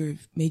inspired you or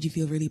made you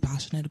feel really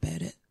passionate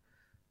about it?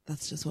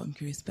 That's just what I'm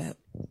curious about.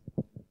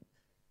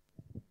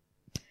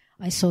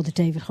 I saw the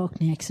David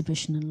Hockney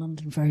exhibition in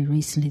London very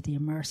recently, the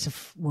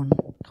immersive one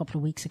a couple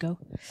of weeks ago.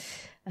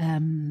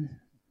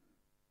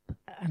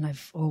 And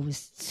I've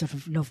always sort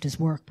of loved his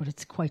work, but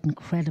it's quite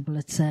incredible.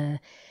 I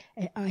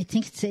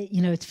think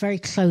it's very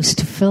close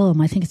to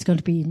film. I think it's going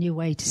to be a new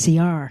way to see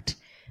art.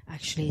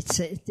 Actually,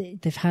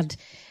 they've had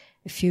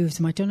a few of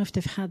them. I don't know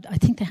if I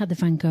think they had the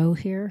Van Gogh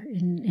here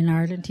in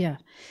Ireland. Yeah.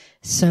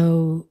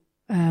 So,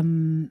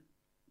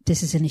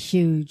 this is in a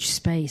huge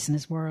space and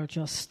his world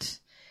just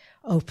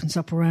opens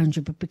up around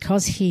you. But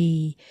because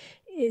the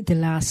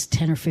last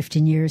 10 or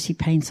 15 years, he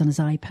paints on his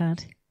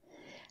iPad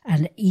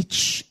and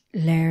each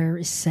layer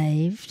is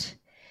saved.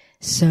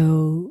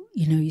 So,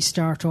 you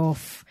start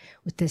off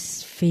with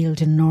this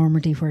field in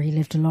Normandy where he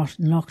lived a lot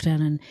in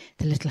lockdown, and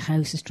the little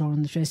house is drawn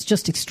on the tree. It's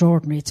just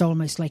extraordinary. It's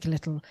almost like a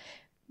little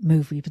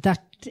movie. But I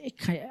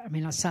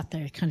sat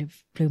there, it kind of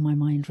blew my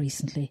mind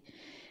recently.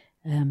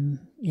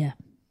 Yeah.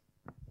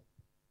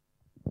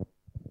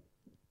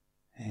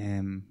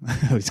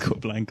 I always go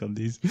blank on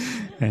these.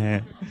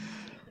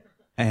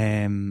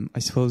 I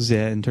suppose,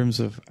 yeah, in terms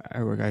of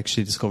artwork, I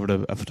actually discovered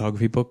a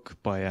photography book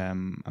by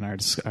an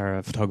artist or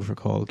a photographer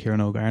called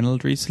Kieran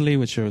O'Garnell recently,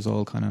 which shows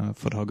all kind of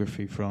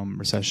photography from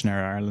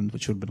recession-era Ireland,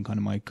 which would have been kind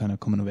of my kind of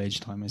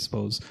coming-of-age time, I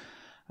suppose.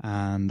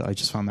 And I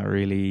just found that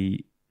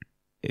really,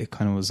 it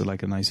kind of was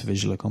like a nice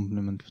visual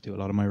accompaniment to a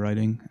lot of my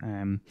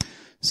writing.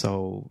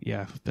 So,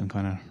 yeah, I've been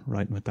kind of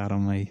writing with that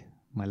on my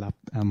lap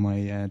and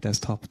my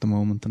desktop at the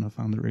moment, and I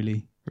found it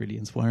really, really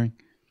inspiring.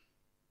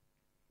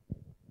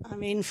 I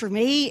mean, for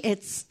me,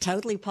 it's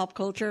totally pop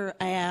culture.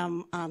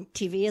 And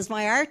TV is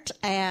my art.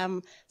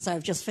 So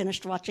I've just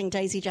finished watching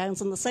Daisy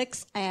Jones and the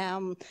Six.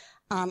 And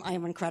I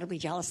am incredibly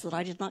jealous that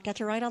I did not get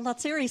to write on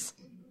that series.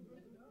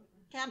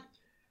 Ken?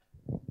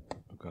 Oh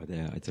God,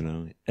 yeah, I don't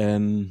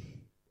know.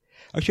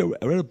 Actually,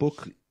 I read a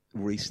book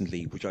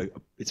recently,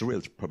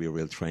 it's probably a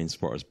real train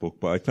spotter's book,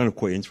 but I found it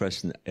quite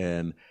interesting.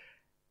 And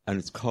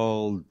it's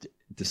called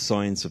The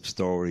Science of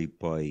Story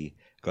by a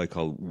guy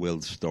called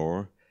Will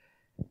Storr.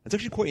 It's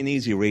actually quite an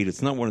easy read.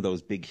 It's not one of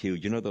those big,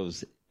 huge,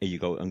 those, you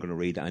go, I'm going to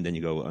read that, and then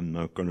you go, I'm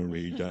not going to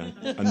read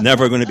that. I'm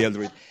never going to be able to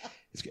read.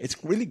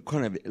 It's really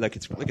kind of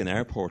it's like an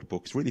airport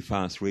book. It's really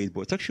fast read,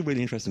 but it's actually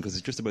really interesting because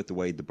it's just about the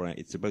way the brain,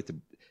 it's about the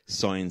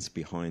science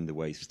behind the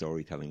way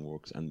storytelling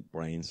works and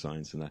brain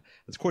science and that.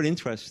 It's quite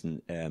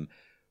interesting,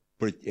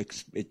 but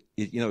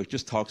it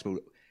just talks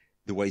about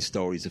the way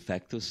stories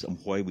affect us and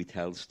why we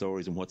tell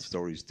stories and what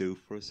stories do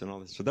for us and all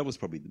this. So that was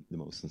probably the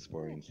most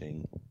inspiring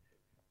thing.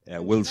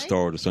 Will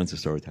Storr, The Science of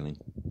Storytelling.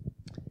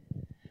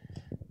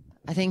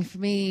 I think for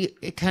me,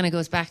 it kind of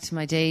goes back to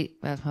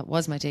what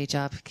was my day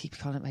job. I keep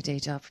calling it my day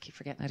job. I keep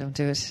forgetting I don't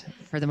do it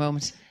for the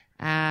moment.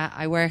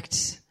 I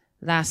worked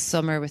last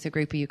summer with a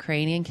group of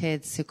Ukrainian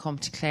kids who come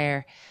to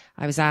Clare.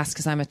 I was asked,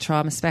 because I'm a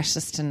trauma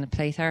specialist and a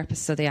play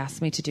therapist, so they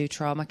asked me to do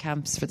trauma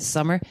camps for the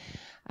summer.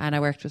 And I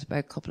worked with about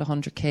a couple of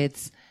 100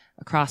 kids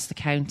across the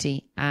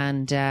county,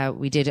 and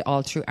we did it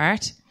all through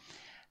art.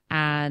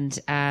 And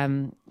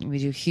we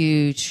do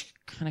huge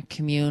kind of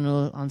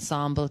communal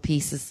ensemble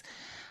pieces.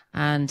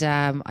 And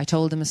I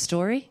told them a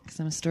story, because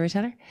I'm a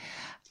storyteller.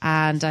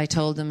 And I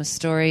told them a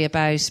story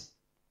about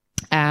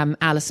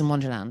Alice in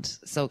Wonderland.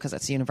 So, because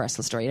that's a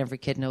universal story. Every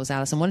kid knows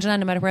Alice in Wonderland,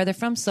 no matter where they're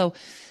from. So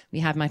we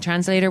had my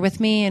translator with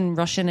me in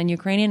Russian and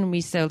Ukrainian, and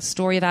we told the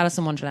story of Alice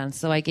in Wonderland.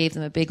 So I gave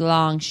them a big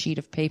long sheet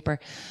of paper,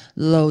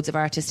 loads of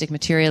artistic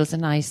materials,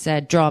 and I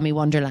said, draw me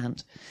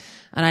Wonderland.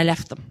 And I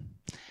left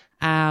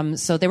them.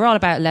 So they were all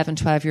about 11,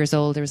 12 years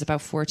old. There was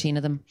about 14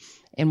 of them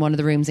in one of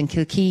the rooms in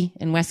Kilkee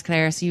in West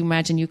Clare. So you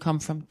imagine you come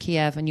from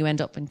Kiev and you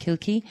end up in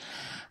Kilkee.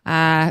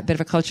 A bit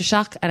of a culture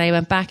shock. And I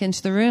went back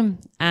into the room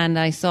and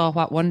I saw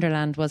what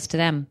Wonderland was to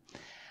them.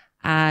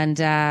 And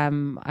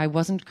I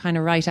wasn't kind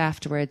of right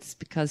afterwards,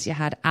 because you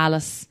had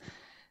Alice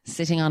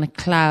sitting on a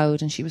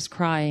cloud and she was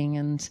crying,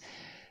 and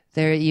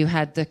there you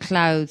had the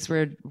clouds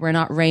were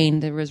not rain,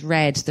 there was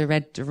red.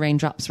 The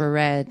raindrops were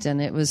red,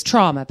 and it was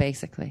trauma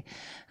basically.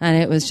 And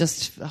it was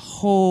just a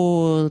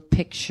whole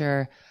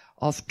picture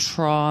of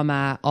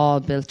trauma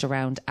all built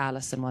around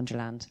Alice in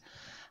Wonderland.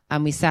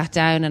 And we sat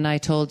down and I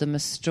told them a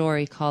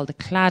story called The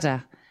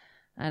Claddagh.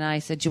 And I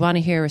said, do you want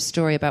to hear a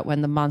story about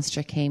when the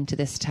monster came to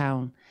this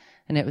town?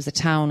 And it was a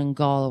town in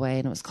Galway,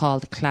 and it was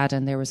called The Claddagh,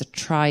 and there was a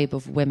tribe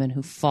of women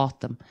who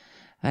fought them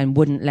and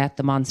wouldn't let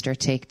the monster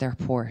take their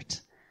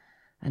port.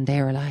 And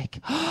they were like,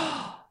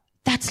 oh,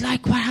 that's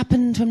like what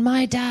happened when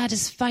my dad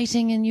is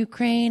fighting in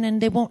Ukraine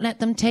and they won't let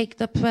them take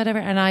the whatever.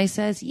 And I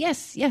says,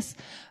 yes.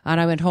 And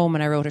I went home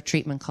and I wrote a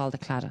treatment called The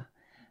Claddagh.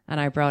 And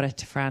I brought it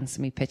to France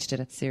and we pitched it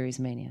at Series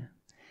Mania.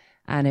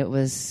 And it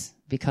was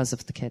because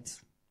of the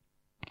kids.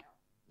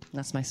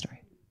 That's my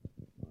story.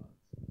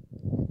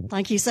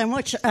 Thank you so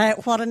much.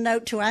 What a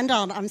note to end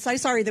on. I'm so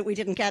sorry that we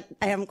didn't get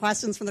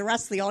questions from the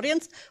rest of the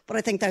audience, but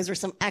I think those are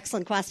some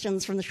excellent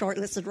questions from the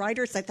shortlisted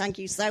writers. So thank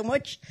you so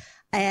much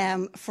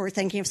for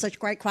thinking of such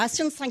great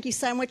questions. Thank you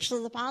so much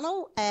to the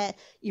panel.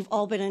 You've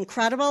all been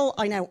incredible.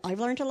 I know I've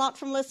learned a lot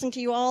from listening to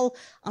you all.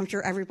 I'm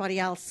sure everybody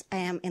else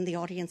in the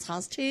audience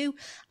has too.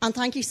 And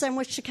thank you so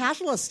much to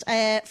Catalyst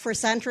for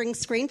centering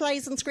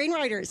screenplays and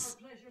screenwriters.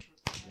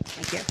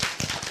 Thank you.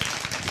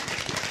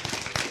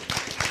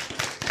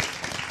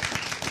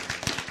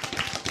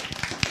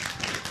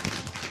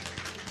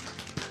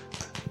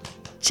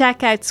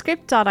 Check out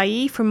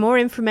script.ie for more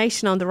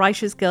information on the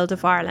Writers Guild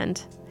of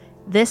Ireland.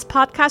 This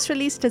podcast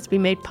release has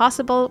been made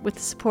possible with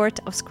the support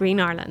of Screen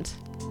Ireland.